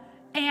know.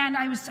 And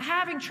I was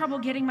having trouble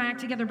getting my act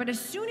together. But as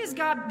soon as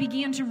God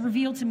began to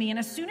reveal to me, and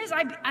as soon as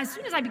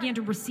I began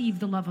to receive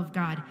the love of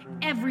God,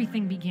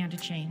 everything began to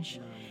change.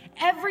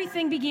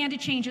 Everything began to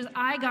change as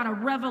I got a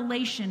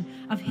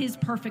revelation of his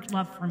perfect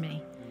love for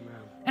me.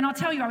 And I'll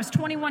tell you, I was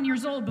 21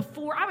 years old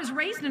before. I was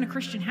raised in a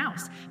Christian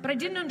house, but I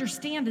didn't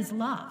understand his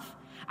love.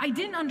 I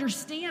didn't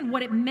understand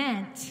what it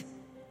meant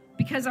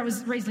because I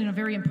was raised in a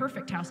very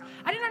imperfect house.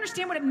 I didn't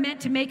understand what it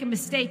meant to make a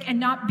mistake and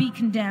not be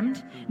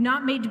condemned,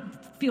 not made to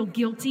feel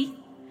guilty,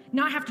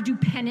 not have to do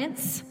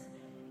penance.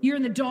 You're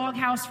in the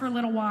doghouse for a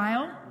little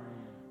while.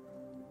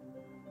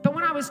 But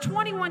when I was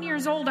 21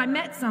 years old, I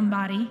met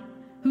somebody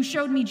who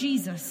showed me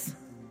Jesus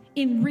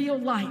in real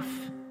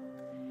life.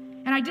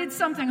 And I did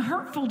something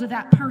hurtful to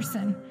that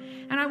person.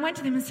 And I went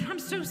to them and said, I'm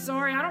so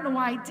sorry. I don't know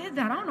why I did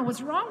that. I don't know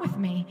what's wrong with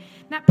me.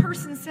 And that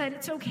person said,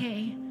 it's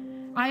okay.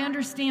 I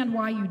understand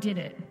why you did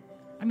it.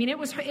 I mean, it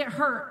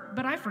hurt,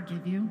 but I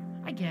forgive you.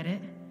 I get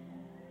it.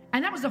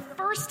 And that was the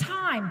first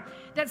time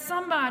that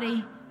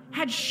somebody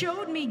had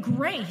showed me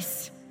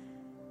grace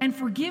and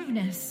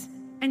forgiveness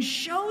and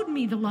showed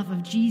me the love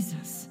of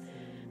Jesus.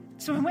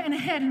 So I went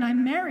ahead and I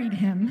married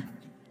him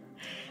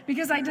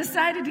because I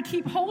decided to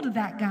keep hold of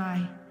that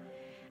guy.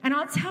 And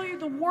I'll tell you,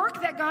 the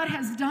work that God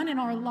has done in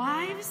our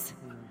lives,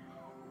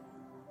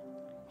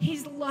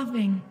 he's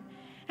loving.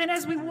 And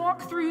as we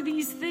walk through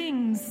these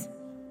things,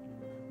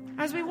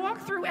 as we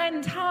walk through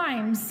end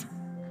times,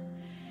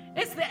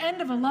 it's the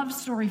end of a love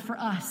story for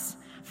us.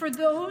 For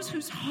those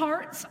whose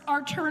hearts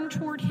are turned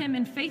toward him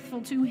and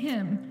faithful to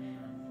him.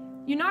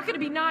 You're not going to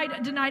be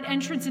denied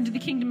entrance into the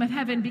kingdom of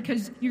heaven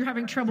because you're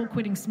having trouble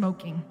quitting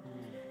smoking.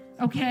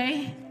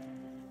 Okay?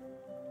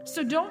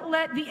 So don't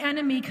let the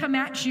enemy come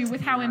at you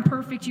with how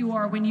imperfect you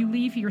are when you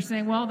leave here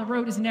saying, well, the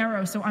road is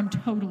narrow, so I'm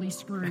totally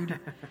screwed.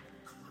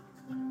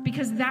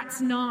 Because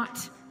that's not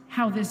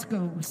how this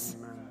goes.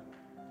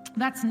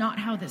 That's not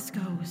how this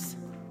goes.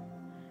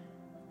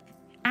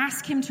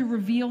 Ask him to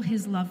reveal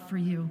his love for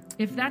you.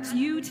 If that's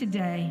you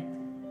today,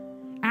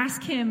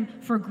 ask him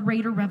for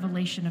greater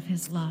revelation of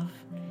his love.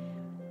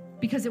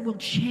 Because it will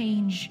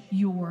change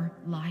your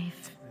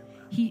life.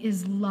 He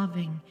is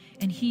loving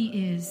and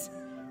he is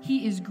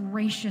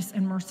gracious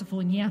and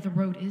merciful. And yeah, the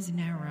road is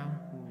narrow.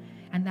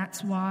 And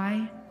that's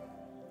why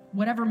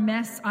whatever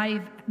mess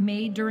I've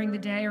made during the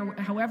day or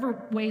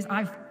however ways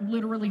I've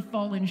literally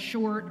fallen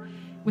short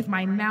with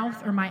my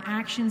mouth or my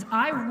actions,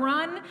 I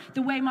run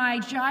the way my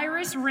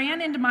Jairus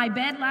ran into my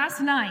bed last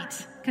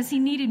night because he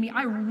needed me.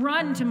 I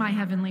run to my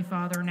Heavenly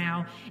Father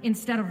now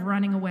instead of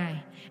running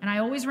away. And I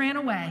always ran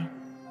away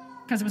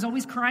because it was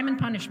always crime and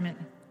punishment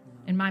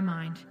in my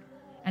mind.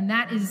 And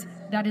that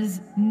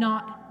is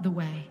not the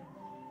way.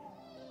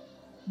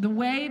 The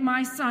way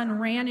my son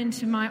ran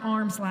into my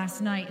arms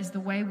last night is the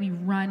way we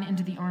run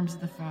into the arms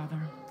of the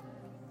Father.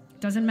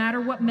 Doesn't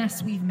matter what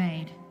mess we've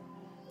made.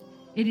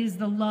 It is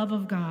the love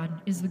of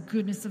God, is the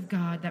goodness of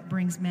God that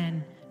brings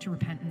men to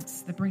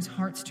repentance, that brings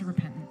hearts to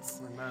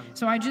repentance. Amen.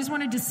 So I just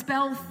want to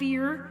dispel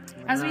fear.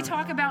 Amen. As we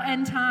talk about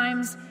end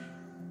times,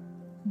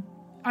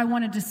 I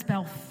want to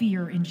dispel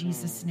fear in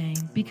Jesus' name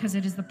because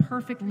it is the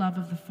perfect love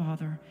of the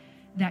Father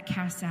that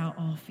casts out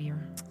all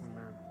fear.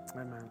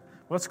 Amen. Amen.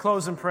 Let's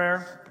close in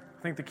prayer.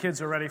 I think the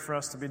kids are ready for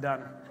us to be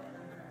done.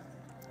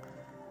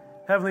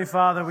 Heavenly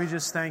Father, we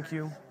just thank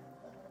you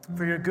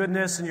for your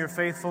goodness and your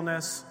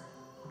faithfulness.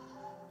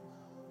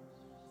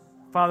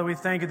 Father, we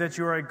thank you that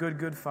you are a good,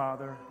 good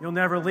Father. You'll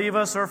never leave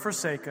us or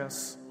forsake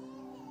us.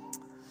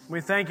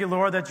 We thank you,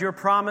 Lord, that your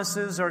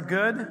promises are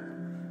good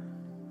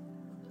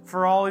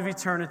for all of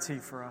eternity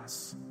for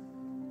us.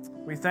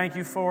 We thank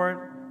you for it.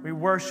 We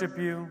worship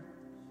you.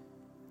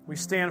 We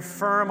stand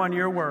firm on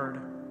your word.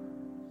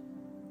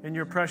 In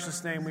your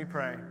precious name we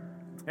pray.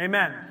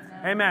 Amen.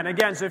 Amen.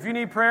 Again, so if you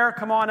need prayer,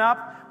 come on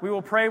up. We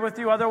will pray with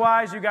you.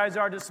 Otherwise, you guys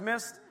are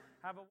dismissed.